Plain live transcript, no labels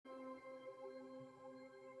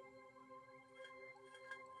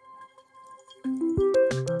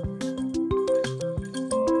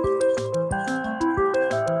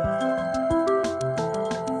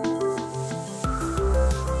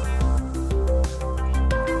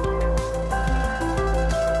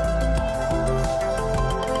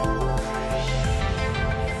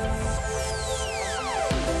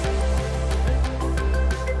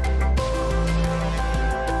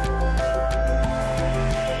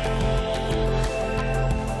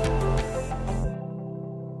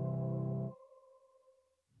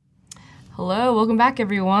Hello, welcome back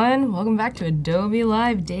everyone. Welcome back to Adobe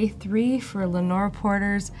Live Day 3 for Lenora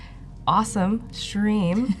Porter's awesome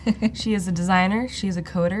stream. She is a designer, she's a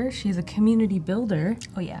coder, she's a community builder.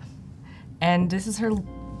 Oh yeah. And this is her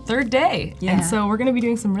third day. Yeah. And so we're gonna be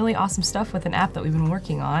doing some really awesome stuff with an app that we've been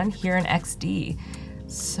working on here in XD.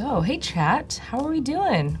 So, hey chat, how are we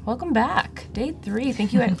doing? Welcome back, Day 3.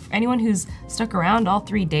 Thank you for anyone who's stuck around all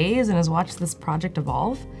 3 days and has watched this project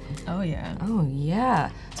evolve. Oh yeah. Oh yeah.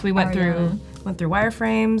 So we went through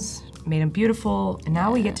wireframes, made them beautiful, and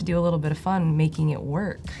now we get to do a little bit of fun making it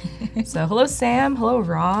work. So hello Sam, hello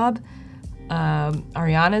Rob,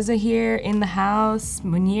 Ariana's here in the house,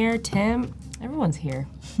 Munir, Tim, everyone's here.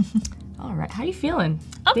 All right, how are you feeling?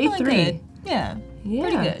 I'm Day feeling 3. good. Yeah.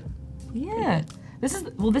 Pretty good. Yeah.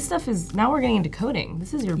 This stuff is, now we're getting into coding.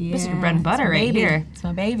 This is your bread and butter right here. It's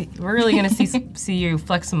my baby. We're really gonna see you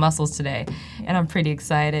flex some muscles today, and I'm pretty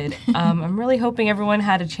excited. I'm really hoping everyone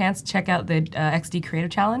had a chance to check out the XD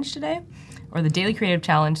Creative Challenge today, or the Daily Creative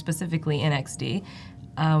Challenge specifically in XD.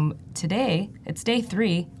 Today, it's Day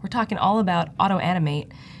 3, we're talking all about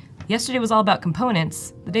auto-animate. Yesterday was all about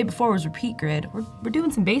components, the day before was repeat grid. We're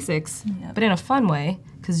doing some basics, but in a fun way,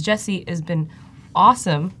 because Jessie has been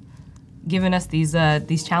awesome giving us these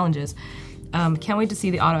challenges. Can't wait to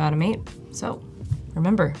see the auto-animate. So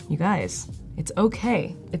remember, you guys, it's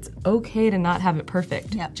okay. It's okay to not have it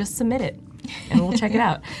perfect. Yep. Just submit it and we'll check it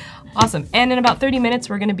out. Awesome. And in about 30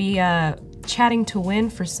 minutes, we're gonna be chatting to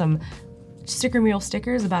win for some sticker mural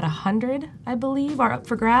stickers. About 100, I believe, are up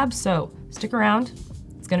for grabs. So stick around,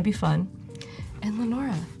 it's gonna be fun. And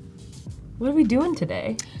Lenora, what are we doing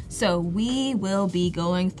today? So we will be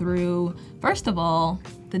going through, first of all,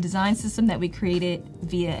 the design system that we created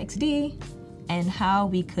via XD and how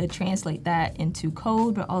we could translate that into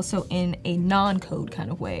code, but also in a non-code kind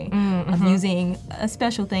of way of using a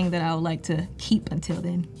special thing that I would like to keep until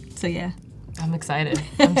then. So yeah. I'm excited.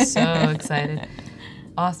 I'm so excited.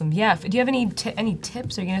 Awesome. Yeah. Do you have any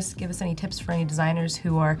tips? Are you gonna give us any tips for any designers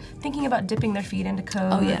who are thinking about dipping their feet into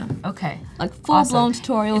code? Oh yeah. Okay. Like full-blown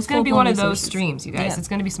tutorials. It's gonna be one of those resources. streams, you guys. Yeah. It's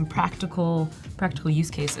gonna be some practical use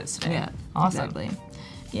cases today. Yeah. Awesome. Exactly.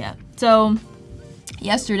 Yeah. So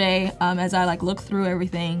yesterday, as I looked through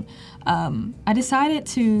everything, I decided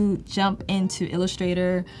to jump into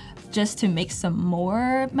Illustrator just to make some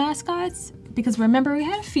more mascots, because remember we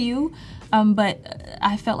had a few, but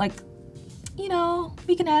I felt like, you know,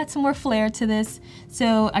 we can add some more flair to this.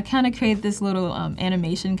 So I kind of created this little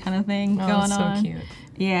animation kind of thing going on. That's so cute.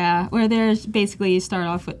 Yeah, where there's basically you start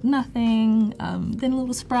off with nothing, then a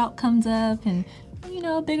little sprout comes up, and you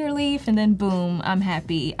know, a bigger leaf, and then boom, I'm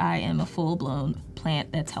happy. I am a full-blown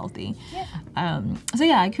plant that's healthy. Yeah. So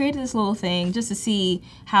yeah, I created this little thing just to see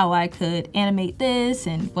how I could animate this,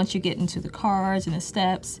 and once you get into the cards and the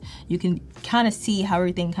steps, you can kind of see how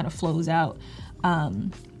everything kind of flows out.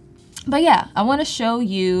 But yeah, I want to show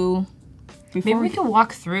you. Maybe we can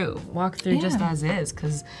walk through just as is,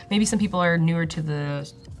 because maybe some people are newer to the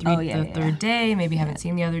third day, maybe haven't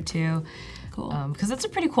seen the other two. Cool. Because it's a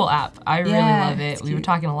pretty cool app. I really love it. We were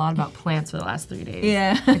talking a lot about plants for the last 3 days.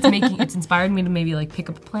 Yeah. It's inspired me to maybe pick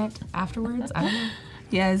up a plant afterwards. I don't know.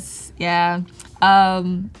 Yes, yeah.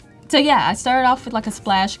 So yeah, I started off with a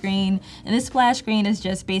splash screen, and this splash screen is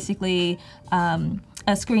just basically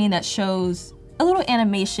a screen that shows a little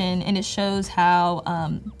animation, and it shows how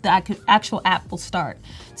the actual app will start.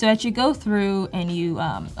 So as you go through and you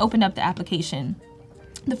open up the application,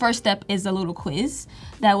 the first step is a little quiz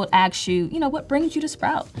that will ask you, what brings you to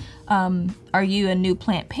Sprout? Are you a new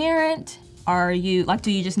plant parent? Are you,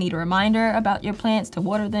 do you just need a reminder about your plants, to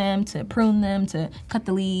water them, to prune them, to cut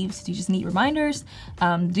the leaves? Do you just need reminders?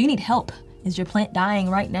 Do you need help? Is your plant dying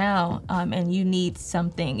right now and you need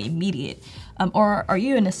something immediate? Or are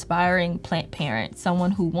you an aspiring plant parent,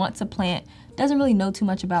 someone who wants a plant, doesn't really know too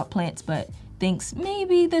much about plants, but thinks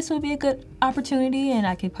maybe this would be a good opportunity and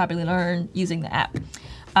I could probably learn using the app.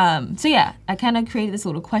 So yeah, I kind of created this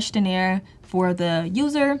little questionnaire for the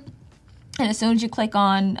user, and as soon as you click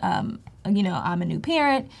on, I'm a new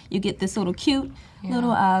parent, you get this little cute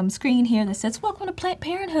little screen here that says, welcome to Plant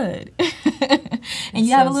Parenthood. And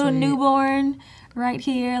you have a little newborn right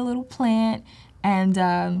here, a little plant,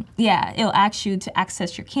 and yeah, it'll ask you to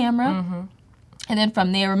access your camera. And then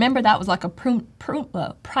from there, remember that was like a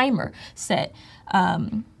primer set,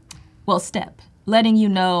 step, letting you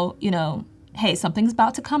know, hey, something's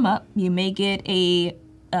about to come up. You may get a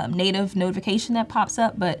native notification that pops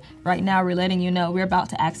up, but right now we're letting you know we're about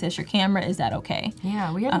to access your camera. Is that okay?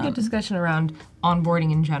 Yeah, we had a good discussion around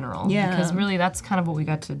onboarding in general. Yeah. Because really that's kind of what we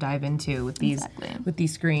got to dive into with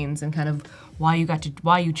these screens, and kind of why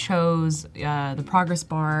you chose the progress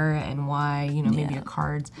bar, and why, you know, maybe a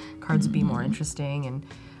cards would be more interesting. And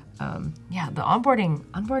the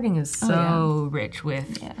onboarding is so rich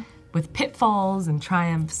with pitfalls and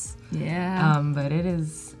triumphs. Yeah. But it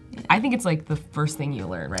is, I think it's like the first thing you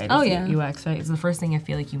learn, right? Oh, It's UX, right? It's the first thing I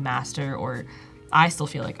feel like you master, or I still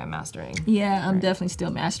feel like I'm mastering. Yeah, I'm definitely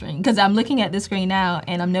still mastering, because I'm looking at the screen now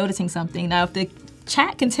and I'm noticing something. Now, if the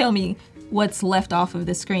chat can tell me what's left off of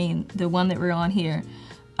the screen, the one that we're on here,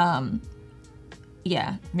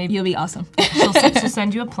 yeah, maybe you'll be awesome. She'll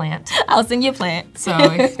send you a plant. I'll send you a plant. So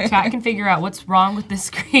if chat can figure out what's wrong with this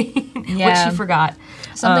screen, what she forgot.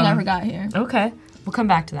 Something I forgot here. Okay, we'll come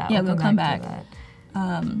back to that. Yeah, we'll come back. To that.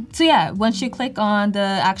 So yeah, once you click on the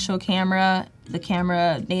actual camera,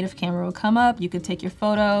 the native camera will come up. You could take your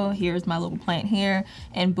photo. Here's my little plant here,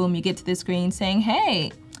 and boom, you get to the screen saying,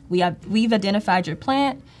 "Hey, we've identified your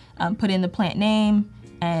plant. Put in the plant name,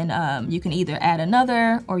 and you can either add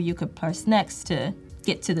another, or you could press next to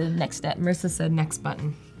get to the next step." Marissa said next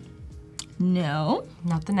button. No,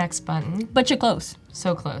 not the next button. But you're close.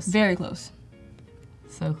 So close. Very close.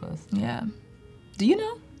 So close. Yeah. Do you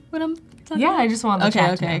know what I'm talking about? Yeah, I just want the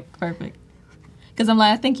chat to know. Okay, perfect. Because I'm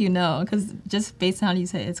like, I think you know, because just based on how you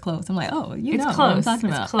say it's close, I'm like, oh, you know close. what I'm talking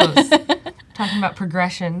about. It's close. Talking about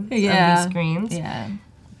progression of these screens. Yeah.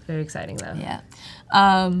 Very exciting, though. Yeah.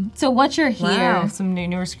 So once you're here... some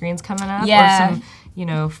newer screens coming up? Yeah. Or some, you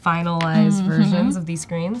know, finalized versions of these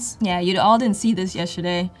screens? Yeah, you all didn't see this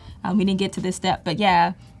yesterday. We didn't get to this step, but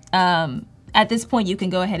yeah. At this point, you can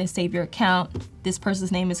go ahead and save your account. This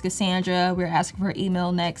person's name is Cassandra. We're asking for her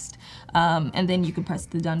email next. And then you can press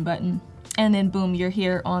the done button. And then boom, you're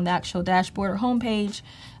here on the actual dashboard or homepage.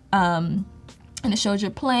 And it shows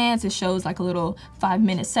your plants. It shows like a little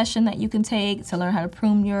 5-minute session that you can take to learn how to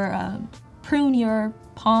prune your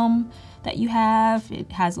palm that you have.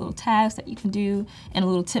 It has little tags that you can do and a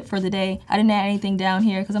little tip for the day. I didn't add anything down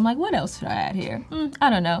here because I'm like, what else should I add here? I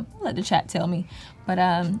don't know. I'll let the chat tell me. But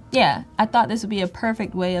yeah, I thought this would be a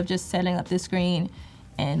perfect way of just setting up this screen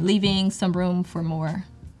and leaving some room for more.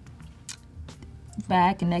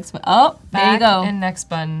 Back and next button. Oh, there you go. Back and next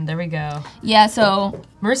button. There we go. Yeah, so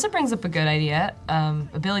Marissa brings up a good idea.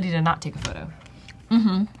 Ability to not take a photo.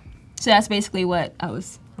 So that's basically what I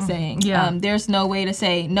was saying. Yeah. There's no way to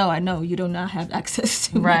say, no, I know you do not have access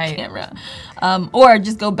to my camera. Or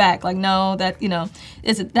just go back, like, no, that, you know,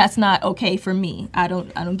 that's not okay for me. I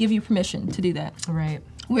don't give you permission to do that. Right.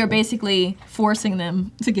 We're basically forcing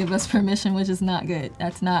them to give us permission, which is not good.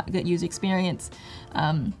 That's not good user experience.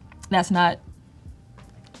 That's not,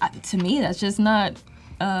 to me, that's just not,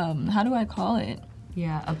 how do I call it?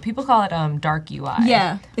 Yeah, people call it dark UI.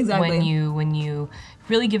 Yeah, exactly. When you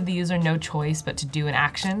really give the user no choice but to do an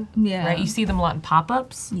action. Yeah. Right. You see them a lot in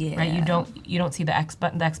pop-ups. Yeah. Right. You don't see the X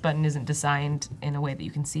button. The X button isn't designed in a way that you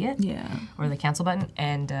can see it. Yeah. Or the cancel button,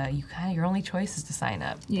 and your only choice is to sign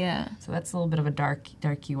up. Yeah. So that's a little bit of a dark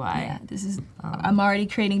UI. Yeah. This is. I'm already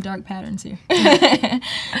creating dark patterns here.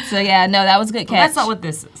 So yeah, no, that was a good catch. Well, that's not what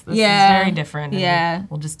this is. This is very different. Yeah.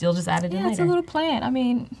 You'll just add it in later. It's a little plant. I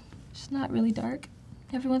mean, it's not really dark.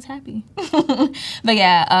 Everyone's happy. But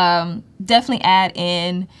yeah, definitely add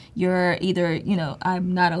in your either, you know,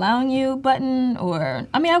 I'm not allowing you button, or,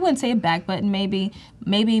 I mean, I wouldn't say a back button,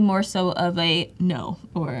 maybe more so of a no,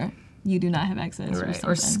 or you do not have access. Right.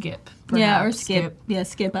 Or skip. Perhaps. Yeah, or skip. Yeah,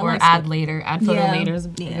 skip. Or add later. Add photo later is a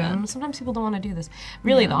big one. Sometimes people don't want to do this.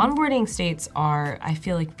 Really, the onboarding states are, I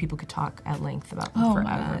feel like people could talk at length about them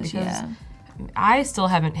forever. Because I still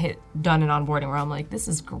haven't done an onboarding where I'm like, this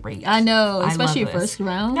is great. I know, especially your first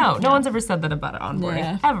round. No one's ever said that about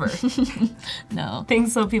onboarding, ever. No.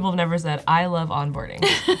 Things so people have never said, I love onboarding.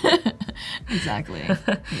 Exactly,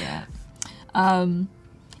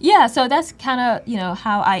 yeah, so that's kind of, you know,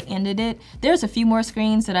 how I ended it. There's a few more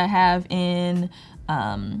screens that I have in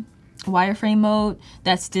wireframe mode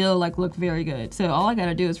that still like look very good. So all I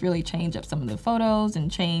gotta do is really change up some of the photos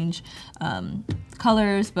and change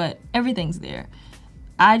colors, but everything's there.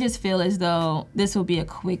 I just feel as though this will be a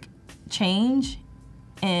quick change,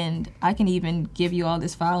 and I can even give you all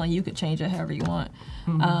this file and you could change it however you want.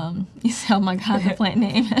 You say, oh my God, the plant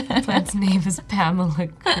name. The plant's name is Pamela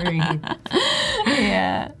Green.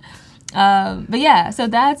 Yeah. But yeah, so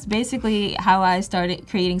that's basically how I started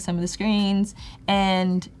creating some of the screens,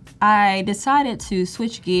 and I decided to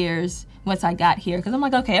switch gears once I got here, because I'm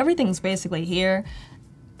like, okay, everything's basically here.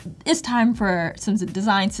 it's time for some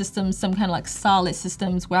design systems, some kind of like solid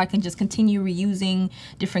systems where I can just continue reusing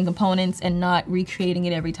different components and not recreating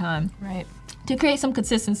it every time. Right. To create some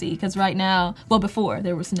consistency, because right now, well, before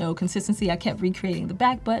there was no consistency. I kept recreating the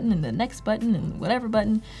back button and the next button and whatever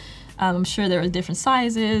button. I'm sure there were different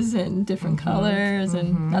sizes and different colors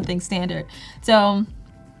and nothing standard. So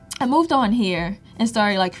I moved on here and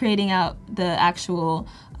started like creating out the actual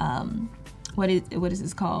what is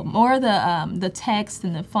this called? More the text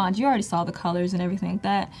and the font. You already saw the colors and everything like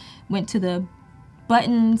that. Went to the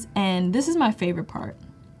buttons, and this is my favorite part.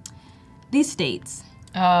 These states.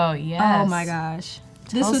 Oh, yes. Oh my gosh.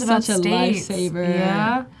 This was such a lifesaver.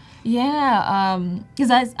 Yeah? Yeah,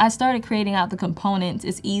 because I started creating out the components.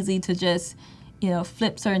 It's easy to just,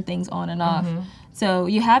 flip certain things on and off. So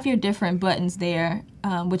you have your different buttons there,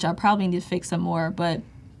 which I probably need to fix some more, but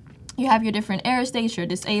you have your different error states, your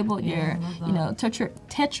disabled, your,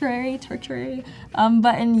 tertiary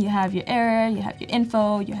button, you have your error, you have your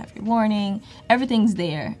info, you have your warning, everything's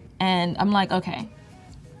there. And I'm like, okay,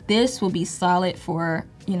 this will be solid for,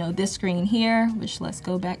 this screen here, which let's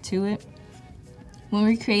go back to it. When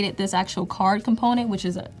we created this actual card component, which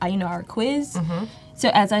is, our quiz. So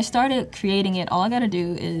as I started creating it, all I gotta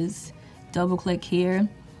do is double click here,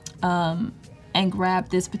 and grab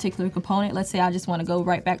this particular component. Let's say I just want to go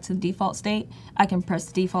right back to the default state. I can press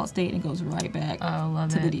the default state and it goes right back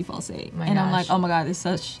to the default state. I'm like, oh my God,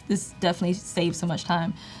 this definitely saves so much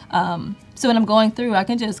time. So when I'm going through, I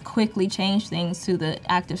can just quickly change things to the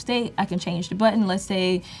active state. I can change the button. Let's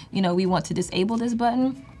say, we want to disable this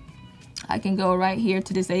button. I can go right here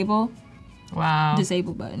to disable. Wow.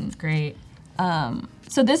 Disable button. Great.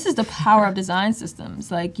 So this is the power of design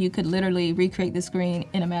systems. Like, you could literally recreate the screen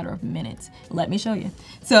in a matter of minutes. Let me show you.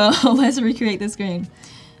 So let's recreate the screen.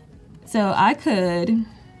 So I could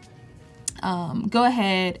go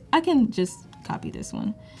ahead. I can just copy this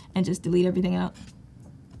one and just delete everything out.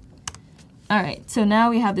 All right, so now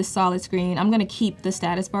we have this solid screen. I'm gonna keep the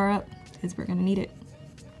status bar up because we're gonna need it.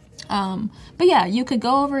 But yeah, you could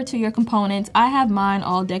go over to your components. I have mine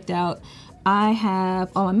all decked out. I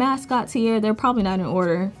have all my mascots here. They're probably not in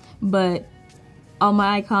order, but all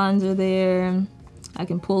my icons are there. I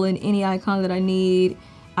can pull in any icon that I need.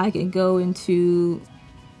 I can go into,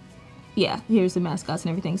 yeah, here's the mascots and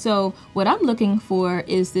everything. So what I'm looking for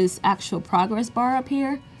is this actual progress bar up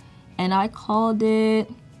here. And I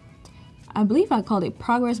believe I called it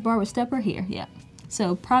progress bar with stepper here, yeah.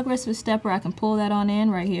 So progress with stepper, I can pull that on in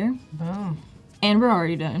right here. Boom. And we're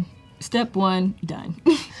already done. Step one, done.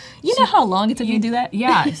 You know how long it took you to do that?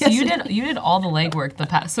 Yeah, so you did all the legwork.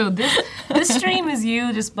 So this stream is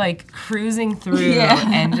you just like cruising through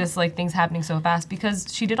and just like things happening so fast because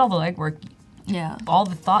she did all the legwork. Yeah. All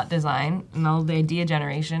the thought design and all the idea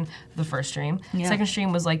generation, the first stream. Yeah. Second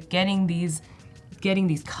stream was like getting these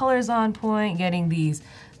colors on point, getting these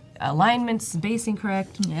alignments, spacing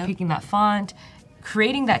correct, picking that font,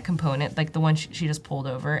 creating that component, like the one she just pulled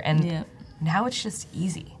over, and now it's just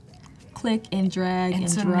easy. Click and drag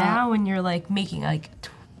and so drop. Now when you're like making like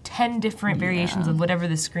 10 different variations of whatever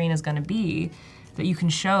the screen is going to be that you can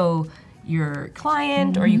show your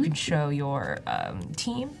client or you can show your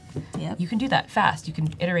team, you can do that fast. You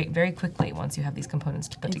can iterate very quickly once you have these components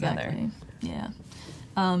to put together. Yeah.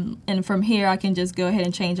 And from here I can just go ahead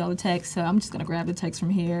and change all the text. So I'm just going to grab the text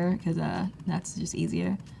from here because that's just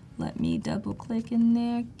easier. Let me double click in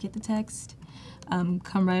there, get the text,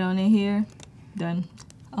 come right on in here, done.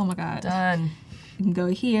 Oh my God. Done. You can go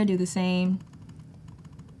here, do the same.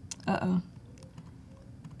 Uh-oh.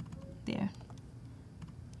 There.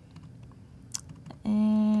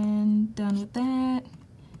 And done with that.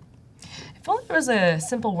 If only there was a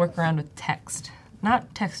simple workaround with text.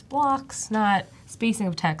 Not text blocks, not spacing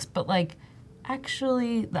of text, but like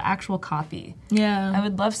actually the actual copy. Yeah. I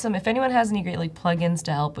would love some, if anyone has any great like plugins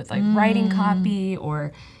to help with like writing copy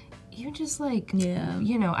or even just like,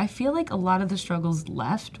 I feel like a lot of the struggles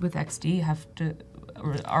left with XD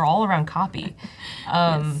are all around copy.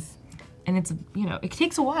 And it's, it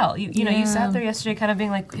takes a while. You sat there yesterday kind of being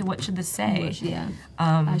like, okay, what should this say?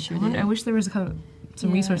 I sure did. I wish there was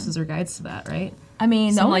some resources or guides to that, right? I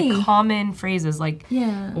mean, some like common phrases like,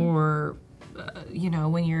 or,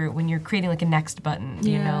 when you're creating like a next button,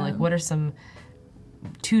 like what are some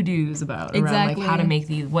to-dos about around like how to make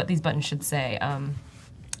what these buttons should say.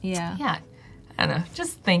 Yeah. I don't know.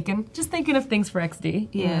 Just thinking of things for XD.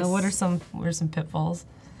 Yes. What are some pitfalls?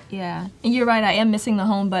 Yeah. And you're right, I am missing the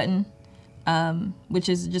home button, which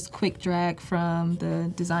is just quick drag from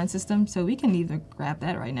the design system. So we can either grab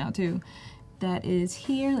that right now too. That is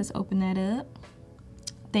here. Let's open that up.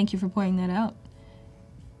 Thank you for pointing that out.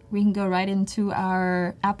 We can go right into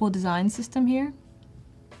our Apple design system here.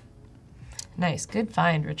 Nice. Good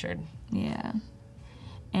find, Richard. Yeah.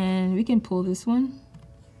 And we can pull this one.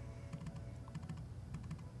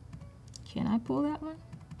 Can I pull that one?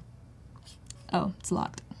 Oh, it's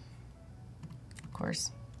locked. Of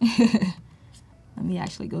course. Let me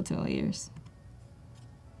actually go to layers.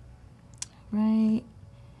 Right.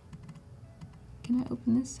 Can I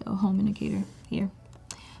open this? Oh, home indicator. Here.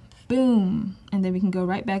 Boom. And then we can go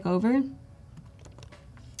right back over.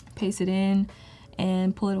 Paste it in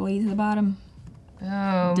and pull it away to the bottom.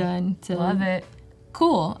 Boom. Done. Love it.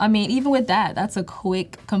 Cool. I mean, even with that, that's a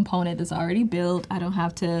quick component that's already built. I don't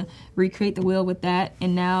have to recreate the wheel with that.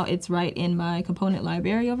 And now it's right in my component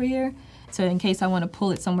library over here. So in case I want to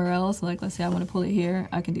pull it somewhere else, like let's say I want to pull it here,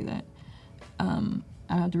 I can do that. I don't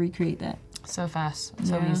have to recreate that. So fast.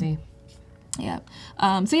 So easy. Yeah.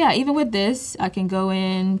 So yeah, even with this, I can go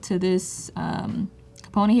into this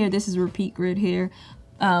component here. This is a repeat grid here.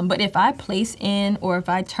 But if I place in, or if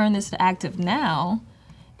I turn this to active now,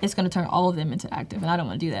 it's going to turn all of them into active, and I don't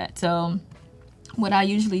want to do that. So what I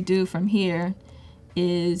usually do from here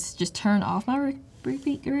is just turn off my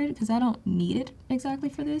repeat grid because I don't need it exactly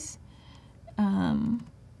for this. And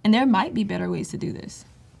there might be better ways to do this.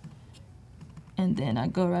 And then I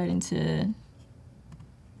go right into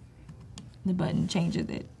the button, change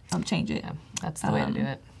it. Change it. Yeah, that's the way to do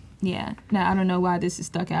it. Yeah. Now, I don't know why this is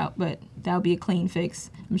stuck out, but that'll be a clean fix.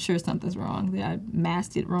 I'm sure something's wrong. That I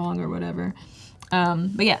masked it wrong or whatever.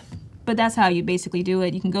 But yeah, but that's how you basically do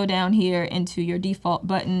it. You can go down here into your default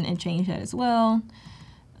button and change that as well.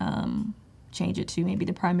 Change it to maybe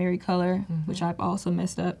the primary color, which I've also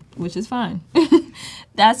messed up, which is fine.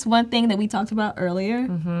 That's one thing that we talked about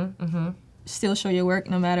earlier. Still show your work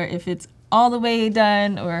no matter if it's all the way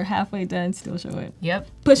done or halfway done, still show it. Yep.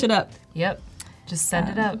 Push it up. Yep. Just send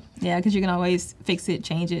it up. Yeah, because you can always fix it,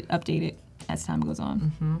 change it, update it as time goes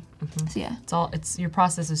on. So yeah, it's your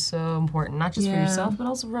process is so important, not just for yourself, but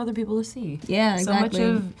also for other people to see. Yeah,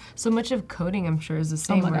 exactly. So much of coding, I'm sure, is the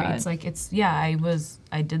same. It's like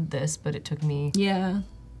I did this, but it took me 10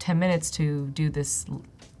 minutes to do this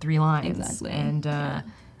 3 lines. Exactly. And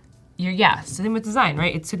same with design,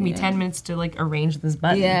 right? It took me 10 minutes to like arrange this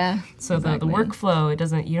button. Yeah. So the workflow, it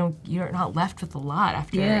doesn't, you're not left with a lot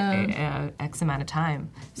after X amount of time.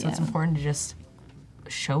 So it's important to just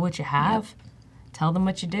show what you have, tell them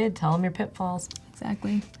what you did, tell them your pitfalls.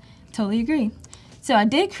 Exactly. Totally agree. So I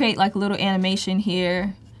did create like a little animation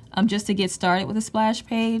here just to get started with a splash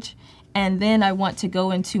page. And then I want to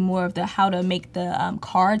go into more of the how to make the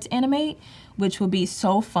cards animate, which will be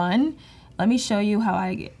so fun. Let me show you how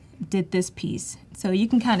I did this piece. So you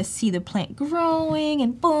can kind of see the plant growing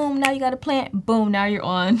and boom, now you got a plant, boom, now you're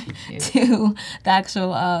on to the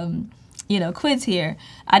actual, quiz here.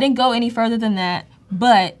 I didn't go any further than that,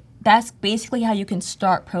 but that's basically how you can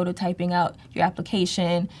start prototyping out your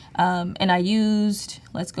application. And I used,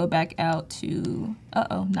 let's go back out to,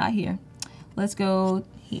 not here. Let's go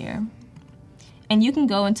here. And you can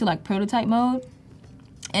go into like prototype mode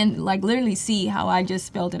and like literally see how I just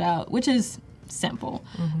spelled it out, which is simple.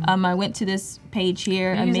 I went to this page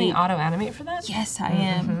here. Are you using auto animate for that? Yes, I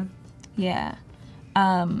am. Yeah.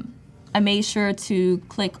 I made sure to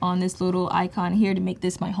click on this little icon here to make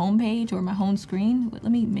this my home page or my home screen.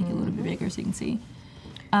 Let me make it a little bit bigger so you can see.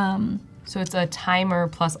 So it's a timer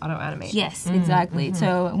plus auto animate. Yes, exactly.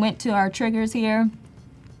 So I went to our triggers here.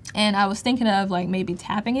 And I was thinking of like maybe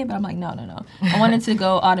tapping it, but I'm like, no. I wanted to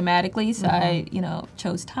go automatically, so I,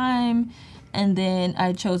 chose time, and then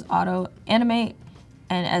I chose auto animate.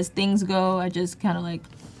 And as things go, I just kind of like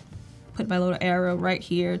put my little arrow right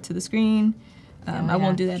here to the screen. I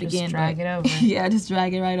won't do that again. Just drag it over. Yeah, just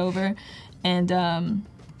drag it right over, and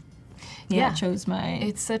I chose my.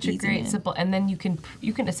 It's such a great simple, and then you can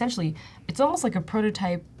essentially, it's almost like a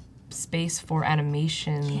prototype space for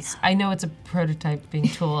animations. I know it's a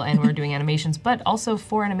prototyping tool and we're doing animations, but also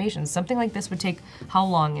for animations. Something like this would take how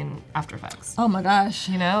long in After Effects? Oh my gosh.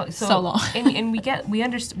 So long. and we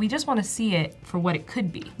just want to see it for what it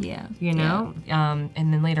could be. Yeah. And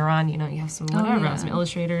then later on, you have some some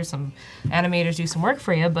illustrators, some animators do some work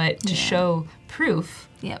for you, but to show proof,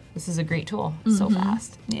 this is a great tool. So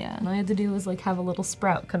fast. Yeah. And all you had to do was like have a little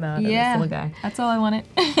sprout come out of this little guy. That's all I wanted.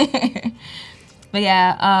 But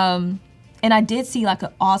yeah, and I did see like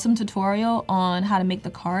an awesome tutorial on how to make the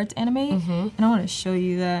cards animate, and I want to show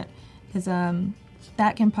you that because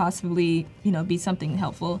that can possibly be something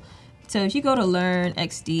helpful. So if you go to learnxd.com,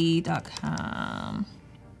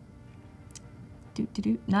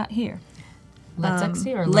 not here. Let's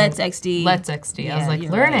XD or Let's XD. Let's XD. Yeah, I was like,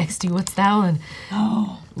 Learn XD. What's that one?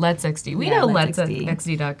 Oh, Let's XD. We know Let's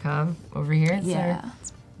XD.com over here.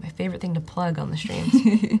 It's my favorite thing to plug on the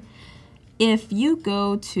streams. if you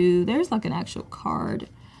go to, there's like an actual card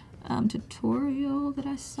tutorial that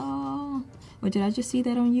I saw. Or did I just see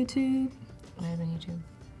that on YouTube? Might have been YouTube.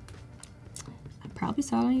 I probably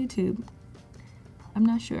saw it on YouTube. I'm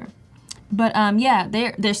not sure. But yeah,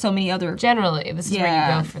 there's so many other. Generally, this is where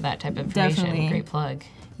you go for that type of information. Definitely. Great plug.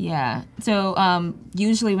 Yeah. So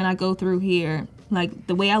usually when I go through here, like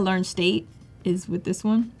the way I learn state is with this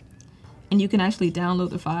one. And you can actually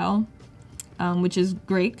download the file, which is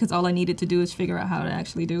great because all I needed to do is figure out how to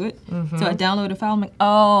actually do it. So I download a file. I'm like,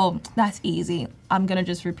 oh, that's easy. I'm going to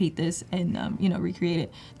just repeat this and, recreate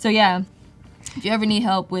it. So yeah, if you ever need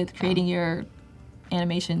help with creating your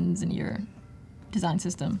animations and your design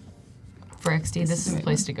system. For XD, this is the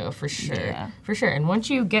place to go for sure. Yeah. For sure. And once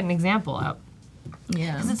you get an example out,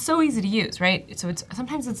 Yeah. because it's so easy to use, right? So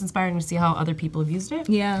sometimes it's inspiring to see how other people have used it.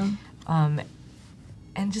 Yeah.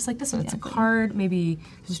 And just like this one, it's a Exactly. card, maybe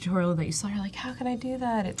there's a tutorial that you saw, you're like, how can I do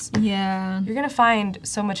that? Yeah. You're gonna find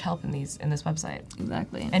so much help in this website.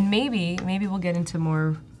 Exactly. And maybe we'll get into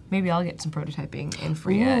more, maybe I'll get some prototyping in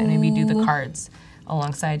for you and maybe do the cards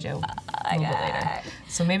alongside you a little bit later.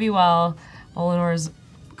 So maybe while Lenora's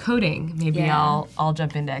coding, maybe I'll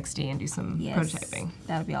jump into XD and do some prototyping.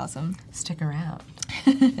 That would be awesome. Stick around.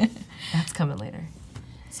 That's coming later.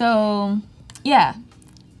 So, yeah.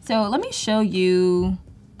 So let me show you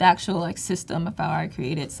the actual system of how I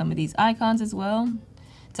created some of these icons as well.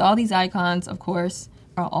 So all these icons, of course,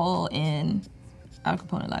 are all in our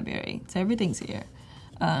component library. So everything's here.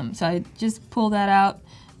 So I just pulled that out.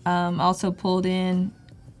 Also pulled in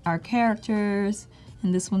our characters,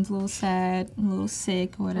 and this one's a little sad, a little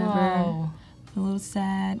sick, whatever. Whoa. A little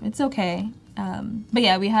sad. It's okay. But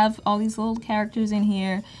yeah, we have all these little characters in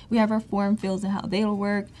here. We have our form fields and how they'll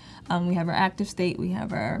work. We have our active state. We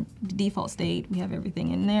have our default state. We have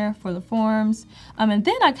everything in there for the forms. And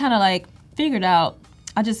then I kind of figured out,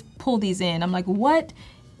 I just pulled these in. I'm like, what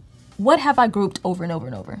have I grouped over and over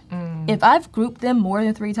and over? If I've grouped them more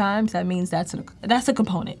than 3 times, that means that's a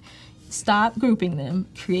component. Stop grouping them,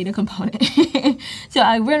 create a component. So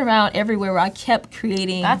I went around everywhere where I kept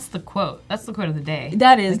creating. That's the quote. That's the quote of the day.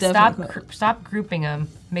 That is definitely Stop grouping them,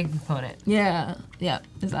 make a component. Yeah,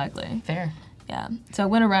 exactly. Fair. Yeah, so I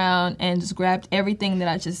went around and just grabbed everything that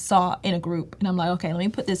I just saw in a group. And I'm like, okay, let me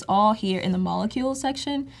put this all here in the molecules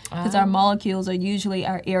section, because our molecules are usually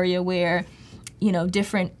our area where,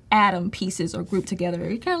 different atom pieces are grouped together.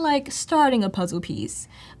 You're kind of like starting a puzzle piece.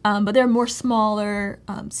 But they're more smaller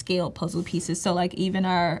scale puzzle pieces. So even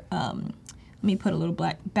our, let me put a little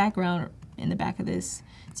black background in the back of this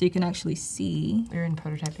so you can actually see. You're in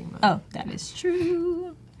prototyping mode. Oh, that is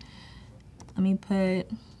true. Let me put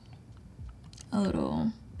a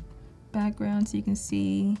little background so you can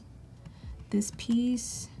see this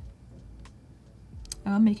piece.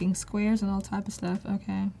 Oh, I'm making squares and all type of stuff.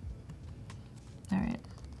 Okay. All right.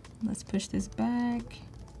 Let's push this back.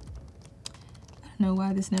 I don't know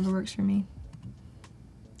why this never works for me.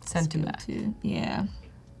 Send to back. Yeah.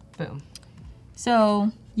 Boom.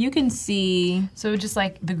 So you can see. So just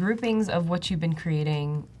the groupings of what you've been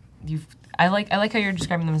creating, I like how you're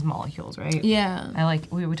describing them as molecules, right? Yeah.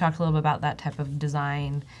 We talked a little bit about that type of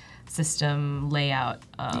design system layout.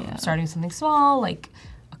 Starting with something small, like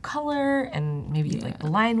a color, and maybe the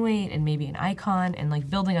line weight, and maybe an icon, and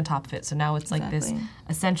building on top of it. So now it's this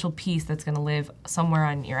essential piece that's going to live somewhere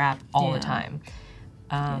on your app all the time.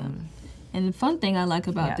 And the fun thing I like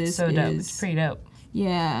about this so is dope. It's pretty dope.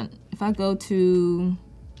 Yeah. If I go to,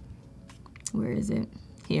 where is it?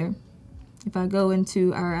 Here. If I go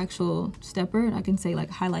into our actual stepper, and I can say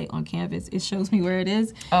highlight on canvas, it shows me where it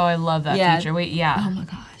is. Oh, I love that feature. Wait, Oh my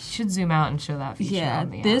gosh. You should zoom out and show that feature on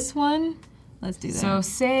the app. This one, let's do that. So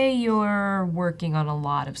say you're working on a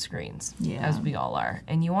lot of screens, as we all are,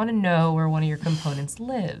 and you want to know where one of your components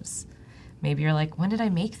lives. Maybe you're like, when did I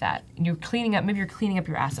make that? And you're cleaning up, maybe you're cleaning up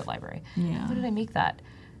your asset library. Yeah. When did I make that?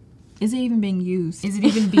 Is it even being used? Is it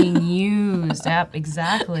even being used? Yep,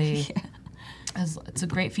 exactly. Yeah. It's a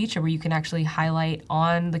great feature where you can actually highlight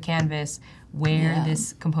on the canvas where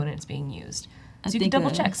this component is being used. So you can double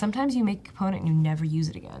check. Sometimes you make a component and you never use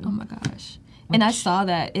it again. Oh my gosh. And I saw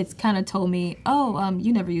that. It's kind of told me, oh,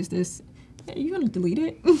 you never used this. Are you going to delete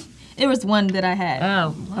it? There was one that I had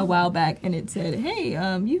a while back, and it said, hey,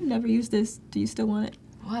 you've never used this. Do you still want it?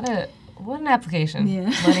 What an application.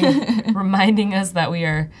 Yeah. Reminding us that we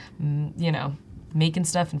are, making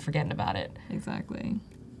stuff and forgetting about it. Exactly.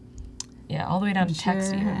 Yeah, all the way down to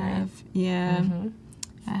text even, right? Yeah. Mm-hmm.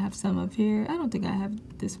 I have some up here. I don't think I have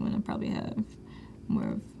this one. I probably have more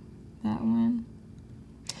of that one.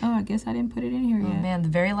 Oh, I guess I didn't put it in here yet. Man, the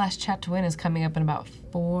very last chat to win is coming up in about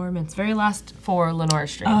 4 minutes. Very last for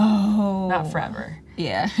Lenora's stream. Oh. Not forever.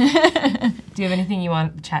 Yeah. Do you have anything you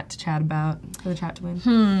want to chat about for the chat to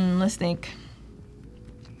win? Let's think.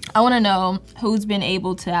 I want to know who's been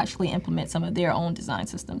able to actually implement some of their own design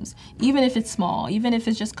systems, even if it's small, even if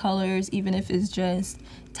it's just colors, even if it's just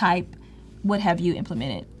type. What have you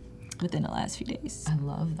implemented within the last few days? I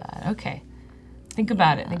love that. Okay. Think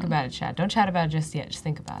about it. Think about it, chat. Don't chat about it just yet. Just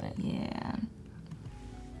think about it. Yeah.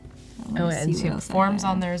 Oh, and so you have forms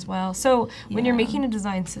on there as well. So when you're making a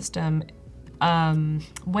design system,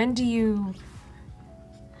 when do you,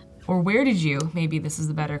 or where did you, maybe this is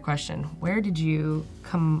the better question, where did you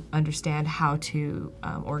understand how to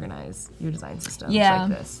organize your design systems like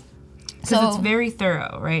this? Because it's very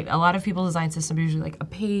thorough, right? A lot of people's design systems are usually like a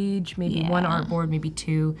page, maybe one artboard, maybe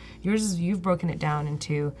 2. Yours is, you've broken it down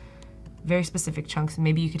into very specific chunks, and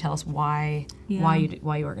maybe you could tell us why you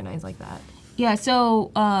organize like that. Yeah,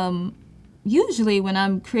 so usually when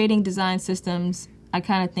I'm creating design systems, I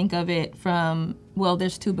kind of think of it from, well,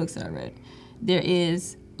 there's 2 books that I read. There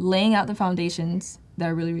is Laying Out the Foundations that I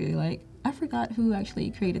really, really like. I forgot who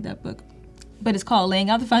actually created that book, but it's called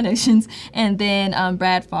Laying Out the Foundations. And then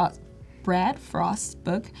Brad Frost's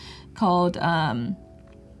book called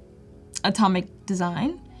Atomic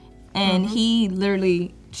Design. And he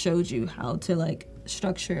literally showed you how to like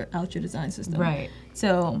structure out your design system. Right.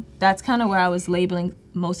 So that's kind of where I was labeling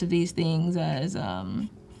most of these things as,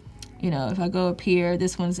 you know, if I go up here,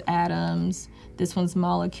 this one's atoms, this one's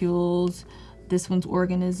molecules, this one's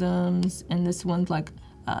organisms, and this one's like,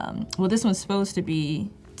 well, this one's supposed to be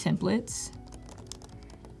templates.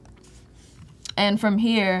 And from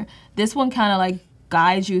here, this one kind of like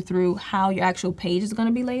guides you through how your actual page is going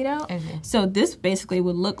to be laid out. So this basically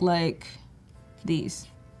would look like these,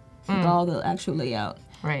 with all the actual layout.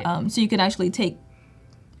 Right. So you can actually take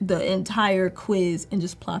the entire quiz and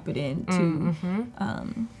just plop it into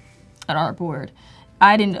an artboard.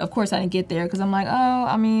 Of course I didn't get there because I'm like, oh,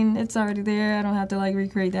 I mean, it's already there. I don't have to like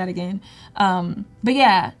recreate that again. But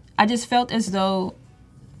yeah, I just felt as though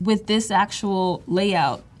with this actual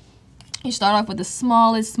layout, you start off with the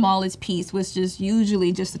smallest piece, which is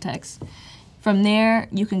usually just the text. From there,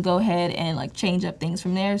 you can go ahead and like change up things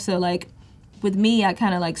from there. So like with me, I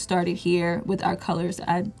kind of like started here with our colors.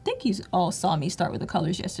 I think you all saw me start with the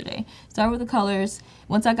colors yesterday. Start with the colors.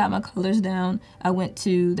 Once I got my colors down, I went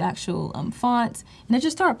to the actual fonts, and I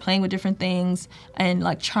just started playing with different things and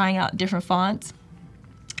like trying out different fonts.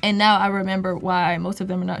 And now I remember why most of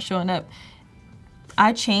them are not showing up.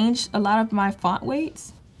 I changed a lot of my font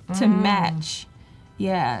weights to match,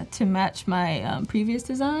 to match my previous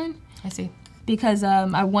design. I see. Because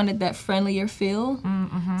I wanted that friendlier feel.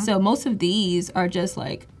 So most of these are just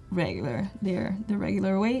like regular. They're the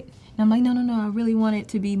regular weight. And I'm like, no, I really want it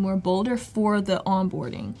to be more bolder for the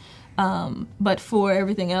onboarding. But for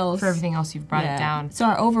everything else. For everything else, you've brought it down. So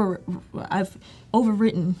I've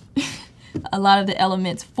overwritten a lot of the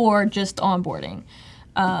elements for just onboarding.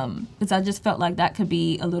 Because I just felt like that could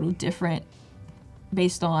be a little different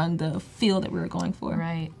based on the feel that we were going for.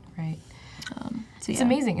 Right. So it's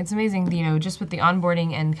amazing. It's amazing, you know, just with the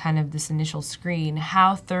onboarding and kind of this initial screen,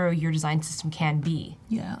 how thorough your design system can be.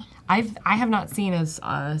 Yeah. I have not seen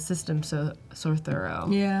a system so thorough.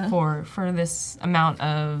 Yeah. For this amount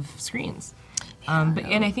of screens.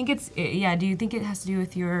 And I think do you think it has to do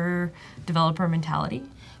with your developer mentality?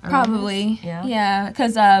 Probably. Yeah.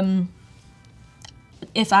 Because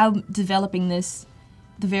if I'm developing this,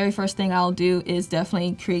 the very first thing I'll do is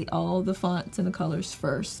definitely create all the fonts and the colors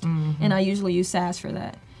first. And I usually use SAS for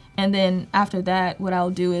that. And then after that, what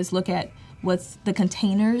I'll do is look at what's the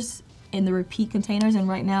containers in the repeat containers, and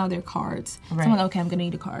right now they're cards. So I'm like, okay, I'm gonna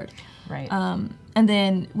need a card. Right. And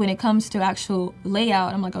then when it comes to actual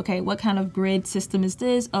layout, I'm like, okay, what kind of grid system is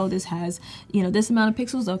this? Oh, this has, you know, this amount of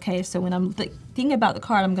pixels. Okay, so when I'm thinking about the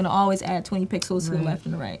card, I'm gonna always add 20 pixels to the left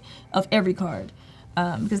and the right of every card.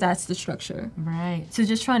 Because that's the structure. Right. So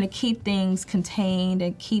just trying to keep things contained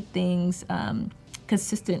and keep things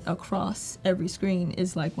consistent across every screen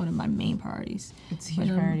is like one of my main priorities. It's a huge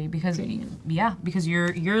priority because because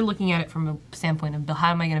you're looking at it from a standpoint of how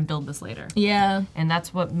am I going to build this later? Yeah. And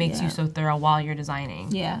that's what makes you so thorough while you're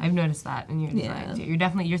designing. Yeah. I've noticed that in your designs.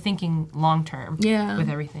 You're thinking long term with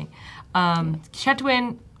everything. Chat to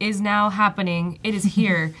Win is now happening. It is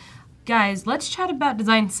here. Guys, let's chat about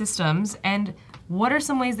design systems and what are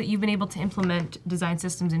some ways that you've been able to implement design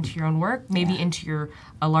systems into your own work, maybe into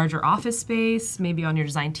a larger office space, maybe on your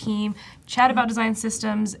design team. Chat about design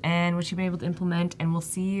systems and what you've been able to implement, and we'll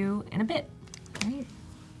see you in a bit. Great.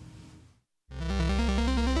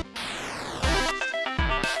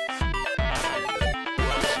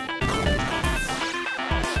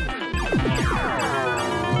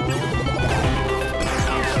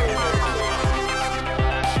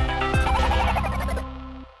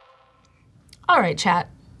 All right, chat.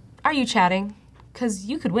 Are you chatting? Because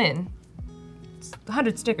you could win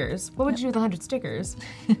 100 stickers. What would you do with 100 stickers?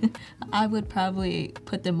 I would probably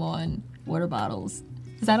put them on water bottles.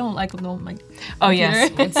 Because I don't like them on my Oh,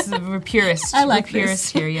 computer. yes. We're purists. I like we're purists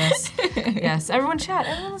here, yes. Yes. Everyone chat.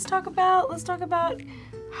 Everyone, let's talk about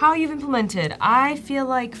how you've implemented. I feel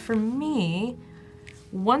like for me,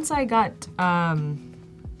 once I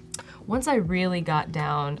really got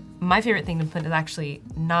down, my favorite thing to put is actually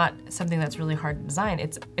not something that's really hard to design.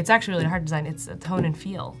 It's actually really hard to design. It's a tone and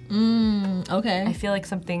feel. Okay. I feel like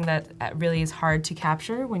something that really is hard to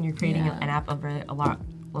capture when you're creating an app of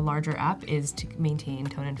a larger app is to maintain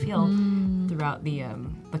tone and feel throughout the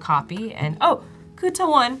copy. And Kuta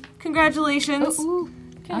won. Congratulations. Ooh.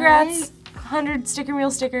 Congrats. 100 sticker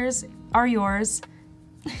reel stickers are yours.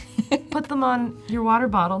 Put them on your water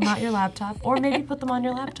bottle, not your laptop, or maybe put them on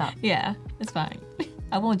your laptop. Yeah, it's fine.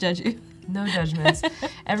 I won't judge you. No judgments.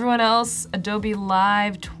 Everyone else, Adobe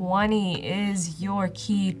Live 20 is your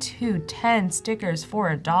key to 10 stickers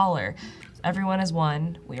for $1. Everyone has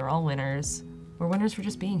won. We are all winners. We're winners for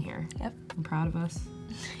just being here. Yep. I'm proud of us.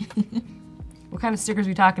 What kind of stickers are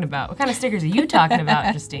we talking about? What kind of stickers are you talking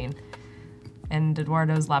about, Justine? And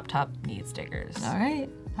Eduardo's laptop needs stickers. All right.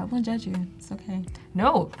 I won't judge you. It's okay.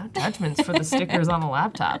 No judgments for the stickers on the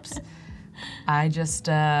laptops. I just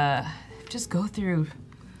go through.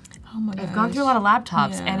 Oh my gosh. I've gone through a lot of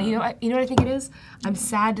laptops, Yeah. and you know what I think it is? I'm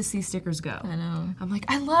sad to see stickers go. I know. I'm like,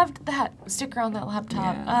 I loved that sticker on that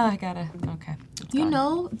laptop. Yeah. Okay. It's You gone.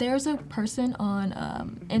 know, there's a person on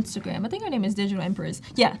Instagram. I think her name is Digital Empress.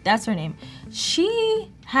 Yeah, that's her name. She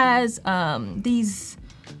has these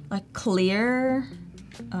like clear,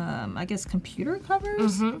 I guess, computer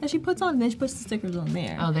covers that she puts on, and then she puts the stickers on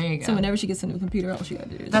there. Oh, there you go. So whenever she gets a new computer, all she gotta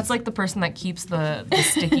do is That's like the person that keeps the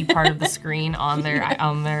sticky part of the screen on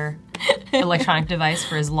their electronic device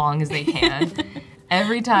for as long as they can.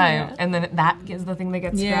 Every time. Yeah. And then that is the thing that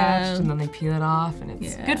gets Yeah. scratched, and then they peel it off, and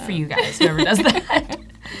it's Yeah. good for you guys, whoever does that.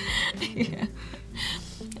 yeah.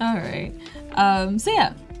 All right. So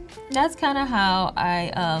yeah, that's kind of how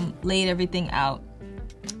I laid everything out.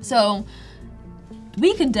 So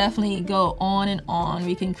we could definitely go on and on.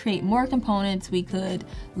 We can create more components. We could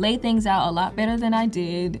lay things out a lot better than I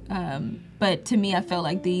did. But to me, I felt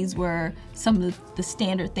like these were some of the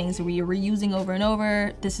standard things that we were using over and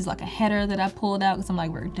over. This is like a header that I pulled out because I'm like,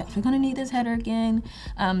 we're definitely gonna need this header again.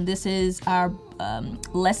 This is our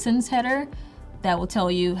lessons header that will tell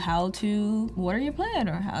you how to water your plant,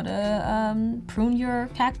 or how to prune your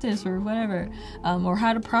cactus, or whatever, or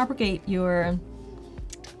how to propagate your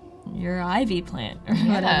ivy plant, or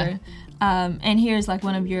whatever. And here's like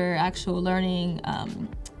one of your actual learning,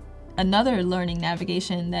 another learning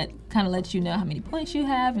navigation that kind of lets you know how many points you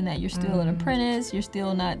have, and that you're still an apprentice, you're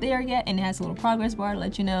still not there yet, and it has a little progress bar to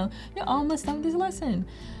let you know you're almost done with this lesson.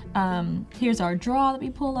 Here's our draw that we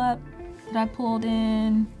pull up, that I pulled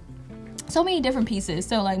in. So many different pieces.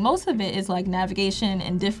 So like most of it is like navigation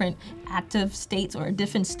and different active states, or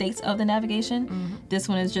different states of the navigation. This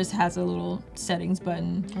one just has a little settings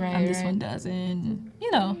button. This one doesn't,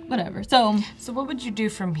 you know, whatever. So So what would you do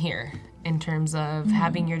from here in terms of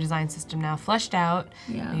having your design system now fleshed out,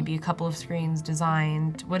 maybe a couple of screens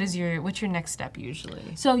designed? What's your next step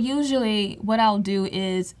usually? So usually what I'll do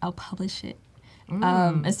is I'll publish it.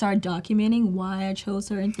 And start documenting why I chose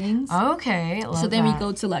certain things. Okay, love So then that. we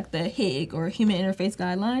go to like the HIG, or Human Interface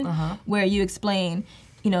Guideline, where you explain,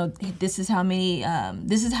 you know, this is how many,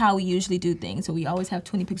 this is how we usually do things. So we always have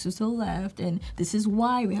 20 pixels to the left, and this is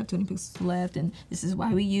why we have 20 pixels to the left, and this is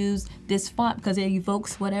why we use this font, because it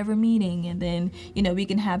evokes whatever meaning. And then, you know, we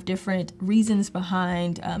can have different reasons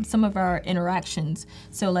behind some of our interactions.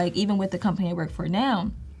 So like even with the company I work for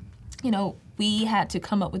now, you know, we had to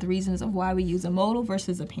come up with reasons of why we use a modal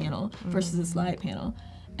versus a panel versus a slide panel.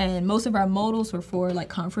 And most of our modals were for like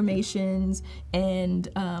confirmations and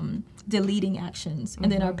deleting actions.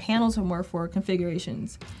 And then our panels are more for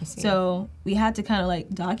configurations. So we had to kind of like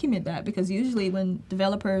document that, because usually when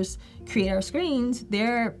developers create our screens,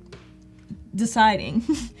 they're deciding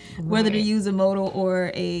whether to use a modal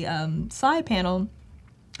or a slide panel.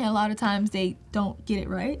 And a lot of times they don't get it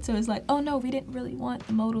right. So it's like, oh no, we didn't really want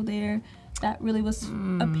the modal there. That really was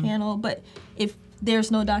a panel. But if there's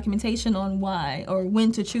no documentation on why or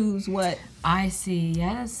when to choose what, I see,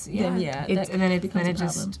 yes, yeah. then yeah, then it becomes a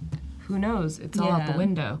just, problem. who knows? It's all out the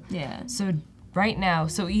window. Yeah. So right now,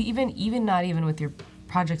 so even not even with your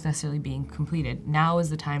projects necessarily being completed, now is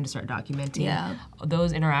the time to start documenting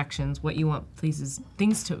those interactions, what you want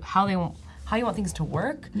things to, how you want things to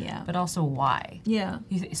work, but also why. Yeah.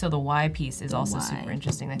 So the why piece is also why. super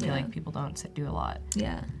interesting. I feel Yeah. like people don't do a lot.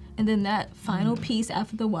 Yeah. And then that final piece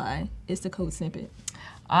after the Y is the code snippet.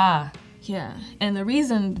 Ah. Yeah, and the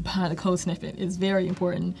reason behind the code snippet is very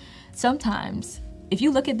important. Sometimes, if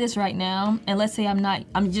you look at this right now, and let's say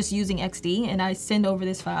I'm just using XD and I send over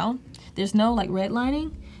this file, there's no like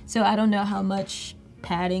redlining, so I don't know how much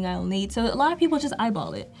padding I'll need. So a lot of people just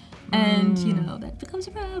eyeball it. And you know, that becomes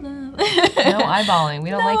a problem. No eyeballing.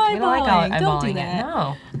 We don't like eyeballing. Don't do that.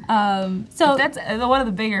 No. So that's one of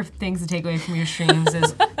the bigger things to take away from your streams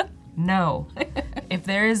is no. If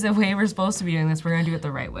there is a way we're supposed to be doing this, we're gonna do it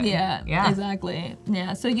the right way. Yeah. Exactly.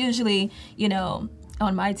 Yeah. So usually, you know,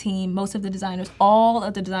 on my team, all of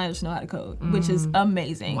the designers know how to code, which is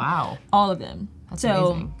amazing. Wow. All of them. That's so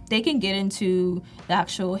amazing. They can get into the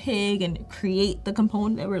actual HIG and create the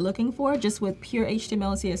component that we're looking for just with pure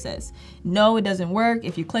HTML and CSS. No, it doesn't work.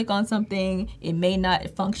 If you click on something, it may not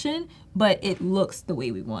function, but it looks the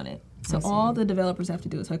way we want it. So all the developers have to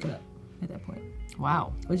do is hook it up at that point.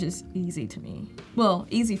 Wow. Which is easy to me. Well,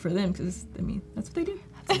 easy for them because, I mean, that's what they do.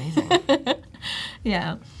 That's amazing.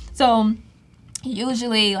 Yeah. So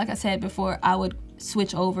usually, like I said before, I would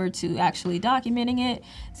switch over to actually documenting it.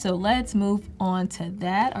 So let's move on to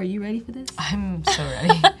that. Are you ready for this? I'm so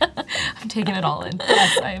ready. I'm taking it all in.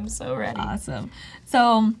 Yes, I am so ready. Awesome.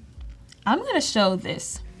 So I'm going to show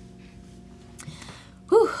this.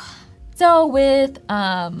 Whew. So with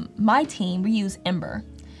my team, we use Ember.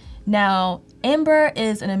 Now, Ember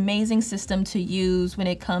is an amazing system to use when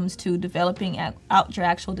it comes to developing out your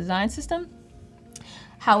actual design system.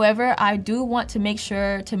 However, I do want to make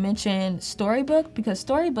sure to mention Storybook because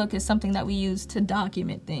Storybook is something that we use to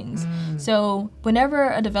document things. So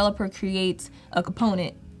whenever a developer creates a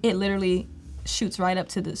component, it literally shoots right up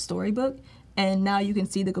to the Storybook, and now you can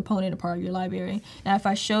see the component a part of your library. Now, if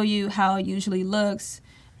I show you how it usually looks,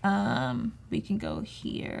 we can go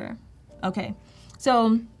here. Okay,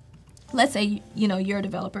 so let's say you're a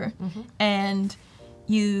developer and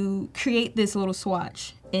you create this little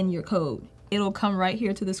swatch in your code. It'll come right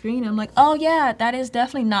here to the screen. I'm like, oh yeah, that is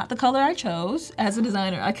definitely not the color I chose. As a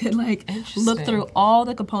designer, I could like look through all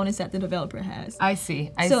the components that the developer has. I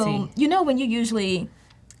see. So you know when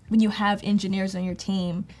you have engineers on your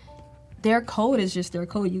team, their code is just their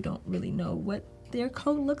code. You don't really know what their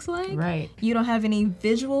code looks like. Right. You don't have any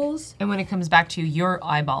visuals. And when it comes back to you're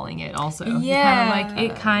eyeballing it also. Yeah.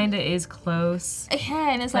 It kind of is close.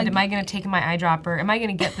 Yeah, and it's But like, am I going to take my eyedropper? Am I going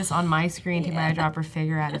to get this on my screen, take my eyedropper,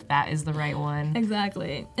 figure out if that is the right one?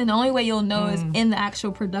 Exactly. And the only way you'll know is in the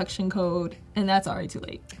actual production code, and that's already too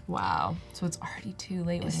late. Wow. So it's already too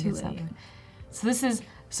late when It's it too gets late. happening.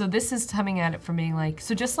 So this is coming at it from being like,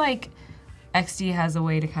 so just like XD has a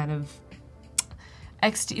way to kind of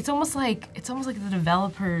XD, it's almost like the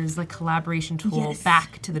developer's like collaboration tool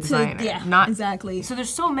back to the designer. Yeah, exactly. So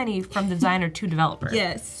there's so many from the designer to developer.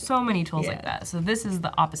 Yes. So many tools like that. So this is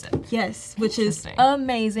the opposite. Yes, which is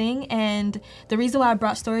amazing. And the reason why I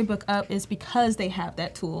brought Storybook up is because they have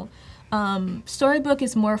that tool. Storybook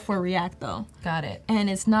is more for React though. Got it. And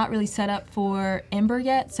it's not really set up for Ember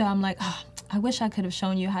yet. So I'm like, oh, I wish I could have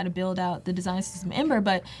shown you how to build out the design system Ember,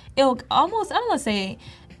 but it'll almost, I don't want to say,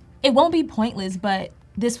 it won't be pointless, but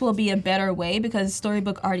this will be a better way because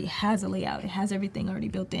Storybook already has a layout. It has everything already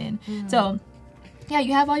built in. So yeah,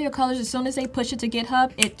 you have all your colors. As soon as they push it to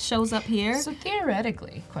GitHub, it shows up here. So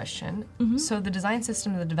theoretically, question, so the design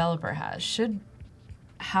system the developer has should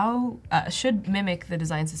mimic the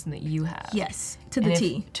design system that you have. Yes, to the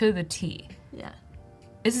T. To the T. Yeah.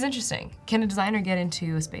 This is interesting. Can a designer get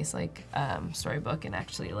into a space like Storybook and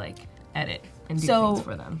actually like edit and do things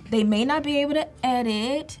for them? They may not be able to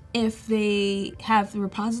edit if they have the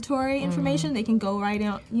repository information. They can go right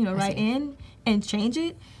in and change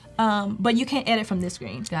it. But you can't edit from this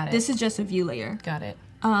screen. Got it. This is just a view layer. Got it.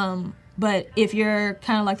 But if you're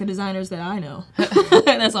kind of like the designers that I know,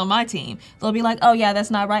 that's on my team, they'll be like, oh yeah,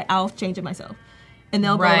 that's not right. I'll change it myself. And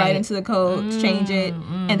they'll go right into the code, change it,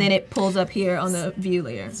 and then it pulls up here on the view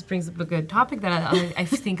layer. This brings up a good topic that I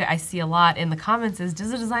think I see a lot in the comments is,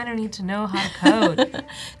 does a designer need to know how to code?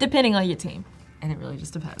 Depending on your team. And it really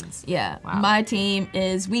just depends. Yeah. Wow. My team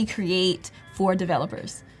we create for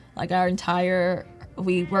developers. Like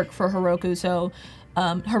we work for Heroku, so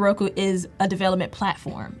Heroku is a development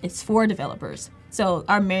platform. It's for developers. So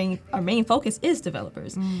our main focus is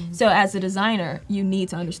developers. So as a designer, you need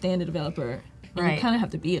to understand the developer. And you kind of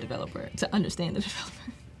have to be a developer to understand the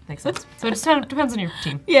developer. Makes sense. So it just depends on your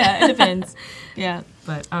team. Yeah, it depends. Yeah.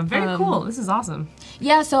 But very cool. This is awesome.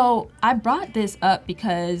 Yeah, so I brought this up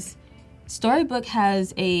because Storybook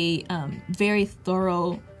has a very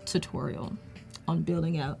thorough tutorial on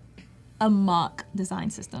building out a mock design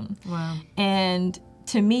system. Wow. And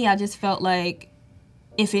to me, I just felt like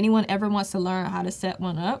if anyone ever wants to learn how to set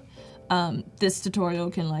one up, this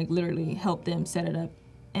tutorial can like literally help them set it up.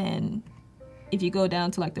 And if you go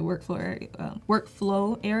down to like the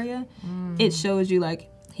workflow area, it shows you like,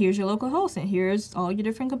 here's your local host and here's all your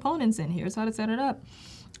different components and here's how to set it up.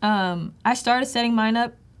 I started setting mine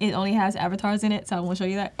up. It only has avatars in it, so I won't show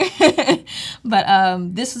you that.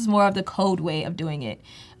 But this is more of the code way of doing it.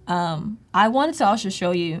 I wanted to also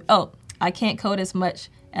show you, I can't code as much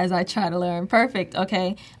as I try to learn. Perfect,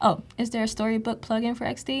 okay. Oh, is there a storybook plugin for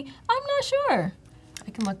XD? I'm not sure.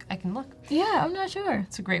 I can look. Yeah, I'm not sure.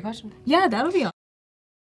 It's a great question. Yeah, that'll be on.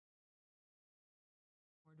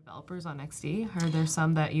 Developers on XD? Are there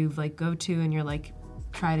some that you've like go to and you're like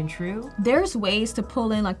tried and true? There's ways to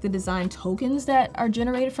pull in like the design tokens that are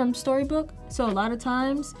generated from Storybook. So a lot of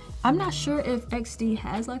times, I'm not sure if XD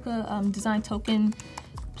has like a design token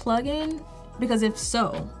plugin, because if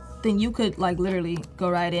so, then you could like literally go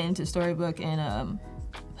right into Storybook and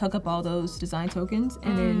hook up all those design tokens,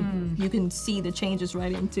 and then you can see the changes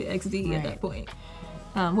right into XD at that point.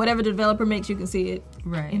 Whatever the developer makes, you can see it,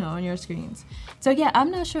 you know, on your screens. So yeah,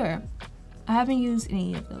 I'm not sure. I haven't used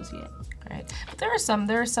any of those yet. Right, but there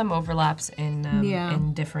are some overlaps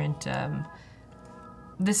in different.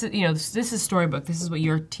 This is Storybook. This is what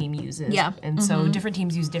your team uses. Yeah, and so different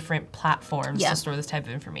teams use different platforms to store this type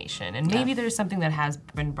of information. And maybe there's something that has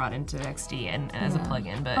been brought into XD and as a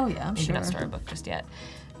plugin, but maybe not Storybook just yet.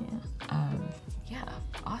 Yeah,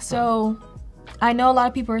 awesome. So I know a lot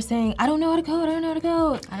of people are saying, I don't know how to code, I don't know how to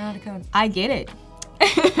code. I don't know how to code. I get it.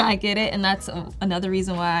 I get it, and that's another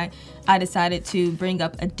reason why I decided to bring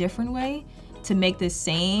up a different way to make the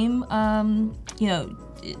same,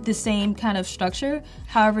 the same kind of structure,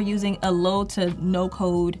 however, using a low to no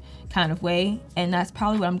code kind of way, and that's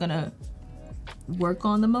probably what I'm gonna work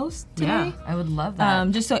on the most today. Yeah, I would love that.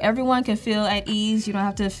 Just so everyone can feel at ease. You don't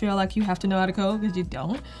have to feel like you have to know how to code, because you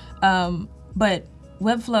don't. But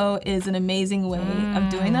Webflow is an amazing way of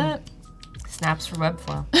doing that. Snaps for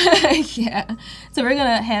Webflow. Yeah. So we're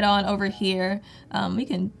gonna head on over here. We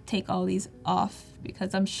can take all these off,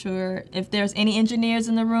 because I'm sure if there's any engineers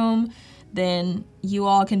in the room, then you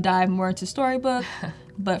all can dive more into Storybook.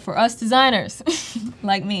 But for us designers,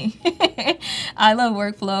 like me, I love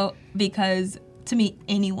Workflow because to me,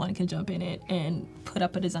 anyone can jump in it and put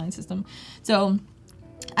up a design system. So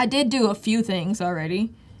I did do a few things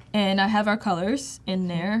already, and I have our colors in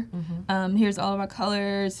there. Here's all of our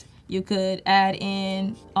colors. You could add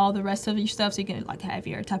in all the rest of your stuff, so you can like have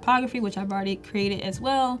your typography, which I've already created as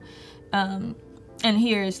well. And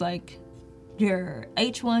here's like your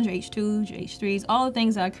H1s, your H2s, your H3s, all the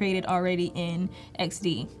things that I created already in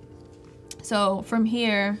XD. So from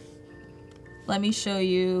here, let me show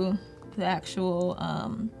you the actual,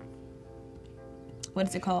 what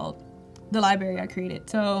is it called? The library I created.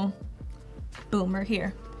 So boom, we're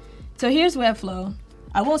here. So here's Webflow.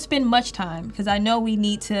 I won't spend much time because I know we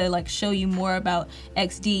need to like show you more about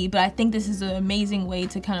XD, but I think this is an amazing way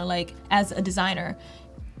to kind of like, as a designer,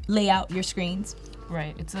 lay out your screens.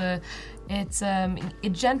 Right. It's a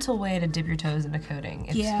gentle way to dip your toes into coding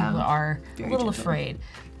if people are a little afraid.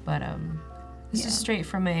 But this is straight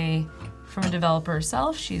from a developer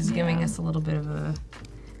herself. She's giving us a little bit of a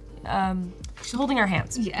she's holding our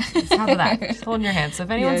hands. Yeah. How about that? She's holding your hands. So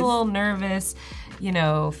if anyone's a little nervous, you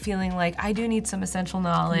know, feeling like I do need some essential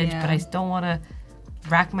knowledge, but I don't want to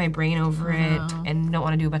rack my brain over it and don't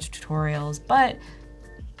want to do a bunch of tutorials, but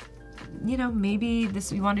you know, maybe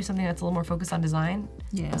you want to do something that's a little more focused on design.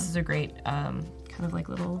 Yeah. This is a great kind of like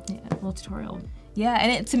little tutorial. Yeah,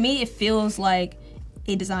 and to me, it feels like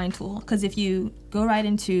a design tool, because if you go right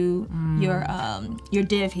into your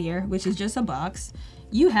div here, which is just a box,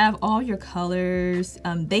 you have all your colors.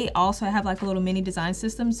 They also have like a little mini design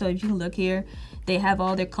system. So if you look here, they have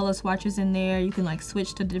all their color swatches in there. You can like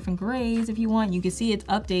switch to different grays if you want. You can see it's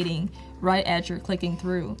updating right as you're clicking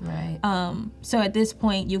through. Right. So at this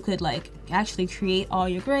point, you could like actually create all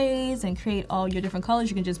your grays and create all your different colors.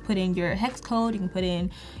 You can just put in your hex code. You can put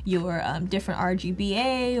in your different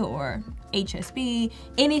RGBA or HSB,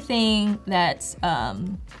 anything that's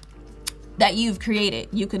that you've created,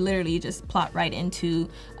 you could literally just plot right into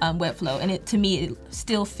Webflow. And to me, it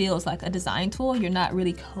still feels like a design tool. You're not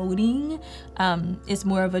really coding. It's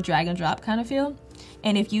more of a drag and drop kind of feel.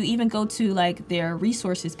 And if you even go to like their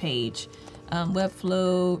resources page,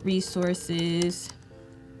 Webflow resources,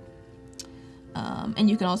 and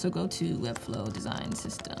you can also go to Webflow design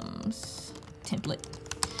systems template.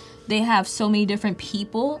 They have so many different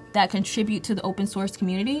people that contribute to the open source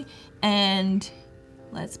community, and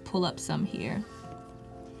let's pull up some here.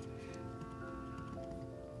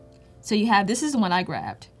 So you have, this is the one I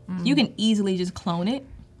grabbed. You can easily just clone it,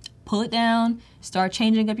 pull it down, start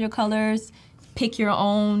changing up your colors, pick your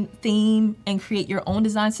own theme, and create your own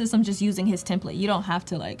design system just using his template. You don't have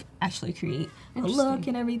to like actually create a look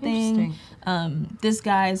and everything. This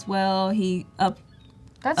guy as well,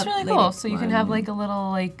 That's really cool. So you can have like a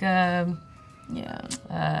little like template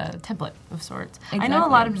of sorts. Exactly. I know a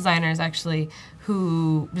lot of designers actually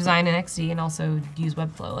who design in XD and also use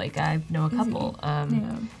Webflow. Like I know a couple.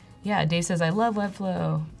 Yeah, Dave says, I love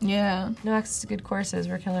Webflow. Yeah. No access to good courses.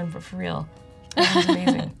 We're killing for real. That's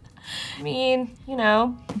amazing. I mean, you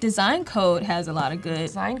know. Design Code has a lot of good.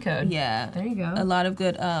 Design Code. Yeah. There you go. A lot of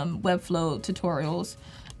good Webflow tutorials.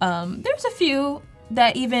 There's a few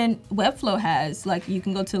that even Webflow has. Like you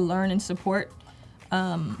can go to Learn and Support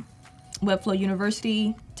Webflow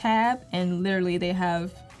University tab, and literally they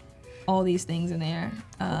have all these things in there.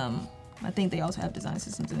 I think they also have design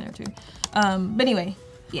systems in there too. But anyway,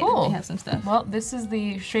 yeah, cool. They have some stuff. Well, this is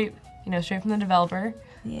the straight from the developer.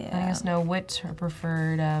 Yeah. Letting us know which are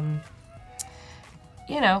preferred,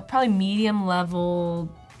 probably medium level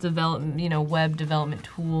development, web development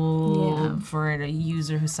tool for a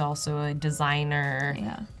user who's also a designer.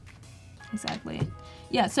 Yeah, exactly.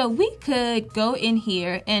 Yeah, so we could go in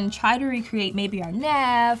here and try to recreate maybe our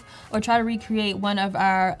nav or try to recreate one of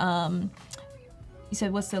our, you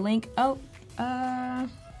said what's the link? Oh,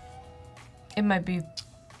 it might be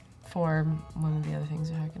for one of the other things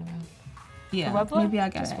you're talking about. Yeah, for Webflow? Maybe I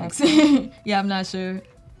got it. Yeah, I'm not sure.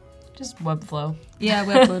 Just Webflow. Yeah,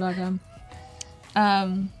 webflow.com.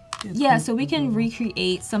 Yeah, so we can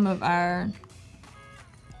recreate some of our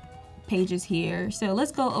pages here. So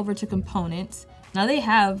let's go over to components. Now they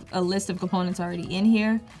have a list of components already in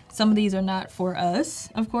here. Some of these are not for us,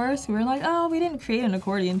 of course. We're like, oh, we didn't create an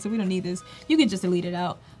accordion, so we don't need this. You can just delete it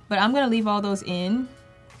out. But I'm gonna leave all those in.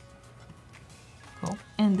 Cool.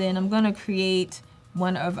 And then I'm gonna create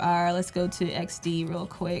one of our, let's go to XD real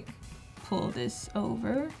quick. Pull this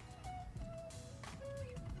over.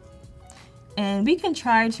 And we can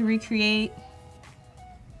try to recreate,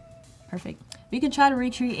 perfect. We can try to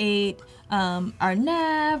recreate our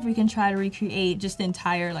nav. We can try to recreate just the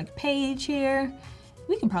entire like page here.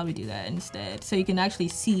 We can probably do that instead, so you can actually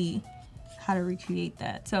see how to recreate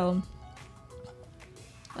that. So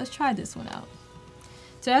let's try this one out.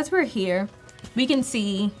 So as we're here, we can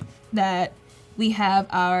see that we have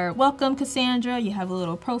our welcome Cassandra. You have a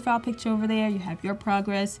little profile picture over there. You have your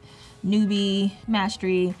progress, newbie,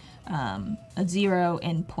 mastery, a 0,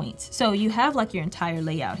 and points. So you have like your entire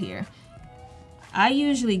layout here. I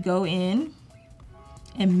usually go in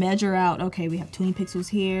and measure out, okay, we have 20 pixels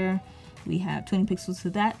here. We have 20 pixels to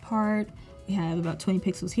that part. We have about 20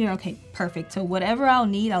 pixels here. Okay, perfect. So whatever I'll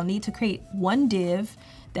need to create one div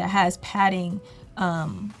that has padding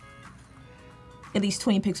at least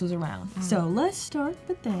 20 pixels around. So let's start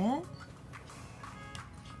with that.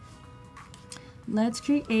 Let's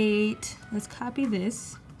copy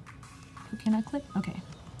this. Can I click? Okay.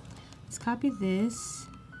 Let's copy this.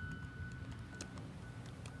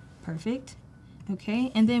 Perfect.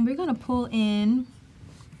 Okay, and then we're gonna pull in.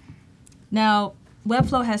 Now,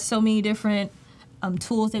 Webflow has so many different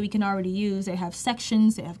tools that we can already use. They have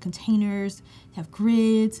sections, they have containers, they have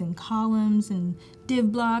grids and columns and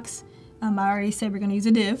div blocks. I already said we're gonna use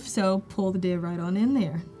a div, so pull the div right on in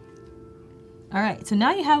there. All right, so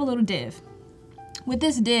now you have a little div. With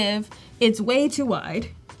this div, it's way too wide,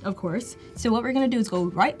 of course. So what we're gonna do is go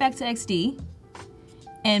right back to XD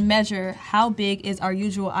and measure how big is our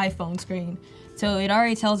usual iPhone screen. So it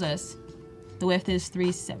already tells us the width is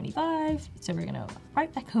 375. So we're gonna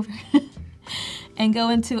right back over and go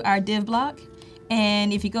into our div block.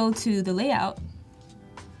 And if you go to the layout,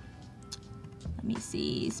 let me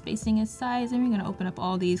see, spacing and sizing. We're gonna open up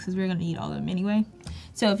all these because we're gonna need all of them anyway.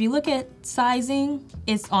 So if you look at sizing,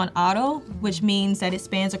 it's on auto, which means that it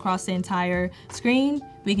spans across the entire screen.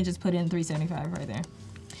 We can just put in 375 right there.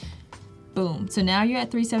 Boom, so now you're at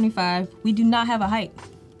 375. We do not have a height.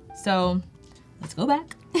 So let's go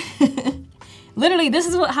back. Literally, this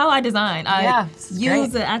is how I design. I use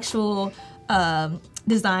the actual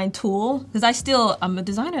design tool, because I'm a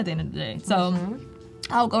designer at the end of the day. So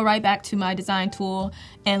I'll go right back to my design tool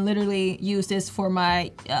and literally use this for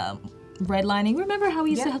my redlining. Remember how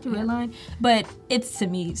we used to have to redline? But it's, to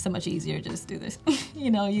me, so much easier to just do this.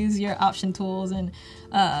 Use your option tools and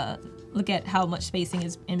look at how much spacing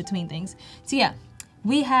is in between things. So yeah,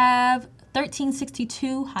 we have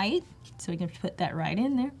 1362 height, so we can put that right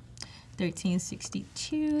in there.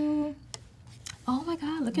 1362. Oh my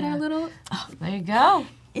God, look at our little, there you go.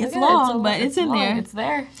 It's long, but it's in there. It's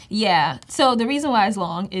there. Yeah, so the reason why it's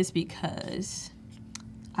long is because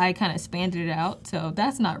I kind of expanded it out, so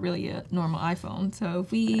that's not really a normal iPhone. So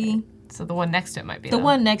if we So the one next to it might be the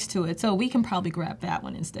one next to it. So we can probably grab that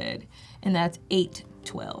one instead. And that's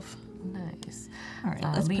 812. Nice. All right,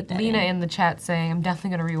 let's put that Lena in the chat saying, I'm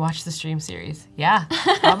definitely going to rewatch the stream series. Yeah,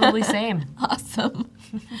 probably same. Awesome.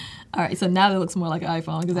 All right, so now it looks more like an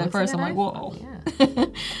iPhone because at first I'm like, whoa. Yeah.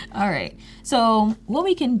 All right, so what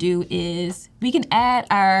we can do is we can add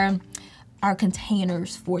our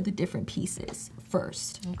containers for the different pieces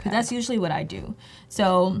first. Okay. That's usually what I do.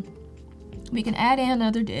 So we can add in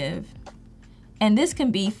another div, and this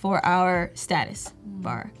can be for our status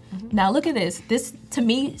bar. Now look at this. This to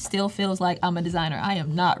me still feels like I'm a designer. I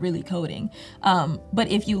am not really coding. But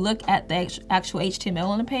if you look at the actual HTML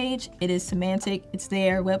on the page, it is semantic. It's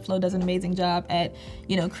there. Webflow does an amazing job at,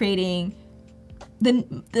 you know, creating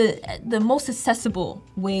the most accessible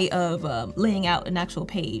way of laying out an actual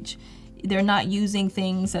page. They're not using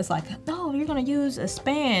things that's like, oh, you're gonna use a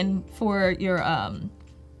span for your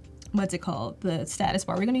what's it called? The status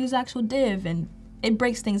bar. We're gonna use actual div, and it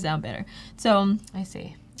breaks things down better. So I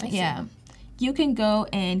see. Yeah, you can go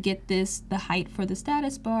and get the height for the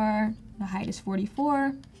status bar. The height is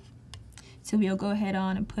 44. So we'll go ahead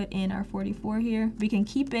on and put in our 44 here. We can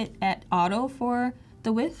keep it at auto for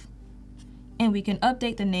the width, and we can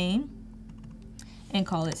update the name and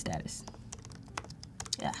call it status.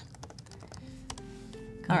 Yeah.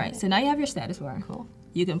 All right, so now you have your status bar. Cool.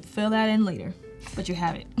 You can fill that in later, but you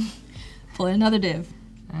have it. Pull in another div.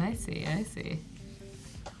 I see, I see.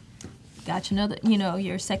 Got another, you know,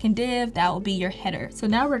 your second div, that will be your header. So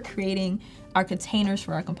now we're creating our containers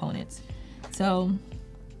for our components. So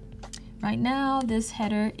right now this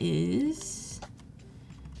header is,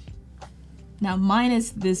 now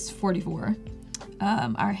minus this 44.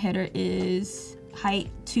 Our header is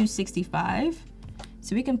height 265.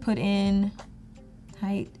 So we can put in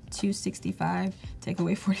height 265, take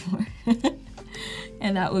away 44.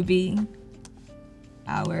 And that would be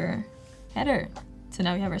our header. So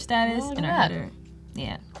now we have our status and our header.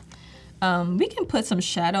 Yeah. We can put some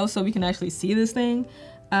shadow so we can actually see this thing.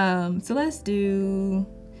 So let's do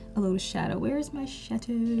a little shadow. Where's my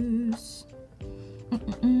shadows?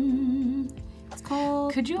 It's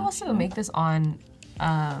called... Could you also make this on,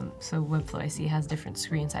 so Webflow I see has different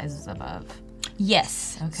screen sizes above.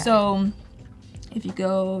 Yes. Okay. So if you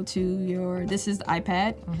go to your, this is the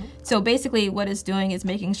iPad. So basically what it's doing is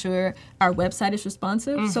making sure our website is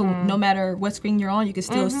responsive. So no matter what screen you're on, you can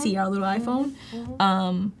still see our little iPhone.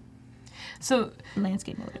 So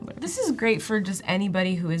landscape mode and whatever. This is great for just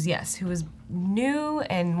anybody who is, who is new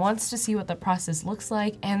and wants to see what the process looks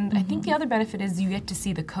like. And I think the other benefit is you get to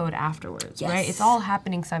see the code afterwards, right? It's all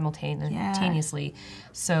happening simultaneously. Yeah.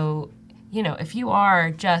 So, you know, if you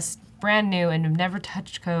are just brand new and have never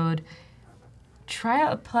touched code, try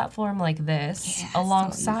out a platform like this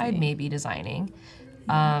alongside maybe designing.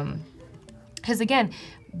 Because again,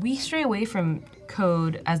 we stray away from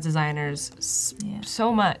code as designers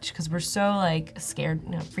so much because we're so like scared, you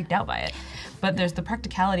know, freaked out by it. But there's the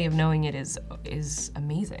practicality of knowing it is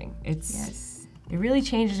amazing. It's it really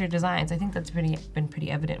changes your designs. I think that's been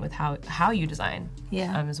pretty evident with how you design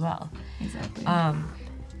as well. Exactly.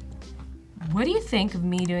 What do you think of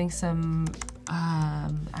me doing some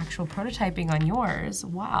actual prototyping on yours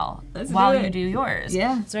while you do yours?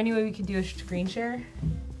 Yeah. Is there any way we could do a screen share?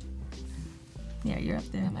 Yeah, you're up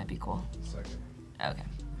there. That might be cool. Second. Okay.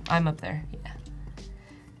 I'm up there,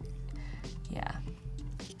 yeah.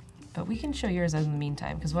 But we can show yours in the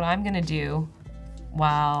meantime, because what I'm gonna do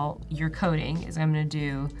while you're coding is I'm gonna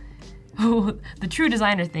do, the true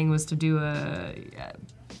designer thing was to do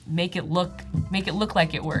make it look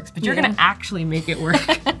like it works, but you're gonna actually make it work.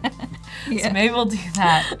 So maybe we'll do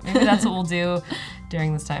that. Maybe that's what we'll do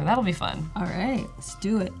during this time. That'll be fun. All right, let's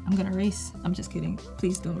do it. I'm gonna race. I'm just kidding.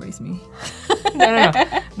 Please don't race me. No,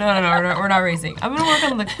 we're not racing. I'm gonna work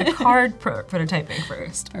on the card prototyping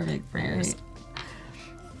first. Perfect. For yours.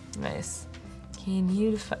 Nice.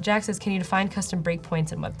 Jack says, can you define custom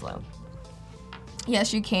breakpoints in Webflow?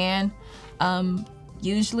 Yes, you can.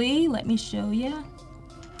 Usually, let me show you.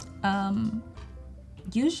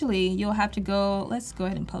 Usually you'll have to go, let's go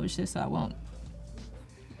ahead and publish this so I won't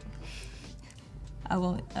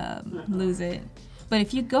lose it. But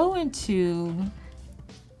if you go into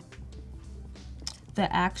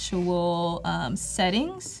the actual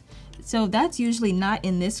settings, so that's usually not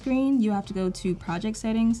in this screen. You have to go to project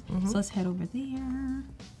settings. So let's head over there.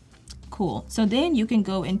 Cool. So then you can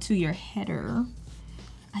go into your header.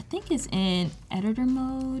 I think it's in editor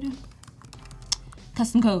mode.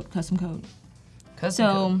 Custom code.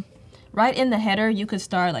 Right in the header, you could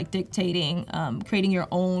start like dictating, creating your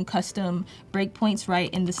own custom breakpoints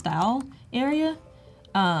right in the style area.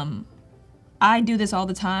 I do this all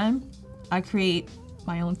the time. I create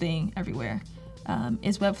my own thing everywhere.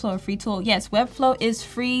 Is Webflow a free tool? Yes, Webflow is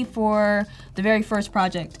free for the very first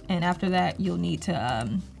project, and after that you'll need to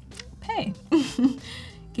pay.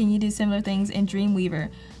 Can you do similar things in Dreamweaver?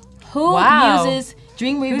 Who uses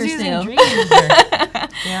Dreamweaver Who's still? using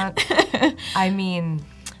Dreamweaver? Yeah. I mean,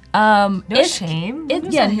 no shame.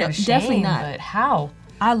 Definitely not. But how?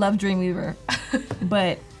 I love Dreamweaver,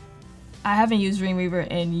 but I haven't used Dreamweaver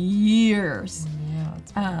in years.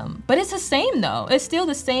 Yeah. But it's the same though. It's still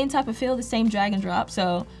the same type of feel, the same drag and drop.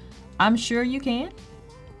 So I'm sure you can.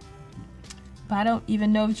 But I don't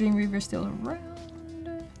even know if Dreamweaver's still around.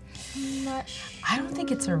 I'm not sure. I don't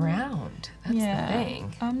think it's around. That's the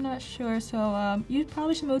thing. I'm not sure. So you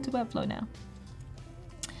probably should move to Webflow now.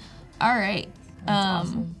 All right. That's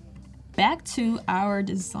awesome. Back to our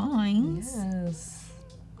designs. Yes.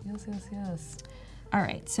 All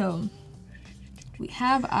right. So we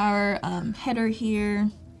have our header here.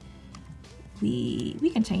 We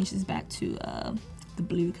can change this back to the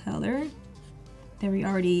blue color that we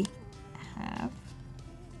already have.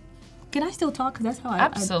 Can I still talk? Because that's how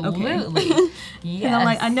Absolutely. Yes. I'm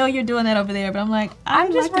like, I know you're doing that over there, but I'm like,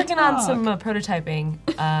 I'm just working on some prototyping.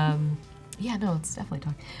 Yeah, no, it's definitely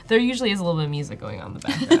talking. There usually is a little bit of music going on in the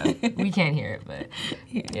background. We can't hear it, but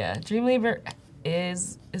yeah. Dreamweaver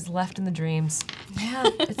is left in the dreams. Yeah,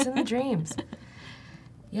 it's in the dreams.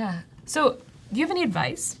 Yeah. So, do you have any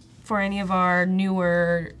advice for any of our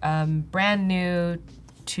newer, brand new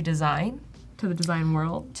to design? To the design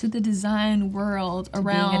world? To the design world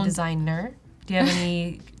around... being a designer. Do you have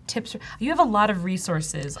any tips? You have a lot of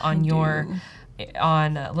resources on Lenora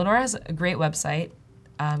has a great website.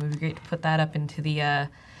 It would be great to put that up into the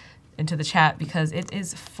chat because it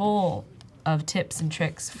is full of tips and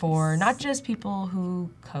tricks for not just people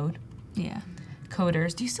who code. Yeah.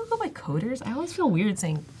 Coders. Do you still go by coders? I always feel weird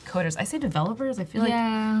saying coders. I say developers. I feel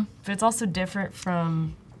like... But it's also different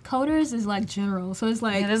from... Coders is like general, so it's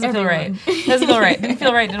like it doesn't feel right. It doesn't feel right. Didn't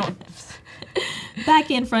feel right. Back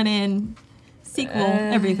end, front end,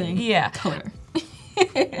 SQL, everything. Yeah. Coder.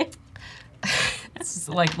 It's just,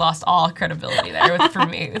 like lost all credibility there for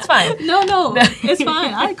me. It's fine. No, it's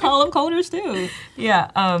fine. I call them coders too. Yeah.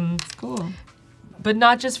 It's cool. But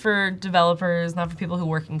not just for developers, not for people who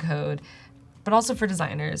work in code, but also for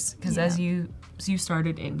designers. Because as you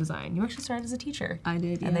started in design. You actually started as a teacher. I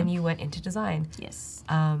did, yeah. And then you went into design. Yes.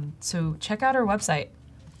 So check out our website.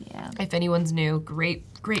 Yeah. If anyone's new, great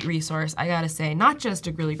resource. I gotta say, not just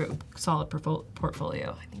a really great, solid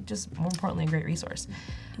portfolio. I think just more importantly, a great resource.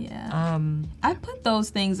 Yeah. I put those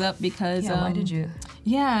things up because. Yeah. Why did you?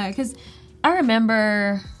 Yeah, because I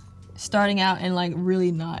remember starting out and like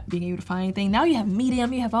really not being able to find anything. Now you have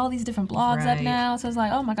Medium, you have all these different blogs up now. So it's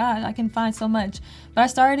like, oh my God, I can find so much. But I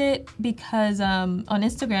started because on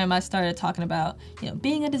Instagram I started talking about,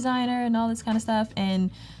 being a designer and all this kind of stuff. And,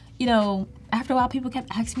 after a while people kept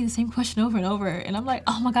asking me the same question over and over. And I'm like,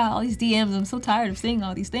 oh my God, all these DMs, I'm so tired of seeing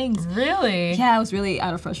all these things. Really? Yeah, I was really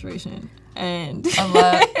out of frustration. And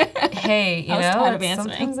hey, I was tired of answering.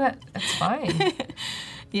 Some things that's fine.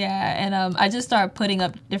 Yeah, and I just started putting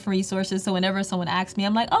up different resources. So whenever someone asks me,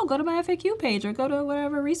 I'm like, oh, go to my FAQ page or go to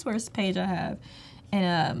whatever resource page I have.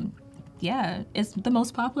 And yeah, it's the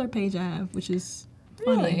most popular page I have, which is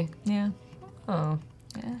funny. Really? Yeah. Oh.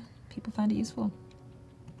 Yeah, people find it useful.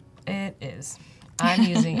 It is. I'm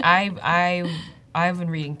using. I've been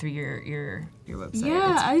reading through your website.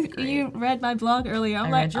 Yeah, you read my blog earlier.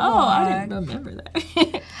 I'm like, I didn't remember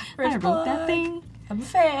that. I wrote that thing. I'm a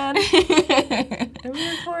fan. I'm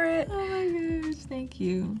here for it. Oh my gosh, thank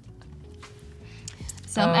you.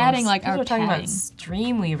 So I'm adding like our talking about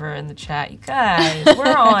Dreamweaver in the chat. You guys,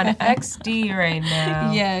 we're on XD right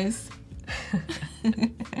now. Yes. All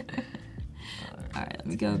right, let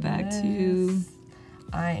me go back to...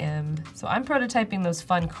 I'm prototyping those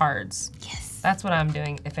fun cards. Yes. That's what I'm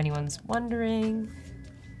doing. If anyone's wondering,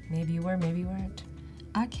 maybe you were, maybe you weren't.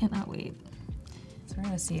 I cannot wait. So we're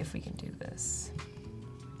gonna see if we can do this.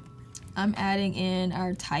 I'm adding in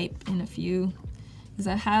our type in a few because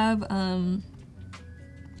I have I'm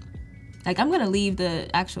gonna leave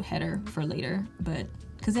the actual header for later, but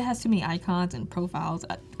because it has too many icons and profiles,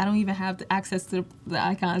 I don't even have the access to the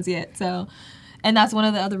icons yet. So, and that's one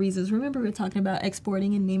of the other reasons. Remember we were talking about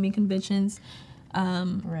exporting and naming conventions.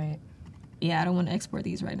 Right. Yeah, I don't want to export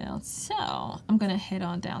these right now. So I'm gonna head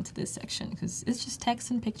on down to this section because it's just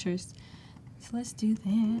text and pictures. So let's do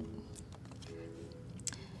that.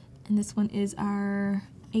 And this one is our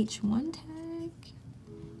H1 tag.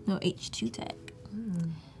 No, H2 tag.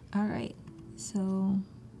 All right, so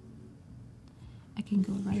I can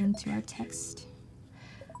go right into our text.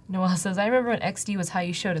 Noelle says, I remember when XD was how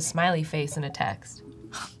you showed a smiley face in a text.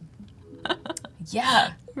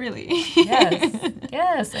 Yeah. Really? Yes.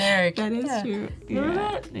 Yes, Eric. That is true. Remember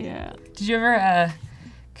Yeah. that? Yeah. Did you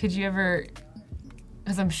ever,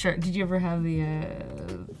 because I'm sure, did you ever have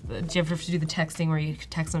did you ever have to do the texting where you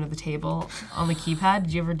text under the table on the keypad?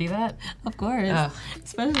 Did you ever do that? Of course. Oh.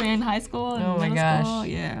 Especially in high school and Oh my middle gosh. school.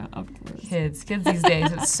 Yeah, of course. Kids these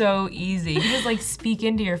days, it's so easy. You just like speak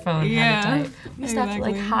into your phone and have it type. We used to have to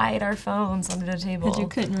like hide our phones under the table. Because you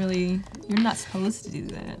couldn't really, you're not supposed to do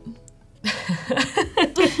that.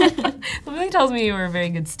 Something tells me you were a very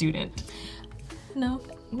good student. No.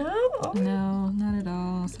 No? No, not at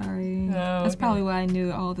all. Sorry. Oh, That's okay. probably why I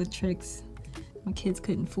knew all the tricks. My kids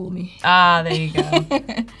couldn't fool me. Ah, there you go.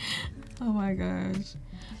 Oh my gosh.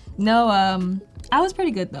 No, I was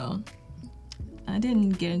pretty good though. I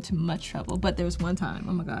didn't get into much trouble, but there was one time,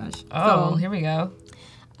 oh my gosh. Oh, So, here we go.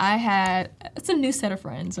 it's a new set of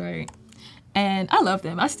friends, right? And I love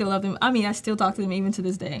them. I still love them. I mean, I still talk to them even to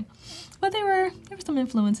this day. But there were some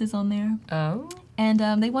influences on there. Oh? And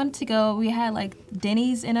they wanted to go, we had like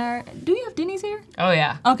Denny's in our, do you have Denny's here? Oh,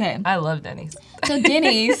 yeah. Okay. I love Denny's. So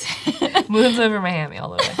Denny's. Moons over Miami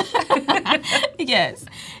all the way. Yes.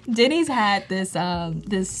 Denny's had this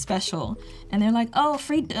this special. And they're like, oh,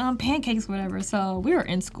 free pancakes, whatever. So we were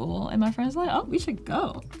in school, and my friends were like, oh, we should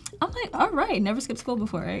go. I'm like, all right, never skipped school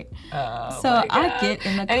before, right? Oh, So my I God. get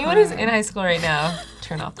in the Anyone car. who's in high school right now,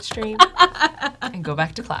 turn off the stream and go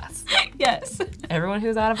back to class. Yes. Everyone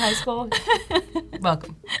who's out of high school,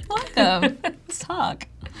 welcome. Welcome. Let's talk.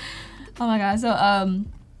 Oh my God. So,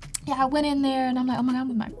 yeah, I went in there and I'm like, oh my God, I'm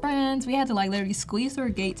with my friends. We had to like literally squeeze through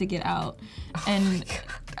a gate to get out. And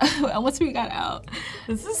once we got out,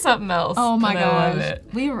 This is something else. oh my and I love gosh, it.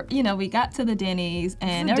 we were, we got to the Denny's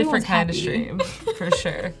and It's a everyone different was kind of happy. stream, for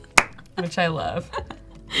sure, which I love.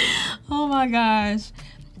 Oh my gosh.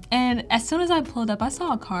 And as soon as I pulled up, I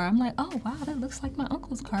saw a car. I'm like, oh wow, that looks like my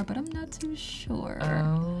uncle's car, but I'm not too sure.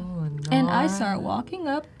 Oh, And I Lenora. start walking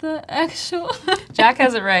up the actual. Jack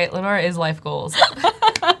has it right. Lenora is life goals.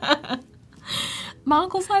 My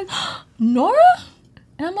uncle's like, Nora?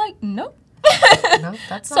 And I'm like, nope. No,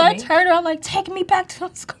 that's So not I me. turned her, I'm like, take me back to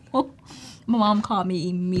school. My mom called me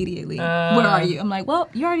immediately. Where are you? I'm like, well,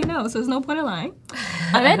 you already know, so there's no point in lying.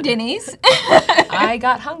 I'm at Denny's. I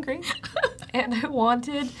got hungry and I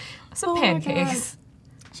wanted some Oh my pancakes.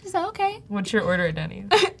 She's like, okay. What's your order at Denny's?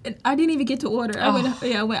 I didn't even get to order.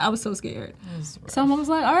 I went. I was so scared. So mom was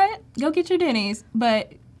like, all right, go get your Denny's.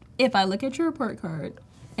 But if I look at your report card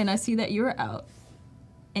and I see that you're out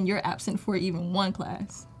and you're absent for even one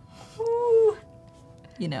class, Ooh.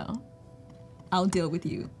 I'll deal with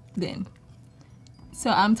you then. So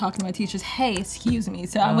I'm talking to my teachers, hey, excuse me.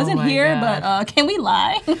 So I Oh wasn't my here, gosh. but can we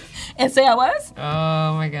lie and say I was?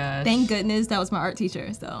 Oh my gosh. Thank goodness that was my art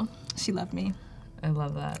teacher, so she loved me. I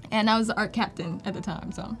love that. And I was the art captain at the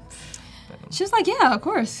time, so she was like, yeah, of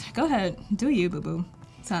course, go ahead, do you, boo-boo.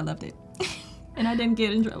 So I loved it. And I didn't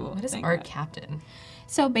get in trouble. What is thank art God. captain?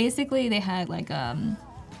 So basically they had like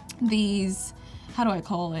these, how do I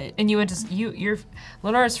call it? And you went to you're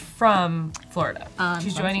Lenora's from Florida.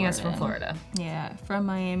 She's from joining us from Florida. Florida. Yeah, from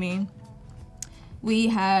Miami. We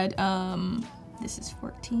had, this is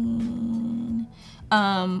 14.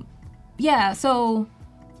 Yeah, so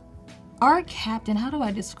our captain, how do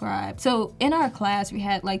I describe? So in our class, we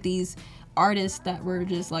had like these artists that were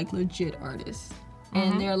just like legit artists.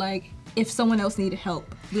 And they're like, if someone else needed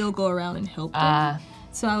help, we'll go around and help them.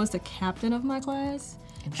 So I was the captain of my class.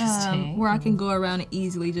 Interesting. Where I can go around and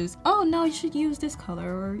easily just, oh no, you should use this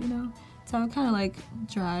color, or so I kind of like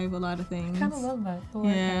drive a lot of things. I kind of love that.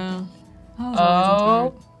 Yeah. I was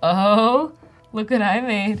always in charge. Oh, look what I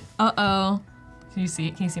made. Uh-oh. Can you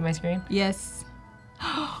see my screen? Yes.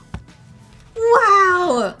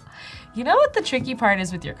 Wow! You know what the tricky part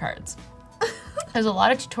is with your cards? There's a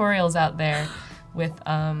lot of tutorials out there with,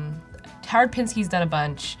 Howard Pinsky's done a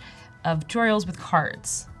bunch of tutorials with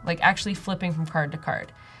cards, like actually flipping from card to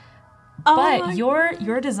card. But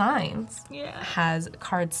your designs has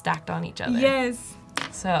cards stacked on each other. Yes.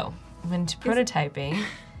 So when prototyping,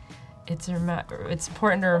 it's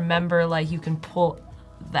important to remember like you can pull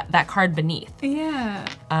that card beneath. Yeah.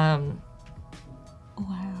 Wow.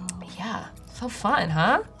 Yeah. So fun,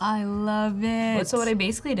 huh? I love it. So what I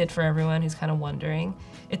basically did for everyone who's kind of wondering,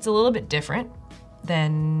 it's a little bit different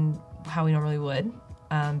than how we normally would.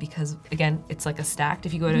 Because again, it's like a stacked.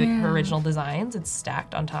 If you go to her original designs, it's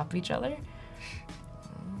stacked on top of each other.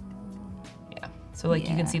 Yeah. So like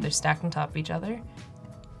you can see they're stacked on top of each other.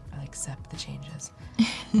 I accept the changes.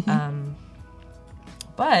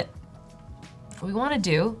 But what we want to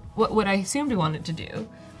do, what I assumed we wanted to do,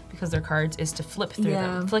 because they're cards, is to flip through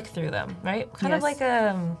them, flick through them, right? Kind of like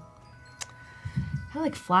Kind of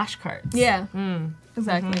like flashcards. Yeah, Mm.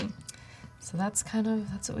 exactly. So that's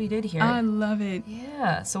what we did here. I love it.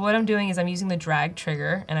 Yeah, so what I'm doing is I'm using the drag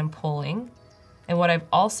trigger and I'm pulling. And what I've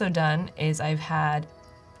also done is I've had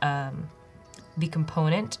the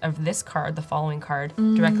component of this card, the following card,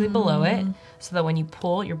 directly below it, so that when you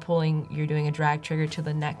pull, you're doing a drag trigger to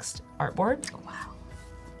the next artboard. Wow,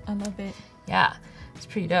 I love it. Yeah, it's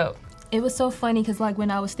pretty dope. It was so funny because like when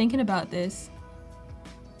I was thinking about this,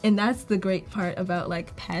 and that's the great part about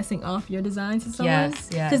like passing off your designs to someone. Yes,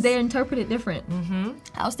 yes. Because they're interpreted different. Mm-hmm.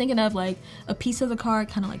 I was thinking of like a piece of the card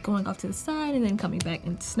kind of like going off to the side and then coming back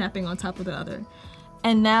and snapping on top of the other.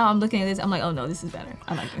 And now I'm looking at this, I'm like, oh no, this is better.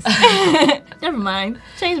 I like this. Never mind.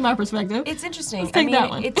 Change my perspective. It's interesting. Let's take that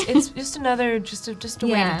one. It's just another just a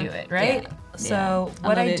way to do it, right? Yeah. So Yeah.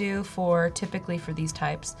 what I love it. do typically for these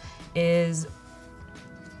types is,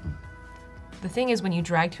 the thing is when you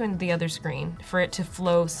drag to the other screen, for it to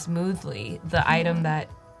flow smoothly, the item that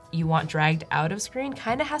you want dragged out of screen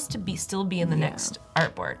kind of has to still be in the next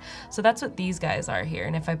artboard. So that's what these guys are here.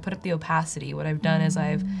 And if I put up the opacity, what I've done is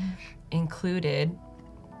I've included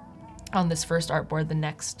on this first artboard the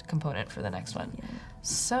next component for the next one. Yeah.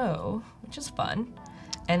 So, which is fun.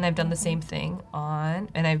 And I've done the same thing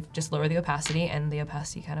and I've just lowered the opacity and the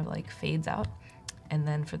opacity kind of like fades out. And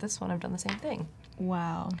then for this one, I've done the same thing.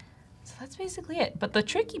 Wow. So that's basically it. But the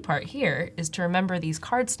tricky part here is to remember these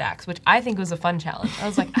card stacks, which I think was a fun challenge. I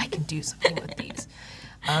was like, I can do something with these.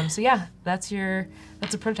 So yeah, that's a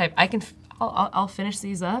prototype. I'll finish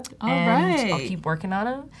these up and I'll keep working on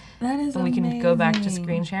them. That is and we can go back to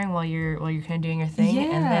screen sharing while you're kind of doing your thing,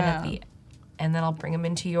 and then I'll bring them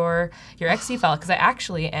into your XD file, because I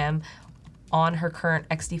actually am on her current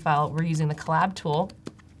XD file. We're using the collab tool,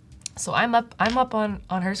 so I'm up on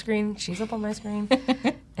her screen. She's up on my screen,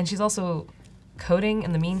 and she's also coding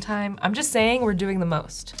in the meantime. I'm just saying we're doing the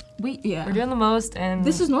most. We're doing the most, and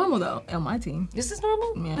this is normal though on my team. This is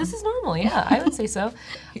normal. Yeah. This is normal. Yeah, I would say so.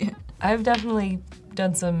 Yeah. I've definitely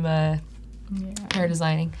done some hair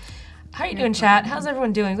designing. How are you doing, chat? How's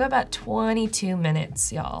everyone doing? We've got about 22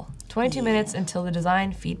 minutes, y'all. 22 minutes until the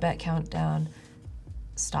design feedback countdown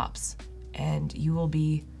stops, and you will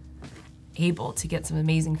be able to get some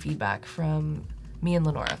amazing feedback from me and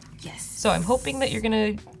Lenora. Yes. So I'm hoping that you're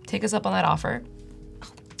gonna take us up on that offer.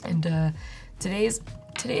 And today's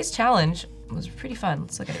challenge was pretty fun.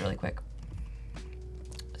 Let's look at it really quick.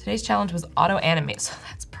 Today's challenge was auto animate, so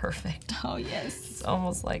that's perfect. Oh yes. It's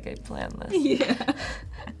almost like I planned this. Yeah.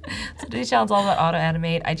 So today's challenge is all about auto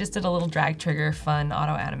animate. I just did a little drag trigger fun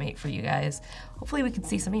auto animate for you guys. Hopefully we can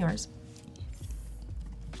see some of yours.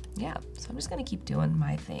 Yeah, so I'm just gonna keep doing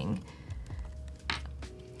my thing.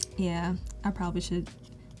 Yeah, I probably should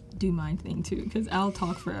do my thing too, because I'll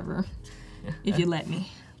talk forever if you let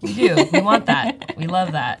me. We do, we want that. We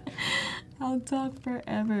love that. I'll talk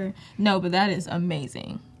forever. No, but that is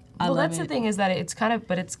amazing. Well, that's the thing, is that it's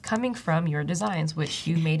coming from your designs, which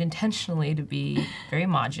you made intentionally to be very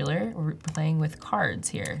modular. We're playing with cards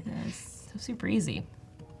here. Yes. So super easy.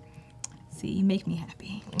 See, you make me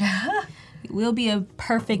happy. We'll be a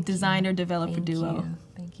perfect designer-developer duo.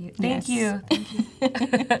 Thank you. Thank you.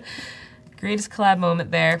 Greatest collab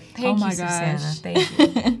moment there. Thank you, Susanna. Thank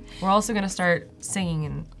you. We're also going to start singing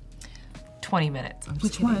in 20 minutes.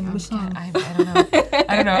 Which one? Which song? I don't know.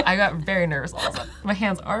 I don't know. I got very nervous all of a sudden. My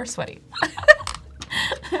hands are sweaty.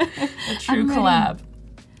 A true collab.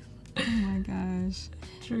 Oh my gosh.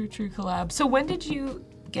 True collab. So when did you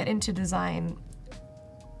get into design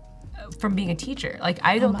from being a teacher? Like,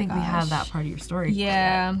 I don't think we have that part of your story.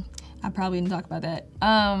 Yeah, I probably didn't talk about that.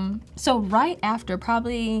 So right after,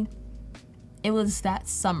 probably, it was that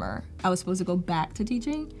summer, I was supposed to go back to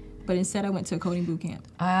teaching, but instead I went to a coding boot camp.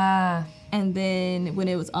 Ah. And then when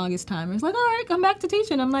it was August time, it was like, all right, come back to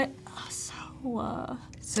teaching. I'm like,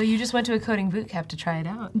 So you just went to a coding boot camp to try it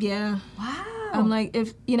out? Yeah. Wow. I'm like,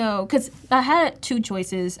 because I had two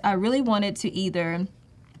choices. I really wanted to either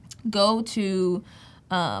go to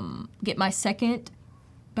get my second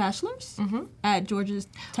bachelor's at Georgia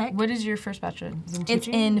Tech. What is your first bachelor? Is it in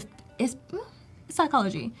teaching? It's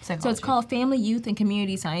psychology. So it's called Family, Youth, and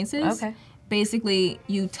Community Sciences. Okay. Basically,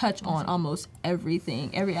 you touch on almost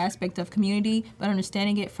everything, every aspect of community, but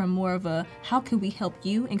understanding it from more of a, how can we help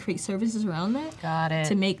you and create services around that? Got it.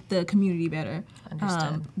 To make the community better.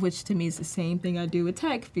 Understood. Which to me is the same thing I do with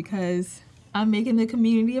tech, because I'm making the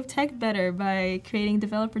community of tech better by creating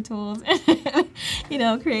developer tools,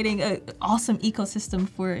 creating an awesome ecosystem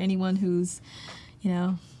for anyone who's,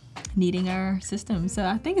 needing our system. So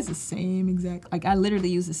I think it's the same exact, like I literally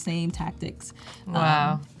use the same tactics.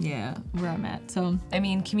 Wow. Yeah, where I'm at. So I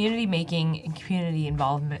mean, community making and community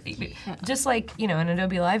involvement, just like, you know, an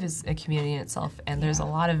Adobe Live is a community in itself, and there's a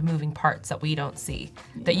lot of moving parts that we don't see,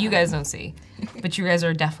 that you guys don't see, but you guys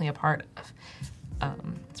are definitely a part of.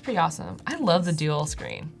 It's pretty awesome. I love the dual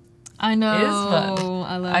screen. I know. It is fun.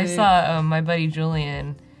 I love it. I saw my buddy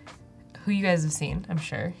Julian, who you guys have seen, I'm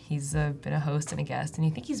sure. He's been a host and a guest, and I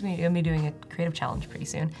think he's going to be doing a creative challenge pretty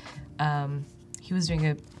soon. He was doing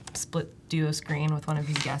a split duo screen with one of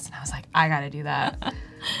his guests, and I was like, I gotta do that.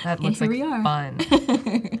 That looks like fun.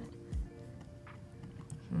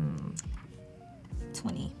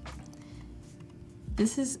 20.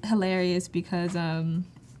 This is hilarious because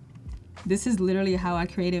this is literally how I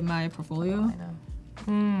created my portfolio. I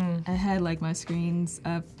know. I had like my screens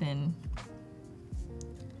up and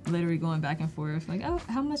literally going back and forth like, oh,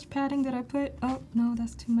 how much padding did I put? Oh, no,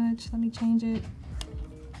 that's too much. Let me change it.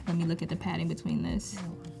 Let me look at the padding between this. I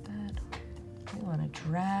don't want that. We want to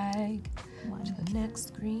drag to the next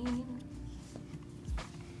screen.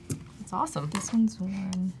 It's awesome. This one's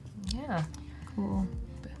one. Yeah. Cool.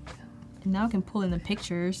 And now I can pull in the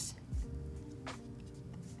pictures. I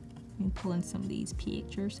can pull in some of these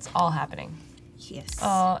pictures. It's all happening. Yes.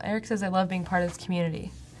 Oh, Eric says, I love being part of this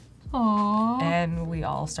community. Aww. And we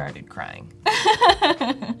all started crying.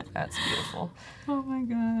 That's beautiful. Oh my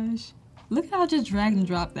gosh. Look at how I just dragged and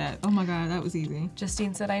dropped that. Oh my god, that was easy.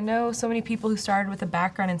 Justine said, I know so many people who started with a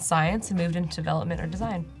background in science and moved into development or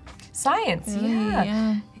design. Science, Really?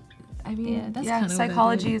 Yeah. I mean, that's kind of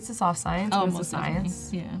psychology, it's a soft science, but it's a most science.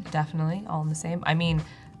 definitely. Yeah. Definitely, all in the same. I mean,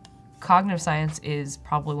 cognitive science is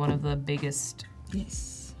probably one of the biggest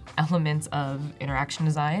elements of interaction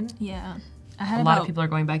design. Yeah. A lot of people are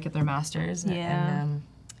going back at their masters in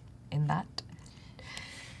that.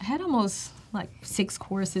 I had almost like 6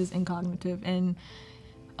 courses in cognitive, and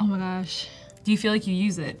oh my gosh. Do you feel like you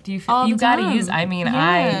use it? Do you feel all you the gotta time. use? I mean,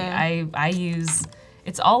 I use.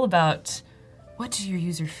 It's all about what does your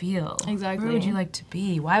user feel? Exactly. Where would you like to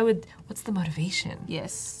be? What's the motivation?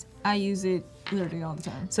 Yes, I use it literally all the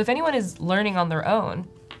time. So if anyone is learning on their own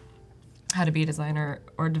how to be a designer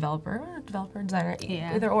or developer, designer,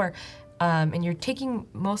 either or, and you're taking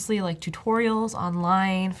mostly like tutorials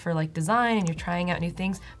online for like design, and you're trying out new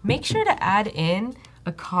things, make sure to add in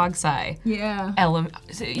a cog-sci element.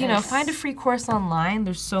 So, you know, find a free course online.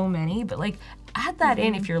 There's so many, but like add that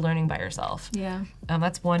in if you're learning by yourself. Yeah.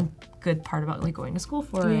 That's one good part about like going to school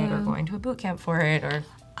for it, or going to a boot camp for it, or.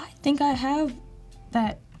 I think I have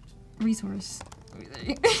that resource.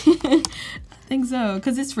 I think so,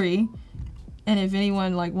 because it's free. And if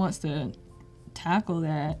anyone like wants to tackle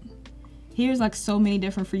that, here's like so many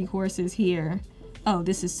different free courses here. Oh,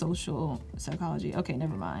 this is social psychology. Okay,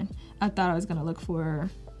 never mind. I thought I was gonna look for,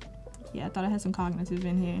 I thought I had some cognitive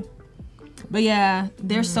in here. But yeah,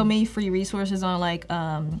 there's so many free resources on like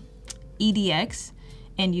EDX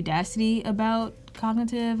and Udacity about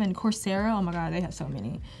cognitive, and Coursera. Oh my god, they have so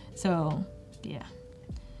many. So yeah,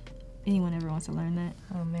 anyone ever wants to learn that.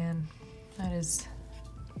 Oh man, it's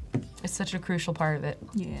such a crucial part of it.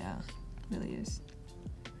 Yeah, it really is.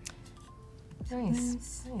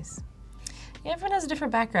 Nice, nice. Yeah, everyone has a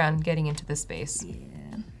different background getting into this space.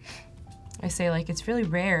 Yeah. I say like it's really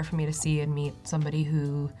rare for me to see and meet somebody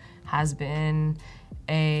who has been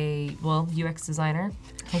a UX designer,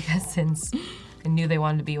 I guess, since I knew they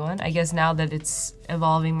wanted to be one. I guess now that it's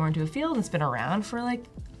evolving more into a field, it's been around for like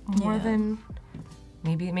more than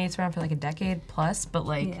maybe it's around for like a decade plus, but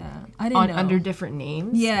like I didn't know. Under different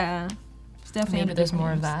names. Yeah, it's definitely maybe there's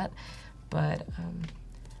more of that. But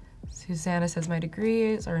Susanna says my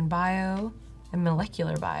degrees are in bio and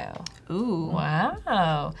molecular bio. Ooh.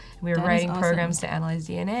 Wow. We were writing programs to analyze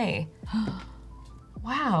DNA.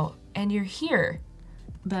 Wow. And you're here.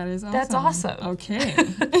 That is awesome. That's awesome. Okay.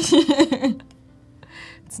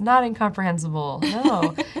 It's not incomprehensible.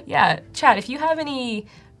 No. Yeah. Chad, if you have any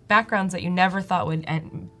backgrounds that you never thought would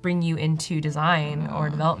bring you into design or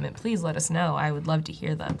development, please let us know. I would love to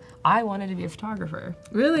hear them. I wanted to be a photographer.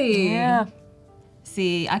 Really? Yeah.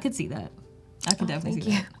 See, I could see that. I could definitely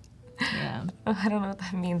see that. Yeah. I don't know what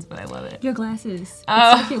that means, but I love it. Your glasses.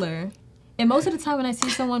 It's circular. And most of the time when I see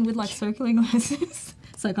someone with like circular glasses,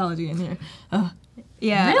 psychology in here.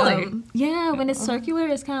 Yeah. Really? Yeah, when it's circular,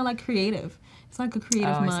 it's kind of like creative. It's like a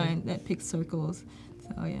creative mind that picks circles.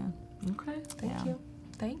 So yeah. Okay. Thank you.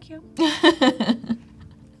 Thank you.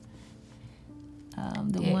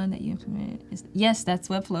 The one that you implemented is that's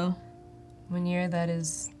Webflow. One year, that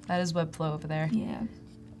is Webflow over there. Yeah.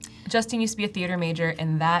 Justine used to be a theater major,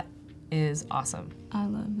 and that is awesome. I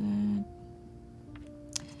love that.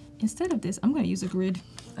 Instead of this, I'm going to use a grid.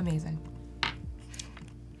 Amazing.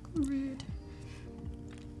 Grid.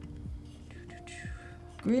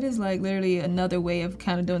 Grid is like literally another way of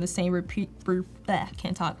kind of doing the same repeat grid.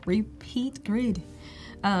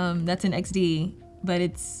 That's in XD, but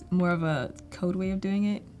it's more of a code way of doing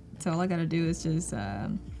it. So all I gotta do is just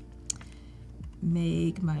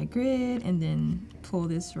make my grid and then pull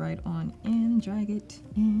this right on in, drag it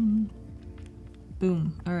in,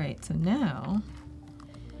 boom. All right, so now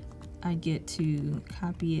I get to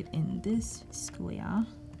copy it in this square,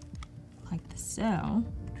 like the cell.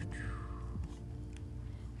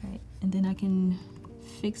 Right, and then I can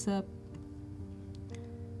fix up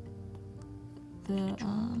the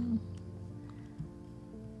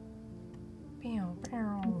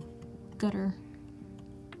gutter.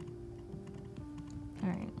 All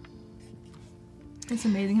right. It's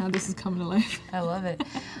amazing how this is coming to life. I love it.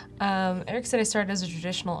 Eric said I started as a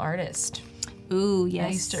traditional artist. Ooh, yes. I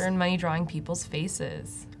used to earn money drawing people's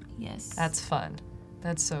faces. Yes. That's fun.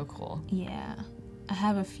 That's so cool. Yeah. I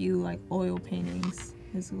have a few like oil paintings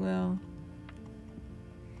as well.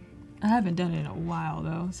 I haven't done it in a while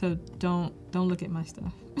though, so don't look at my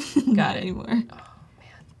stuff. Got it anymore. Oh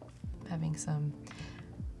man, I'm having some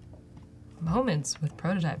moments with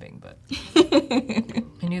prototyping, but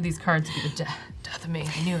I knew these cards would be the death of me.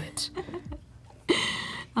 I knew it.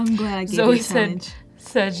 I'm glad I gave Zoe you a challenge.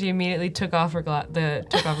 said she immediately took off her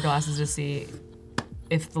glasses to see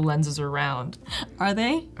if the lenses are round. Are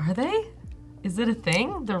they? Are they? Is it a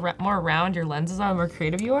thing? The more round your lenses are, the more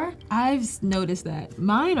creative you are? I've noticed that.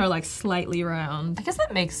 Mine are like slightly round. I guess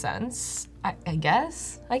that makes sense. I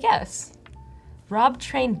guess. Rob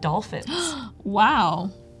trained dolphins.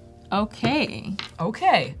 Wow. Okay.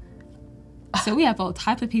 Okay. So we have all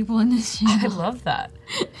type of people in this I channel. love that.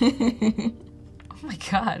 Oh my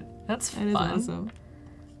god, that's fun. That is awesome.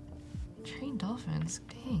 Train dolphins.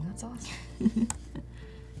 Dang, that's awesome.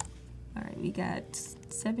 All right, we got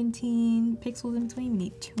 17 pixels in between. We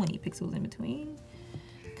need 20 pixels in between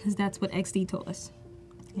because that's what XD told us.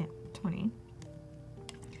 Yeah, 20.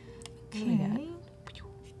 Okay.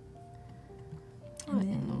 What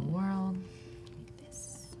in the world?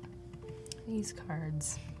 These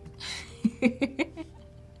cards.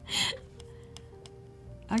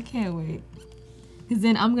 I can't wait. Because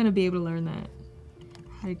then I'm going to be able to learn that.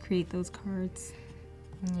 How to create those cards.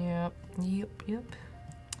 Yep.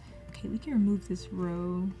 Okay, we can remove this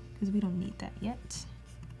row because we don't need that yet.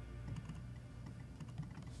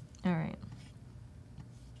 All right.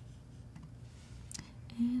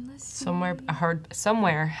 And let's see. Somewhere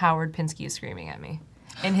Howard Pinsky is screaming at me.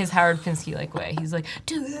 In his Howard Pinsky-like way. He's like,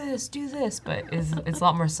 do this, but it's a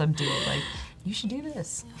lot more subdued. Like, you should do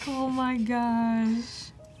this. Oh my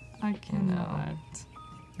gosh. I cannot.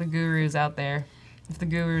 The gurus out there. If the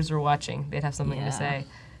gurus were watching, they'd have something to say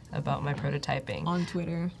about my prototyping. On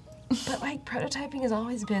Twitter. But like, prototyping has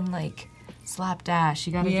always been like slapdash.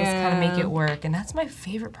 You gotta just kind of make it work. And that's my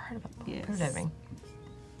favorite part about prototyping.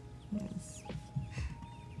 Yes.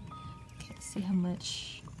 Okay, see how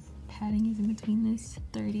much padding is in between this.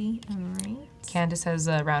 30. All right. Candace has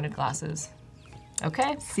rounded glasses.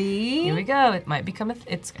 Okay. See? Here we go. It might become I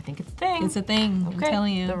think it's a thing. It's a thing. Okay. I'm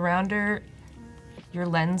telling you. The rounder your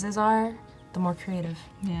lenses are, the more creative.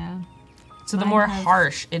 Yeah. So the more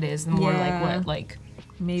harsh it is, the more like what? Like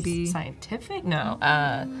maybe scientific? No.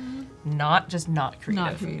 Not creative. Not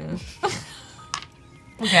creative.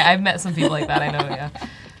 Okay, I've met some people like that, I know, yeah.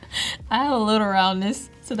 I have a little roundness,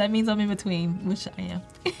 so that means I'm in between, which I am.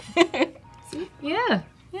 See? Yeah.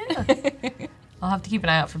 I'll have to keep an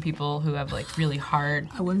eye out for people who have like really hard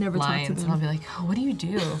I will never lines, talk to them. and I'll be like, oh, what do you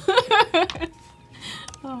do?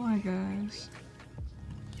 Oh my gosh.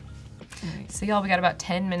 So y'all, we got about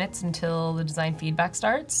 10 minutes until the design feedback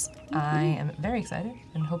starts. I am very excited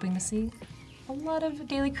and hoping to see a lot of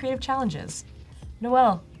daily creative challenges.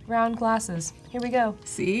 Noelle, round glasses. Here we go.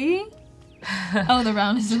 See? Oh, the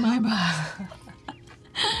round is in my box.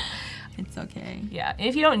 It's okay. Yeah,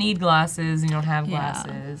 if you don't need glasses and you don't have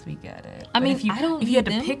glasses, we get it. I mean, if you had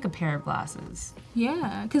to pick a pair of glasses.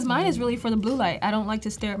 Yeah, because mine is really for the blue light. I don't like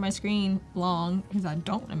to stare at my screen long because I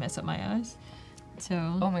don't want to mess up my eyes. So.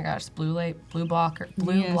 Oh my gosh, blue blocker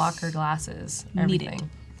glasses,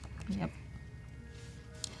 everything. Yep.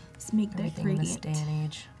 Let's make that everything gradient. In this day and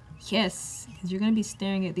age. Yes, because you're going to be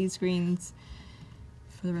staring at these screens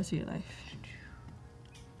for the rest of your life.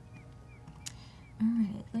 All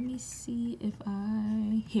right, let me see if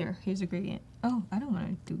here's a gradient. Oh, I don't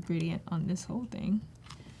want to do gradient on this whole thing.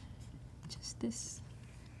 Just this.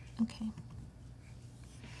 Okay.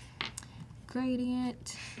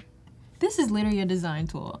 Gradient. This is literally a design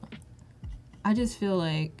tool. I just feel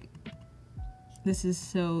like this is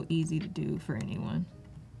so easy to do for anyone.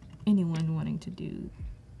 anyone wanting to do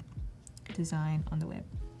design on the web.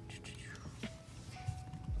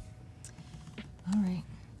 All right,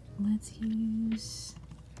 let's use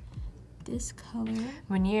this color.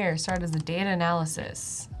 Veneer started as a data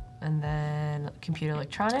analysis, and then computer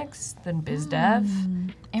electronics, then biz dev,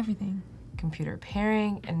 Everything. computer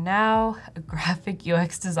pairing, and now a graphic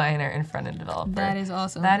UX designer and front-end developer. That is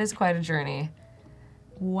awesome. That is quite a journey.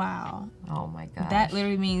 Wow. Oh my gosh. That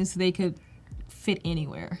literally means they could fit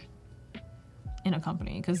anywhere in a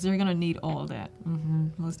company because they're gonna need all of that.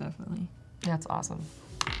 Most definitely. That's awesome.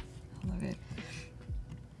 I love it.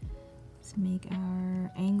 Let's make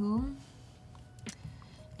our angle.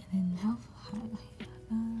 And then how high?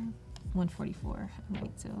 144.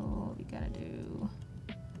 Alright, so we gotta do.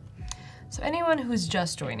 So anyone who's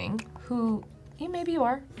just joining, who maybe you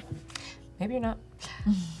are, maybe you're not,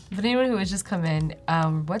 but anyone who has just come in,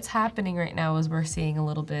 what's happening right now is we're seeing a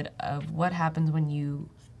little bit of what happens when you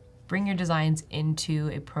bring your designs into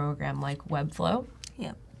a program like Webflow.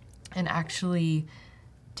 Yep. And actually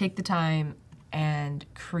take the time and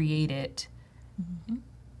create it,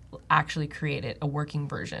 a working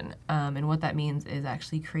version. And what that means is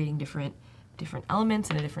actually creating different elements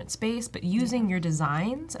in a different space, but using your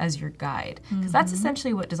designs as your guide. Because that's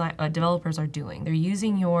essentially what developers are doing. They're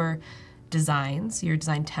using your designs, your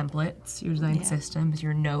design templates, your design systems,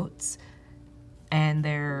 your notes, and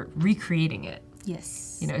they're recreating it.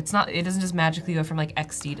 Yes. You know, it doesn't just magically go from like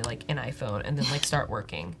XD to like an iPhone and then like start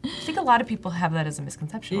working. I think a lot of people have that as a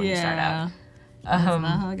misconception when you start out. That's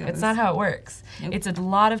not how it goes. It's not how it works. Nope. It's a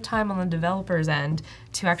lot of time on the developer's end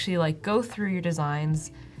to actually like go through your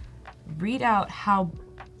designs, read out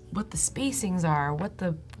what the spacings are, what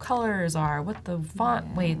the colors are, what the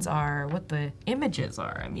font weights are, what the images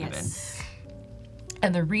are, and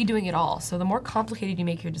they're redoing it all. So the more complicated you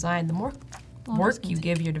make your design, the more work you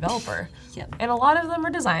give your developer. And a lot of them are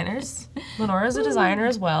designers. Lenora's a designer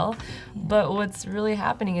as well. But what's really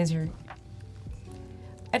happening is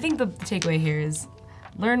I think the takeaway here is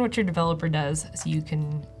learn what your developer does so you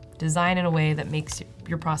can design in a way that makes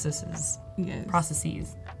your process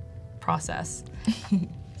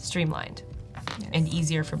streamlined and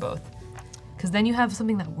easier for both. Because then you have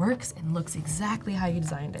something that works and looks exactly how you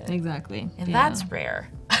designed it. Exactly. And that's rare.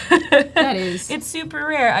 That is. It's super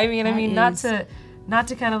rare. I mean, not to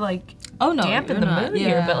kind of like dampen the mood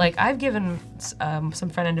here, but like I've given some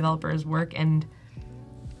front-end developers work and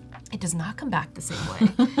it does not come back the same way.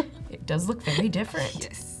 It does look very different.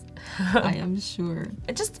 Yes. I am sure.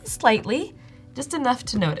 Just slightly, just enough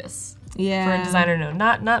to notice. Yeah. For a designer, no,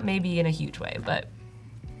 not maybe in a huge way, but.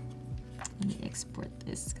 Let me export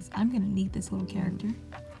this because I'm gonna need this little character.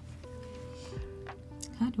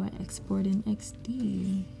 How do I export in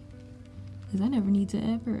XD? Because I never need to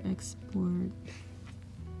ever export.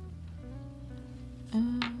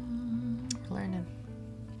 Learning.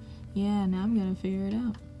 Yeah, now I'm gonna figure it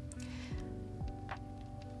out.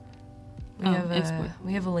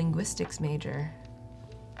 We have a linguistics major.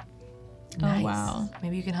 Nice. Oh, wow.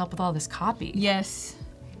 Maybe you can help with all this copy. Yes,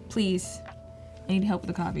 please. I need help with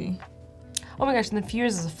the copy. Oh my gosh, and then for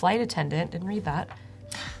years as a flight attendant. Didn't read that.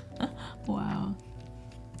 Wow.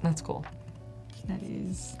 That's cool. That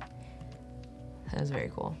is very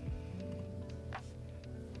cool.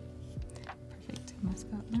 perfect.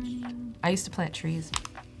 Mascot learning. I used to plant trees.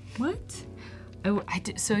 What? Oh, I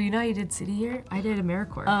did. So you know you did city year? I did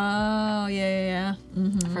AmeriCorps. Oh, yeah.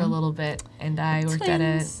 For a little bit, and I worked at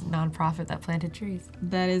a nonprofit that planted trees.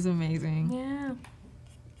 That is amazing. Yeah.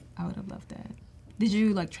 I would have loved that. Did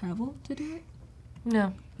you like travel to do it?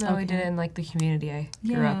 No, Okay. we did it in like the community I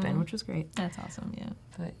grew up in, which was great. That's awesome, yeah.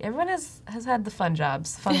 But everyone has had the fun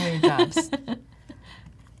jobs, fun weird jobs.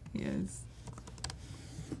 Yes.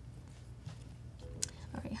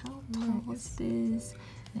 All right, how tall is this?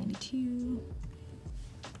 92.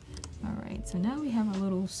 All right, so now we have a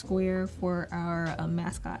little square for our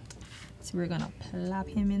mascot. So we're gonna plop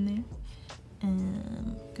him in there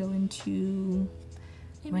and go into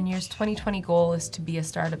Veneer's 2020 goal is to be a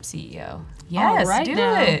startup CEO. Yes, right do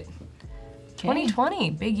now. it. Okay.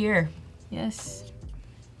 2020, big year. Yes.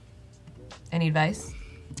 Any advice?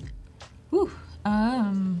 Whew.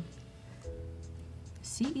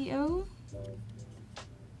 CEO?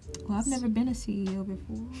 Well, I've never been a CEO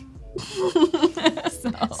before.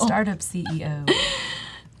 Startup CEO.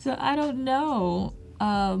 So I don't know.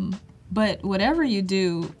 But whatever you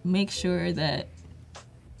do, make sure that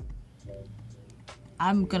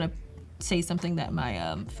I'm gonna say something that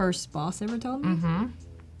my first boss ever told me.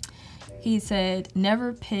 He said,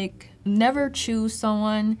 never choose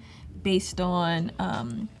someone based on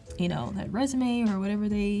you know, that resume or whatever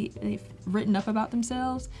they've written up about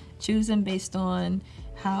themselves. Choose them based on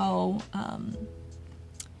how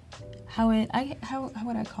would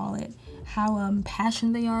I call it? How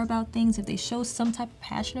passionate they are about things. If they show some type of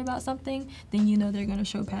passion about something, then you know they're gonna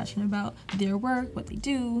show passion about their work, what they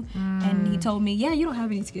do. And he told me, yeah, you don't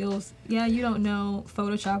have any skills. Yeah, you don't know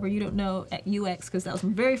Photoshop or you don't know UX, because that was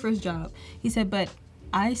my very first job. He said, but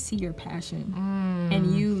I see your passion,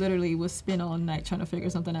 and you literally will spend all night trying to figure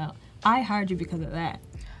something out. I hired you because of that.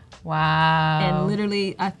 Wow. And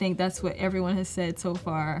literally, I think that's what everyone has said so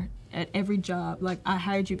far at every job. Like, I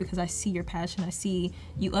hired you because I see your passion. I see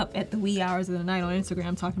you up at the wee hours of the night on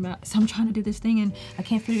Instagram talking about, so I'm trying to do this thing and I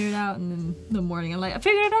can't figure it out. And then in the morning, I'm like, I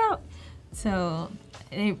figured it out. So,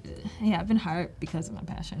 yeah, I've been hired because of my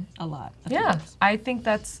passion a lot. Yeah, I think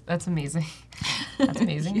that's amazing. That's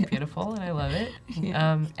amazing and beautiful, and I love it.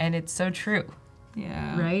 Yeah. And it's so true.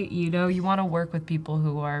 Yeah. Right? You know, you want to work with people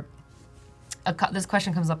who are. This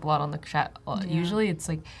question comes up a lot on the chat. Yeah. Usually, it's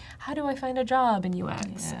like, how do I find a job in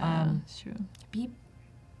UX? Yeah, that's true.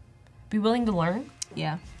 Be willing to learn.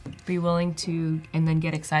 Yeah. Be willing to, and then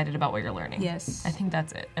get excited about what you're learning. Yes. I think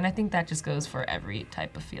that's it, and I think that just goes for every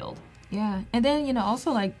type of field. Yeah, and then, you know,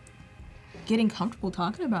 also like getting comfortable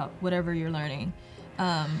talking about whatever you're learning.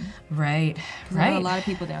 Right. There are a lot of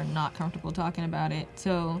people that are not comfortable talking about it.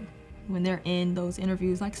 So when they're in those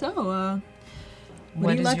interviews, like, so,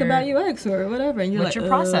 what do you like about UX or whatever? And you're what's like, your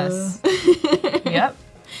process? Yep.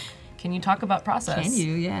 Can you talk about process? Can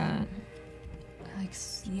you? Yeah. Like,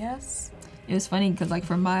 yes. It was funny because, like,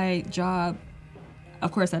 for my job,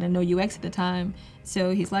 of course, I didn't know UX at the time.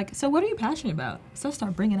 So he's like, so what are you passionate about? So I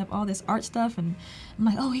start bringing up all this art stuff, and I'm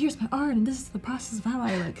like, oh, here's my art, and this is the process of how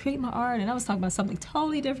I like create my art. And I was talking about something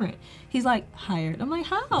totally different. He's like, hired. I'm like,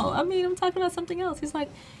 how? I mean, I'm talking about something else. He's like,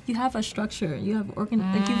 you have a structure. You have like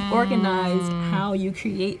you've organized how you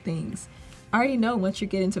create things. I already know once you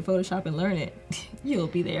get into Photoshop and learn it, you'll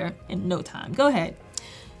be there in no time. Go ahead.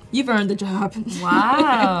 You've earned the job.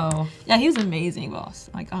 Wow. Yeah, he was an amazing boss.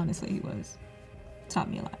 Like, honestly, he was. Taught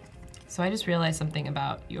me a lot. So I just realized something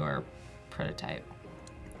about your prototype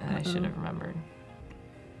that I should have remembered.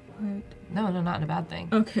 What? No, not in a bad thing.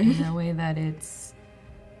 Okay. In a way that this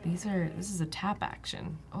is a tap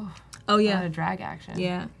action. Oh yeah. Not a drag action.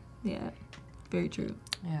 Yeah. Very true.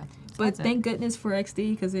 Yeah. But thank goodness for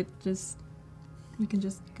XD, because you can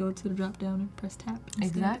just go to the drop down and press tap instead.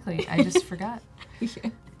 Exactly. I just forgot. Yeah.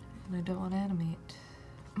 And I don't want to animate.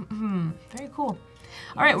 Very cool.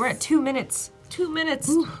 All right, we're at 2 minutes. 2 minutes.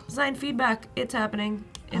 Ooh. Design feedback. It's happening.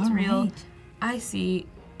 It's All real. right. I see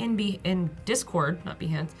in Discord, not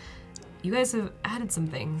Behance, you guys have added some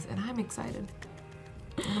things, and I'm excited.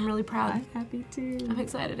 And I'm really proud. I'm happy too. I'm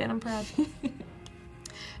excited and I'm proud.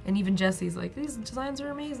 And even Jesse's like, these designs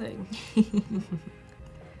are amazing.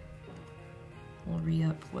 We'll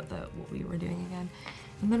re-up what we were doing again,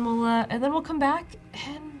 and then we'll come back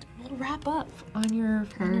and we'll wrap up on your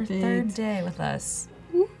third day with us.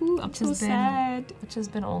 Woohoo, I'm so sad. Which has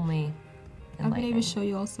been only enlightening. I've been able to show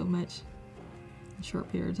you all so much in a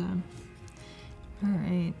short period of time. All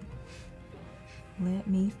right. Let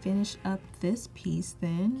me finish up this piece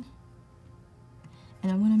then.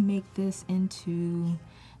 And I'm going to make this into,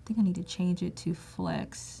 I think I need to change it to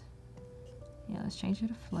flex. Yeah, let's change it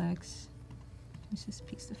to flex. Finish this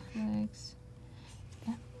piece to flex.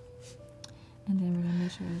 Yeah. And then we're going to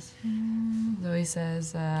make sure it's here. Zoe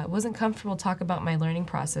says, wasn't comfortable to talk about my learning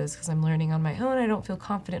process because I'm learning on my own. I don't feel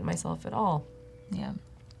confident in myself at all. Yeah.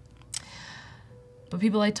 But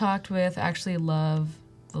people I talked with actually love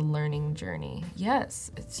the learning journey.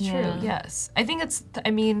 Yes, it's true. Yes. I think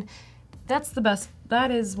that's the best.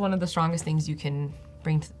 That is one of the strongest things you can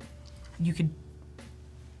bring, you could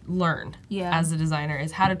learn as a designer,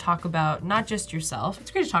 is how to talk about not just yourself. It's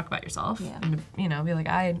great to talk about yourself and, you know, be like,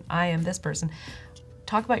 I am this person.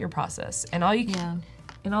 Talk about your process, and all you can,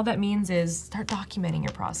 and all that means is start documenting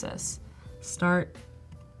your process. Start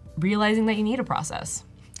realizing that you need a process.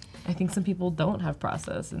 I think some people don't have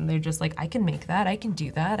process, and they're just like, I can make that, I can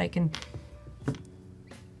do that, I can,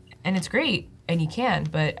 and it's great, and you can,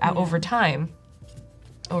 but over time,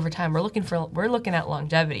 we're looking at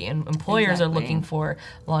longevity, and employers are looking for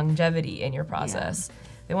longevity in your process.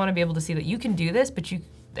 They want to be able to see that you can do this,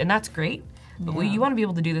 and that's great, but you want to be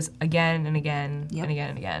able to do this again and again and again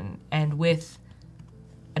and again, and with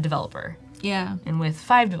a developer. Yeah. And with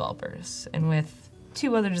 5 developers, and with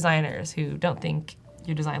 2 other designers who don't think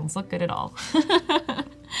your designs look good at all.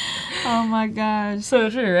 Oh my gosh. So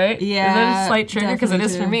true, right? Yeah. Is that a slight trigger? Because it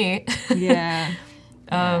is for me. Yeah.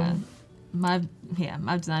 My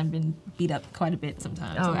design been beat up quite a bit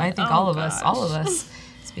sometimes. Oh, I think all of us.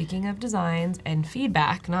 Speaking of designs and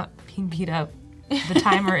feedback, not being beat up, the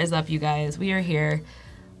timer is up, you guys. We are here.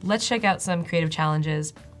 Let's check out some creative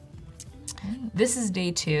challenges. This is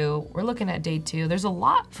day 2. We're looking at day 2. There's a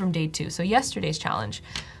lot from day 2. So yesterday's challenge,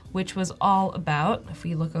 which was all about, if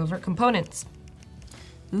we look over, components.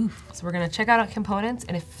 Oof. So we're gonna check out components,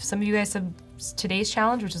 and if some of you guys have today's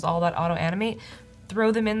challenge, which is all about auto animate,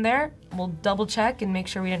 throw them in there. We'll double check and make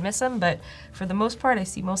sure we didn't miss them, but for the most part, I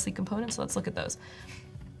see mostly components, so let's look at those.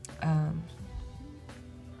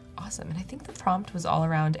 Awesome, and I think the prompt was all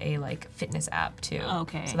around a like fitness app too.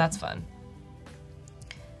 Okay. So that's fun.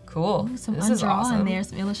 Cool. Ooh, some this is undrawn awesome. there,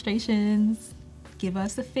 some illustrations. Give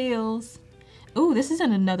us the feels. Ooh, this is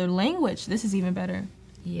in another language. This is even better.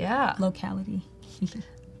 Yeah. Locality.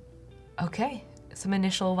 Okay, some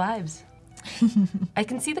initial vibes. I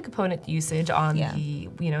can see the component usage on the,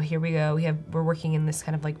 here we go. We're working in this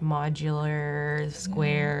kind of like modular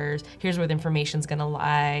squares. Here's where the information's gonna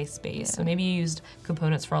lie, space. So maybe you used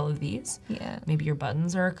components for all of these. Yeah. Maybe your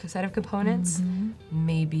buttons are a set of components.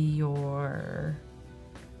 Maybe your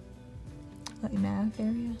Like nav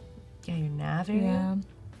area. Yeah, your nav area.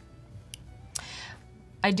 Yeah.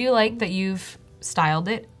 I do like that you've styled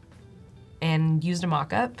it and used a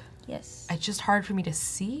mock-up. Yes. It's just hard for me to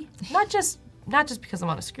see. Not just because I'm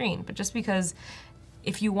on a screen, but just because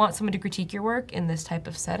if you want someone to critique your work in this type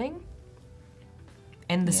of setting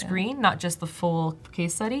and the screen, not just the full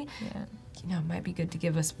case study, it might be good to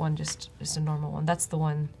give us one, just a normal one. That's the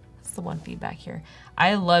one feedback here.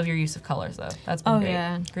 I love your use of colors though. That's been great.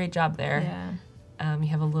 Yeah. Great job there. Yeah. You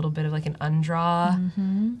have a little bit of like an undraw.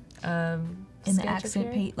 And the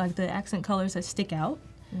accent paint, like the accent colors that stick out.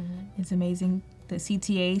 It's amazing. The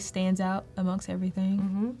CTA stands out amongst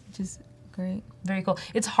everything, which is great. Very cool.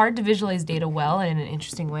 It's hard to visualize data well and in an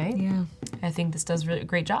interesting way. Yeah. I think this does a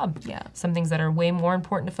great job. Yeah. Some things that are way more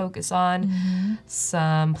important to focus on.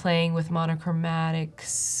 Some playing with monochromatic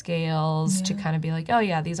scales to kind of be like, oh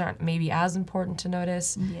yeah, these aren't maybe as important to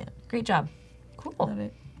notice. Yeah. Great job. Cool. Love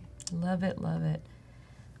it. Love it, love it.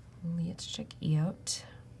 Let's check out.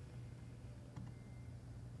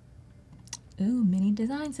 Ooh, mini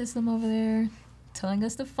design system over there. Telling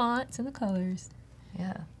us the fonts and the colors.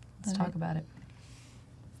 Yeah, let's talk about it.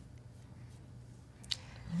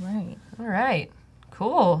 All right,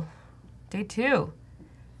 cool. Day 2.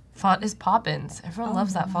 Font is Poppins. Everyone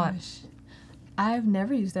loves that font. I've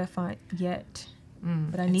never used that font yet,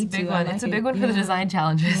 but I need to. It's a big one. It's a big one for the design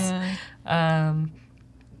challenges. Yeah.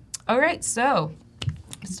 All right, so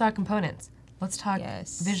let's talk components. Let's talk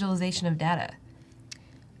visualization of data.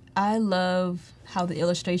 I love how the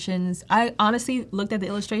illustrations, I honestly looked at the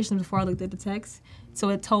illustrations before I looked at the text, so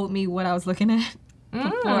it told me what I was looking at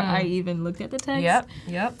before I even looked at the text.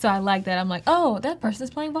 Yep. So I like that. I'm like, oh, that person's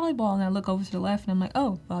playing volleyball, and I look over to the left, and I'm like,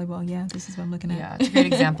 oh, volleyball, yeah, this is what I'm looking at. Yeah, it's a great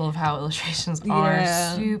example of how illustrations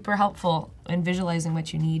are super helpful in visualizing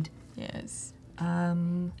what you need. Yes. I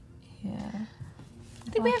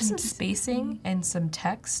think we have some spacing and some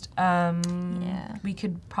text. We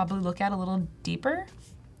could probably look at a little deeper.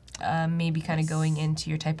 Maybe kind of going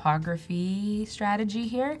into your typography strategy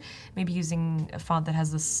here. Maybe using a font that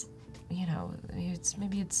has this,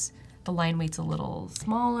 maybe it's the line weight's a little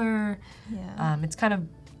smaller. Yeah.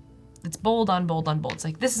 It's bold on bold on bold. It's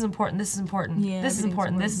like, this is important, this is important, this is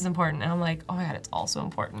important, this is important. And I'm like, oh my God, it's also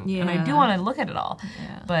important. Yeah. And I do want to look at it all.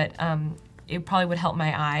 Yeah. But it probably would help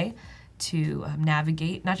my eye to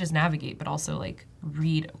navigate, not just navigate, but also like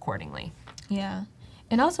read accordingly. Yeah.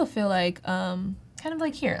 And I also feel like, kind of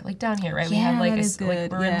like here, like down here, right? Yeah, we have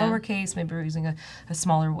like we're in yeah. lowercase. Maybe we're using a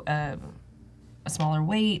smaller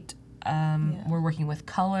weight. We're working with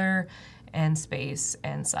color and space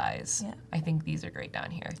and size. Yeah. I think these are great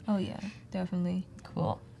down here. Oh yeah, definitely.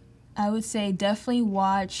 Cool. I would say definitely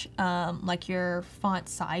watch like your font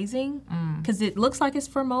sizing, because it looks like it's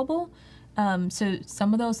for mobile. So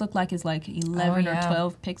some of those look like it's like 11 or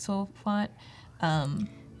 12 pixel font.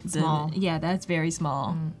 Small. Yeah, that's very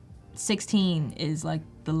small. 16 is like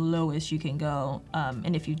the lowest you can go.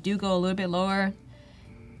 And if you do go a little bit lower,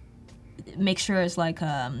 make sure it's like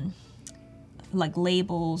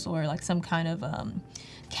labels or like some kind of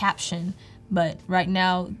caption. But right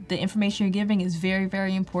now, the information you're giving is very,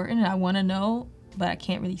 very important, and I want to know, but I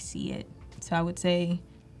can't really see it. So I would say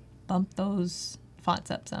bump those fonts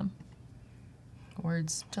up some.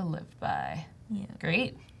 Words to live by. Yeah.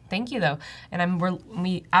 Great. Thank you, though. And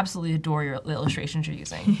we absolutely adore the illustrations you're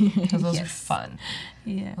using, because those are fun.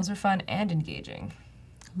 Yeah. Those are fun and engaging.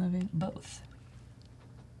 Love it. Both.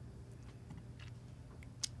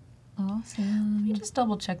 Awesome. Let me just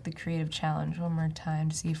double check the creative challenge one more time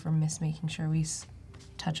to see if we're making sure we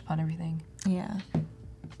touch upon everything. Yeah.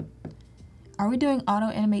 Are we doing auto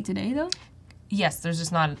animate today though? Yes, there's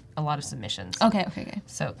just not a lot of submissions. Okay.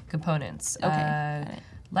 So components. Okay. Got it.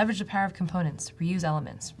 Leverage the power of components. Reuse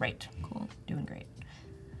elements. Right. Cool. Doing great.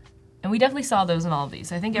 And we definitely saw those in all of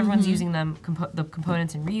these. I think everyone's using them, the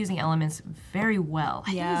components and reusing elements very well.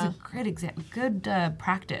 I think it's a good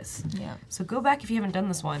practice. Yeah. So go back if you haven't done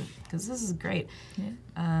this one, because this is great.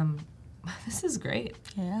 Yeah. This is great.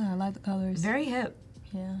 Yeah, I like the colors. Very hip.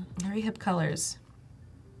 Yeah. Very hip colors.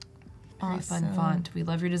 Very Awesome. fun font. We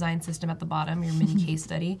love your design system at the bottom, your mini case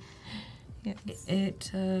study. Yes.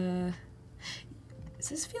 Does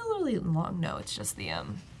this feel really long? No, it's just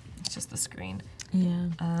the screen.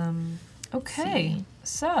 Yeah. Okay,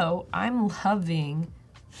 so I'm loving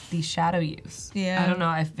the shadow use. Yeah. I don't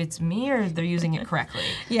know if it's me or they're using it correctly.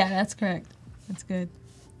 Yeah, that's correct. That's good.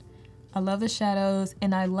 I love the shadows,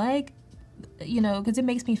 and I like, because it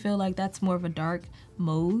makes me feel like that's more of a dark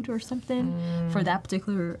mode or something for that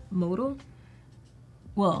particular modal.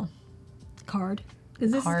 Well, card.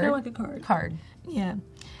 Because this is kind of like a card. Card. Yeah.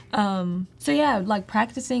 So yeah, like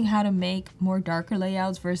practicing how to make more darker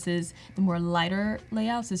layouts versus the more lighter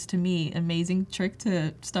layouts is to me an amazing trick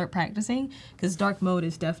to start practicing, because dark mode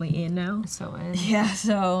is definitely in now. So in. Yeah,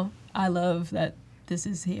 so I love that this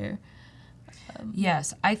is here.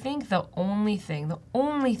 Yes, I think the only thing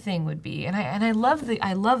would be, and I love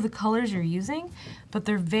the colors you're using, but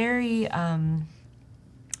they're very.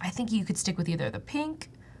 I think you could stick with either the pink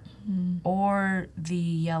or the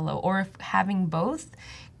yellow, or if having both,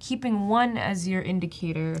 keeping one as your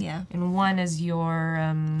indicator and one as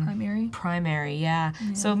your primary. Yeah.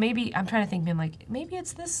 So maybe I'm trying to think, maybe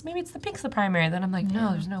it's this, maybe it's the pink's the primary. Then I'm like,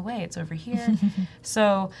 no, there's no way, it's over here.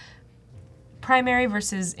 So primary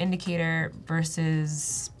versus indicator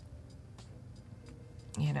versus,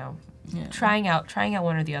 trying out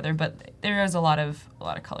one or the other. But there is a lot of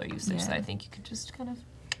color usage that I think you could just kind of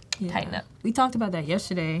tighten up. We talked about that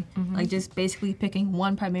yesterday, like just basically picking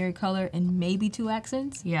one primary color and maybe two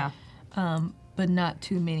accents. Yeah. But not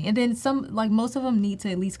too many. And then most of them need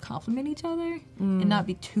to at least complement each other and not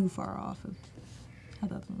be too far off of how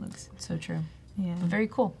the other one looks. So true. Yeah. But very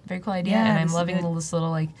cool idea, Yeah, and I'm loving this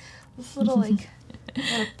little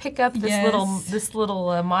gotta pick up this little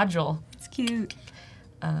module. It's cute.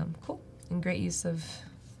 Cool, and great use of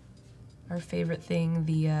our favorite thing,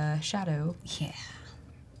 the shadow. Yeah.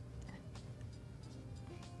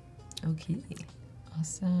 Okay.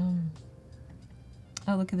 Awesome.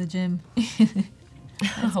 Oh, look at the gym.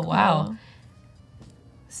 Oh, cool. Wow.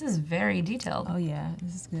 This is very detailed. Oh, yeah.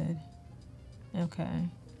 This is good. Okay.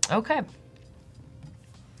 Okay.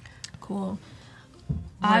 Cool.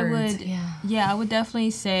 Words, I would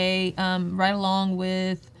definitely say, right along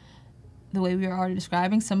with the way we were already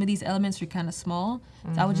describing, some of these elements are kind of small.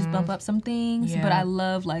 So I would just bump up some things. Yeah. But I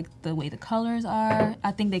love the way the colors are.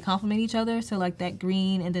 I think they complement each other. So like that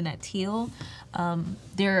green and then that teal,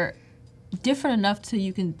 they're different enough so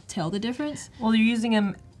you can tell the difference. Well, you're using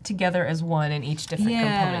them together as one in each different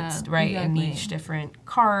components, right? Exactly. In each different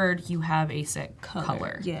card, you have a set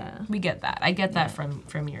color. Yeah. We get that. I get that from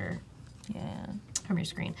your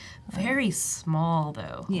screen. Very small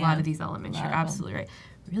though. A lot of these elements. You're absolutely right.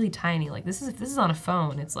 Really tiny. Like if this is on a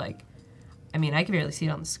phone, it's like, I can barely see it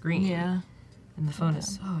on the screen. Yeah. And the phone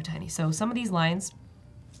is so tiny. So some of these lines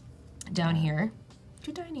down here,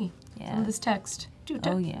 too tiny. Yeah. Some of this text, too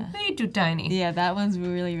tiny. Way too tiny. Yeah, that one's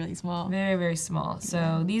really, really small. Very, very small.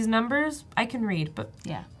 So these numbers I can read, but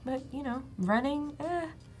running,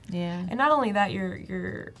 Yeah. And not only that,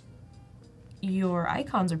 your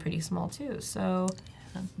icons are pretty small too. So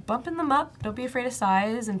bumping them up. Don't be afraid of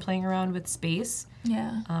size and playing around with space.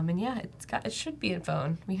 Yeah. And it should be a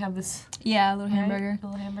phone. We have this little hamburger.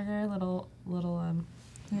 Little hamburger, little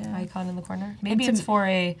icon in the corner. And Maybe it's for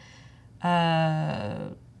a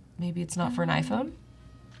maybe it's not for an iPhone.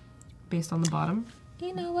 Based on the bottom.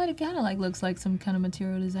 You know what? It kind of looks like some kind of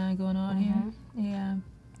material design going on here. Yeah.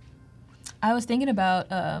 I was thinking about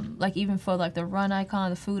even for the run icon,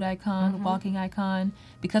 the food icon, the walking icon,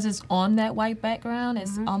 because it's on that white background,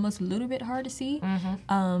 it's almost a little bit hard to see.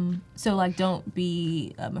 So don't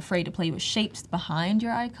be afraid to play with shapes behind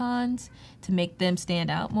your icons to make them stand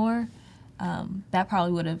out more. That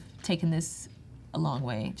probably would have taken this a long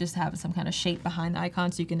way, just having some kind of shape behind the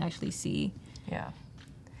icon so you can actually see. Yeah.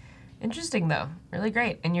 Interesting though, really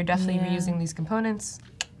great. And you're definitely reusing these components.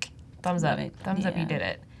 Thumbs up. Thumbs up, you did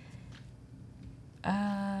it.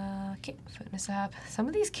 Okay, fitness app. Some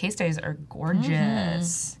of these case studies are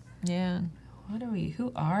gorgeous. Yeah.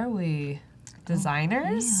 Who are we?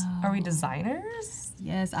 Designers? Are we designers?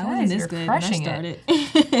 Yes, I Guys, wasn't this you're good crushing when I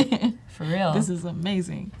started. For real. This is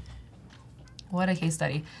amazing. What a case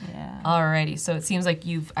study. Yeah. Alrighty, so it seems like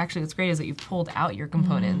you've, actually what's great is that you've pulled out your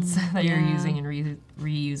components that you're using and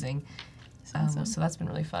reusing. Awesome. So that's been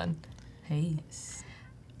really fun. Hey.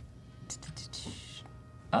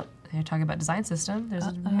 Oh, you're talking about design system. There's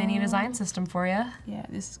a mini design system for you. Yeah,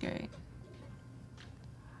 this is great.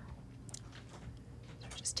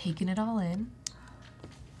 Just taking it all in.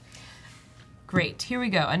 Great, here we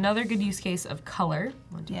go. Another good use case of color.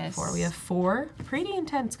 1, 2, 3, 4. We have 4 pretty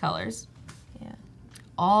intense colors. Yeah.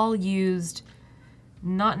 All used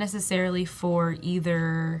not necessarily for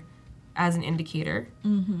either as an indicator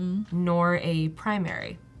nor a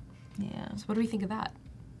primary. Yeah. So what do we think of that?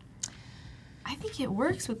 I think it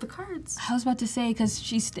works with the cards. I was about to say, because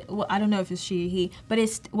she's, well, I don't know if it's she or he, but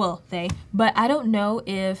it's, well, they, but I don't know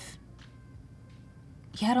if,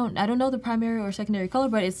 yeah, I don't know the primary or secondary color,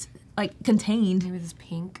 but it's like contained. Maybe this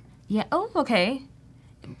pink. Yeah, oh, okay.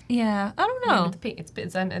 Yeah, I don't know. Maybe the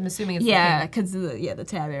pink. I'm assuming it's Yeah, the pink. because the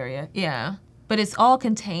tab area, yeah. But it's all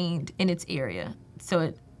contained in its area, so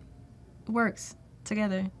it works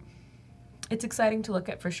together. It's exciting to look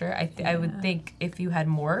at for sure. I would think if you had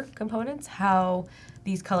more components, how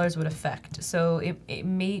these colors would affect. So it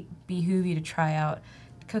may behoove you to try out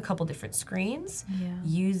a couple different screens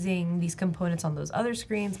using these components on those other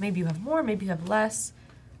screens. Maybe you have more, maybe you have less,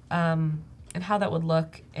 and how that would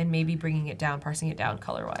look, and maybe bringing it down, parsing it down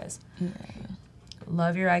color-wise. Yeah.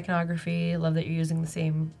 Love your iconography. Love that you're using the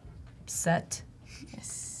same set.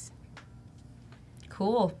 Yes.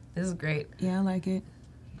 Cool. This is great. Yeah, I like it.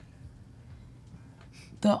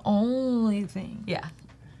 The only thing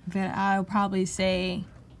that I'll probably say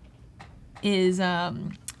is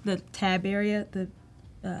the tab area. The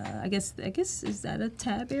I guess is that a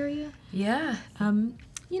tab area? Yeah.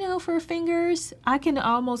 You know, for fingers, I can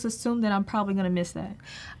almost assume that I'm probably gonna miss that.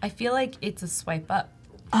 I feel like it's a swipe up.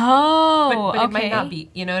 Oh, but it might not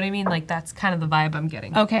be. You know what I mean? Like that's kind of the vibe I'm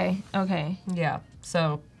getting. Okay. Okay. Yeah.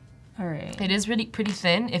 So All right. it is really pretty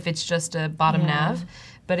thin if it's just a bottom nav,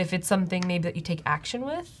 but if it's something maybe that you take action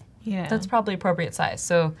with, that's probably appropriate size.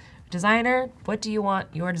 So designer, what do you want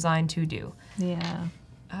your design to do? Yeah.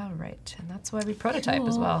 All right, and that's why we prototype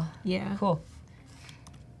as well. Yeah. Cool.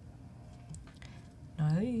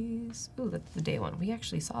 Nice. Ooh, that's the day one. We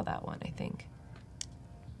actually saw that one, I think.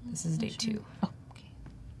 This is day 2. Oh, okay.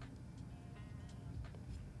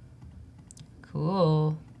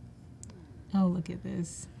 Cool. Oh, look at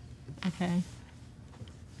this. Okay.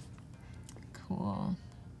 Cool.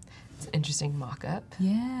 It's an interesting mock-up.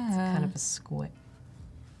 Yeah. It's kind of a square.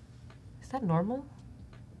 Is that normal?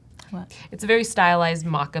 What? It's a very stylized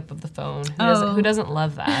mock-up of the phone. Who doesn't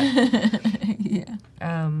love that? Yeah.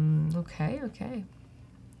 Okay.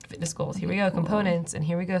 Fitness goals. Here we go. Cool. Components, and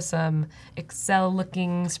here we go. Some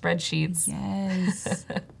Excel-looking spreadsheets. Yes.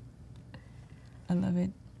 I love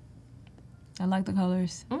it. I like the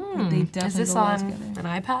colors. They definitely Is this go well on together.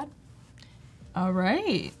 an iPad? All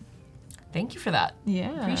right. Thank you for that.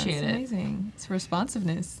 Yeah. Appreciate it. Amazing. It's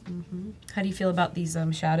responsiveness. How do you feel about these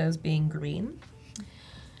shadows being green?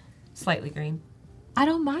 Slightly green. I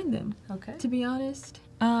don't mind them. Okay. To be honest.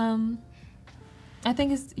 I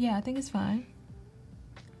think it's fine.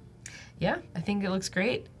 Yeah, I think it looks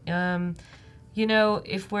great. You know,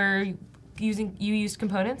 if you used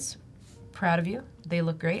components, proud of you. They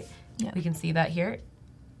look great. Yeah. We can see that here.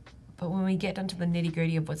 But when we get down to the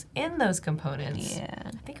nitty-gritty of what's in those components,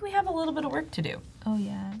 I think we have a little bit of work to do. Oh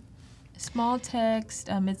yeah. Small text.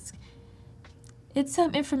 It's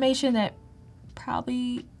some information that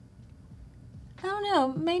probably, I don't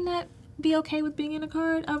know, may not be okay with being in a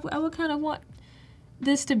card. I would kind of want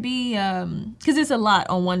this to be, because it's a lot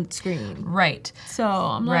on one screen. Right. So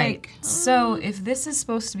I'm like. So if this is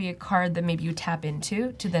supposed to be a card that maybe you tap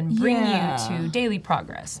into to then bring you to daily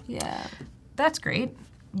progress. Yeah. That's great.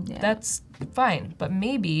 Yeah. That's fine. But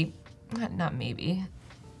maybe, not maybe,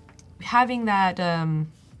 having that,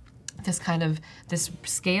 this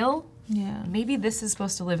scale, maybe this is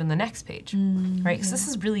supposed to live in the next page, right? Because this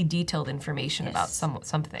is really detailed information about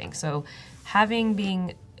something. So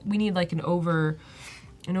we need like an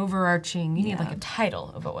overarching, you need like a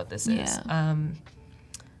title about what this is.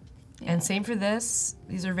 And same for this.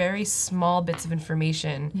 These are very small bits of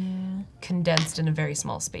information condensed into very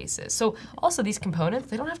small spaces. So also these components,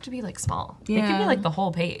 they don't have to be like small. They can be like the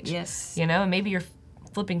whole page. Yes. You know, and maybe you're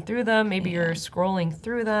flipping through them, maybe you're scrolling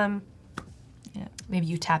through them. Yeah. Maybe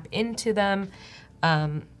you tap into them.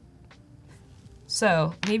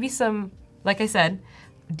 So maybe some, like I said,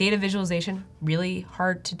 data visualization, really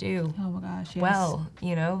hard to do. Oh my gosh, yes. Well,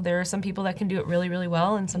 you know, there are some people that can do it really, really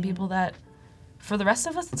well and some people that for the rest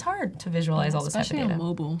of us, it's hard to visualize all this type of data. Especially on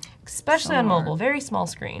mobile. Especially on mobile, very small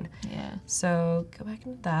screen. Yeah. So go back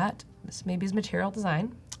into that. This maybe is material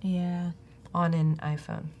design Yeah. on an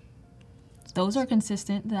iPhone. Those are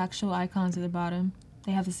consistent, the actual icons at the bottom.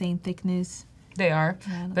 They have the same thickness. They are,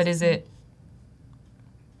 Yeah, but is it...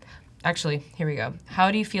 Actually, here we go.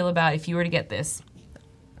 How do you feel about if you were to get this?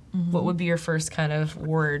 What would be your first kind of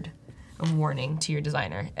word of warning to your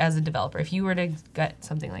designer as a developer if you were to get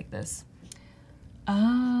something like this?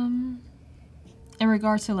 In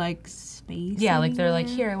regards to like space. Yeah, like they're like,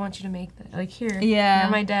 here, I want you to make that. Like, here, Yeah.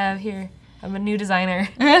 you're my dev, here. I'm a new designer.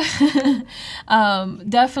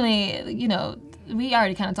 Definitely, you know, we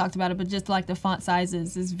already kind of talked about it, but just like the font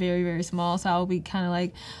sizes is very, very small. So I would be kind of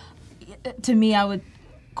like, to me, I would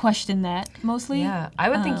question that mostly. Yeah, I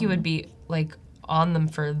would think you would be like on them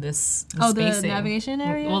for this the Oh, spacing. the navigation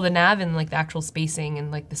area? Well, the nav and like the actual spacing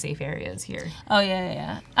and like the safe areas here. Oh,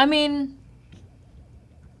 yeah. I mean,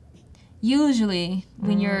 usually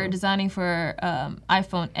when you're designing for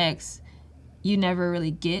iPhone X, you never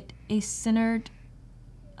really get a centered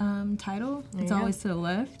title. It's always to the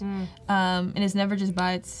left. And it's never just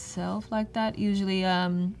by itself like that. Usually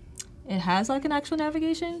it has like an actual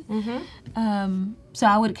navigation. So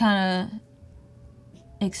I would kind of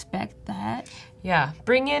expect that. Yeah,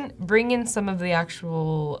 bring in some of the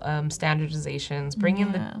actual standardizations. Bring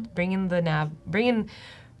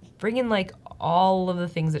in like all of the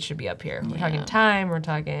things that should be up here. We're talking time. We're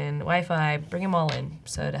talking Wi-Fi. Bring them all in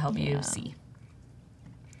so to help you see.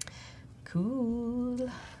 Cool.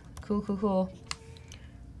 All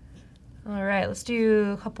right, let's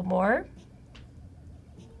do a couple more.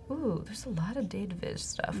 Ooh, there's a lot of data viz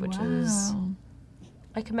stuff, which is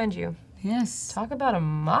I commend you. Yes. Talk about a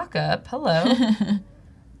mock-up. Hello.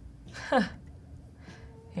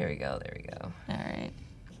 Here we go. There we go. All right.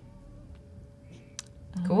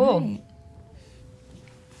 Cool. All right.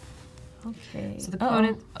 Okay. So the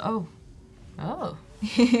component. Oh. All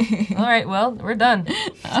right. Well, we're done.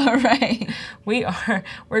 All right.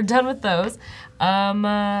 We're done with those.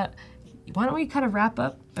 Why don't we kind of wrap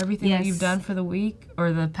up everything that you've done for the week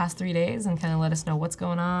or the past 3 days and kind of let us know what's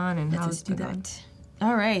going on and how it's going.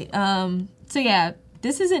 All right. So yeah,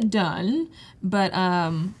 this isn't done, but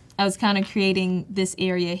I was kind of creating this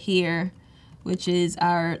area here, which is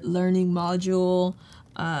our learning module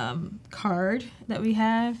card that we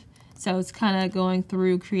have. So it's kind of going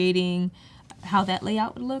through creating how that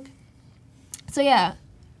layout would look. So yeah,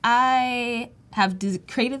 I have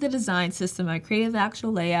created the design system. I created the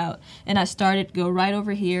actual layout, and I started to go right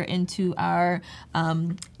over here into our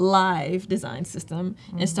live design system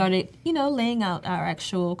and started, you know, laying out our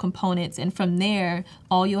actual components. And from there,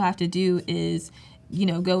 all you'll have to do is, you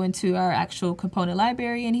know, go into our actual component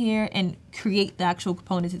library in here and create the actual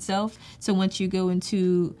components itself. So once you go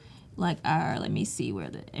into like our, let me see where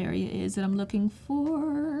the area is that I'm looking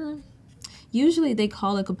for. Usually they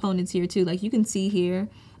call it components here too. Like you can see here,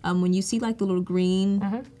 when you see like the little green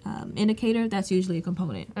indicator, that's usually a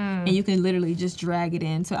component. And you can literally just drag it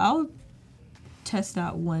in. So I'll test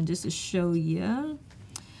out one just to show you.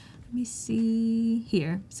 Let me see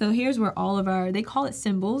here. So here's where all of our, they call it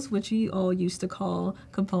symbols, which we all used to call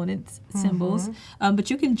components symbols. But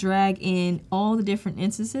you can drag in all the different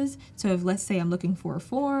instances. So if, let's say I'm looking for a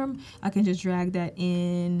form, I can just drag that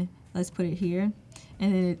in. Let's put it here.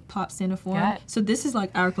 And then it pops in a form. So this is like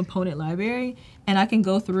our component library. And I can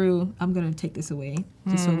go through, I'm going to take this away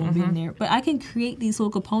just so it won't be in there. But I can create these little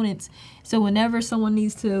components. So whenever someone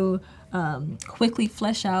needs to quickly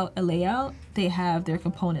flesh out a layout, they have their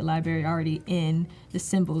component library already in the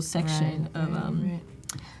symbols section of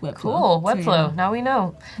Webflow. Cool, Webflow. So, yeah. Now we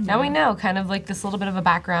know. Now we know kind of like this little bit of a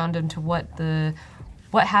background into what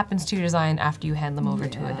happens to your design after you hand them over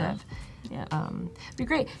to a dev. Yeah. Be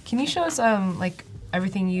great. Can you show us like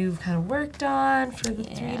everything you've kind of worked on for the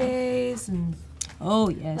 3 days and oh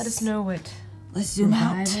yes. let us know what. Let's zoom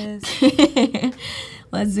out.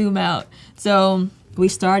 Let's zoom out. So we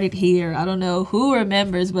started here. I don't know who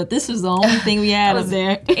remembers, but this was the only thing we had up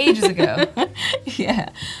there. Ages ago. Yeah.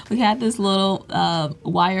 We had this little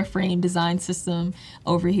wireframe design system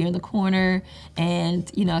over here in the corner. And,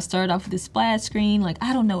 you know, I started off with this splash screen. Like,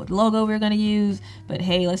 I don't know what logo we're going to use, but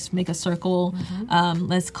hey, let's make a circle.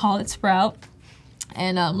 Let's call it Sprout.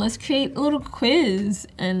 And let's create a little quiz,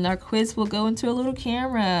 and our quiz will go into a little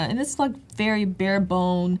camera. And it's like very bare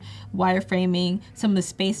bone wireframing. Some of the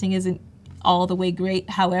spacing isn't all the way great.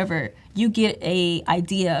 However, you get a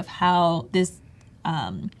idea of how this,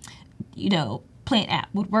 you know, plant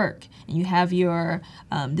app would work. And you have your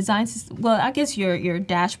design system. Well, I guess your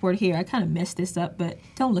dashboard here. I kind of messed this up, but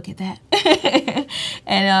don't look at that.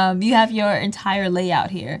 And you have your entire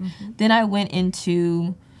layout here. Then I went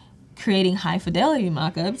into creating high fidelity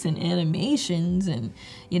mockups and animations, and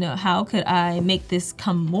how could I make this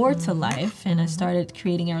come more to life. And I started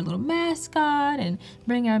creating our little mascot and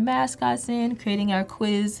bringing our mascots in, creating our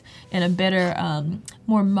quiz in a better,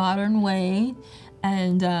 more modern way,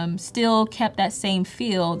 and still kept that same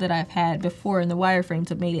feel that I've had before in the wireframes,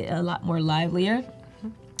 but made it a lot more livelier.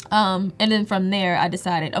 And then from there, I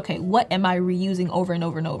decided, okay, what am I reusing over and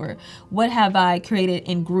over and over? What have I created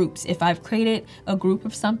in groups? If I've created a group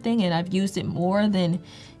of something and I've used it more than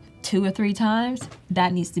 2 or 3 times,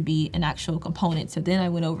 that needs to be an actual component. So then I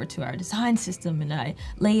went over to our design system and I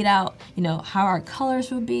laid out, how our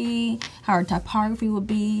colors would be, how our typography would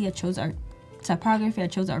be. I chose our typography, I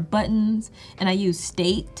chose our buttons, and I used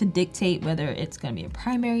state to dictate whether it's going to be a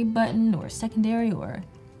primary button or secondary or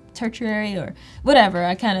tertiary or whatever.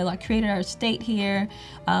 I kind of like created our state here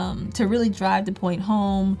to really drive the point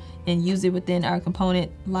home and use it within our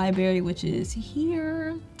component library, which is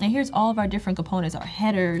here. And here's all of our different components, our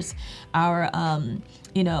headers, our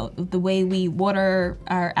the way we water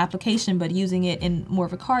our application but using it in more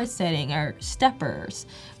of a card setting, our steppers,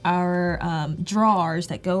 our drawers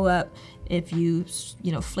that go up if you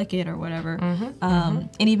flick it or whatever. And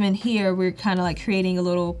even here we're kind of like creating a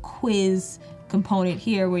little quiz component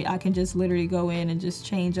here where I can just literally go in and just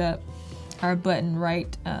change up our button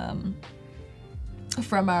right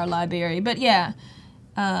from our library. But yeah,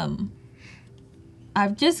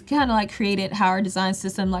 I've just kind of like created how our design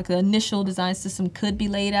system, like the initial design system, could be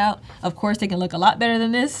laid out. Of course, they can look a lot better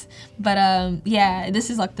than this, but yeah, this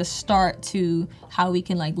is like the start to how we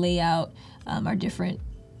can like lay out our different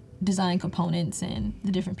design components and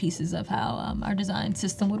the different pieces of how our design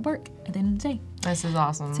system would work at the end of the day. This is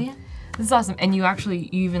awesome. So yeah. This is awesome, and you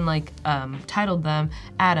even like titled them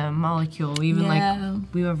atom, molecule. We even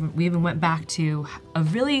we even went back to a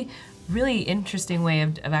really interesting way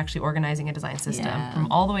of actually organizing a design system,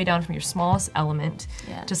 from all the way down from your smallest element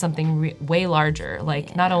to something way larger.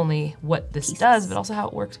 Like not only what this does, but also how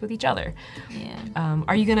it works with each other.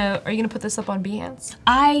 Are you gonna put this up on Behance?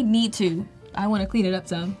 I need to. I want to clean it up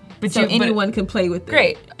some. So anyone can play with it.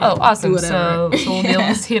 Great. Oh, awesome. So we'll be able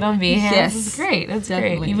to see it on Behance. Yes. It's great. That's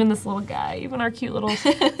definitely great. Even this little guy, even our cute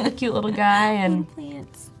little guy, and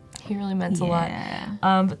he really meant a lot.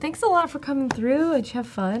 But thanks a lot for coming through. Did you have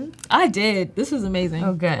fun? I did. This was amazing.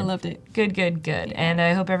 Oh, good. I loved it. Good. Yeah. And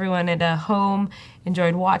I hope everyone at home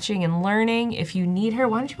enjoyed watching and learning. If you need her,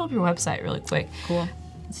 why don't you pull up your website really quick? Cool.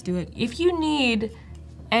 Let's do it. If you need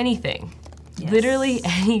anything, literally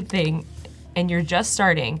anything, and you're just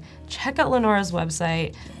starting, check out Lenora's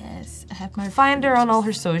website. Yes, I have my Find her on all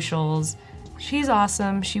her socials. She's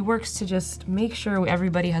awesome. She works to just make sure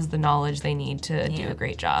everybody has the knowledge they need to do a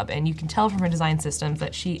great job. And you can tell from her design systems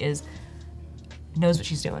that she knows what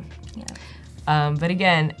she's doing. But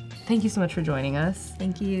again, thank you so much for joining us.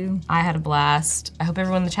 Thank you. I had a blast. I hope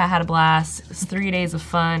everyone in the chat had a blast. It was 3 days of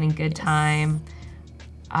fun and good time.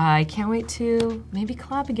 I can't wait to maybe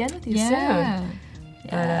collab again with you soon.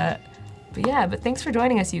 But thanks for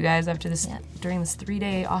joining us, you guys, after this during this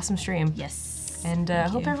 3-day awesome stream. Yes. And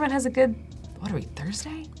hope everyone has a good, what are we,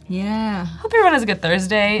 Thursday? Yeah. Hope everyone has a good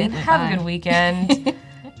Thursday and have a good weekend.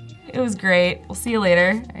 It was great. We'll see you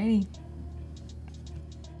later. Alrighty.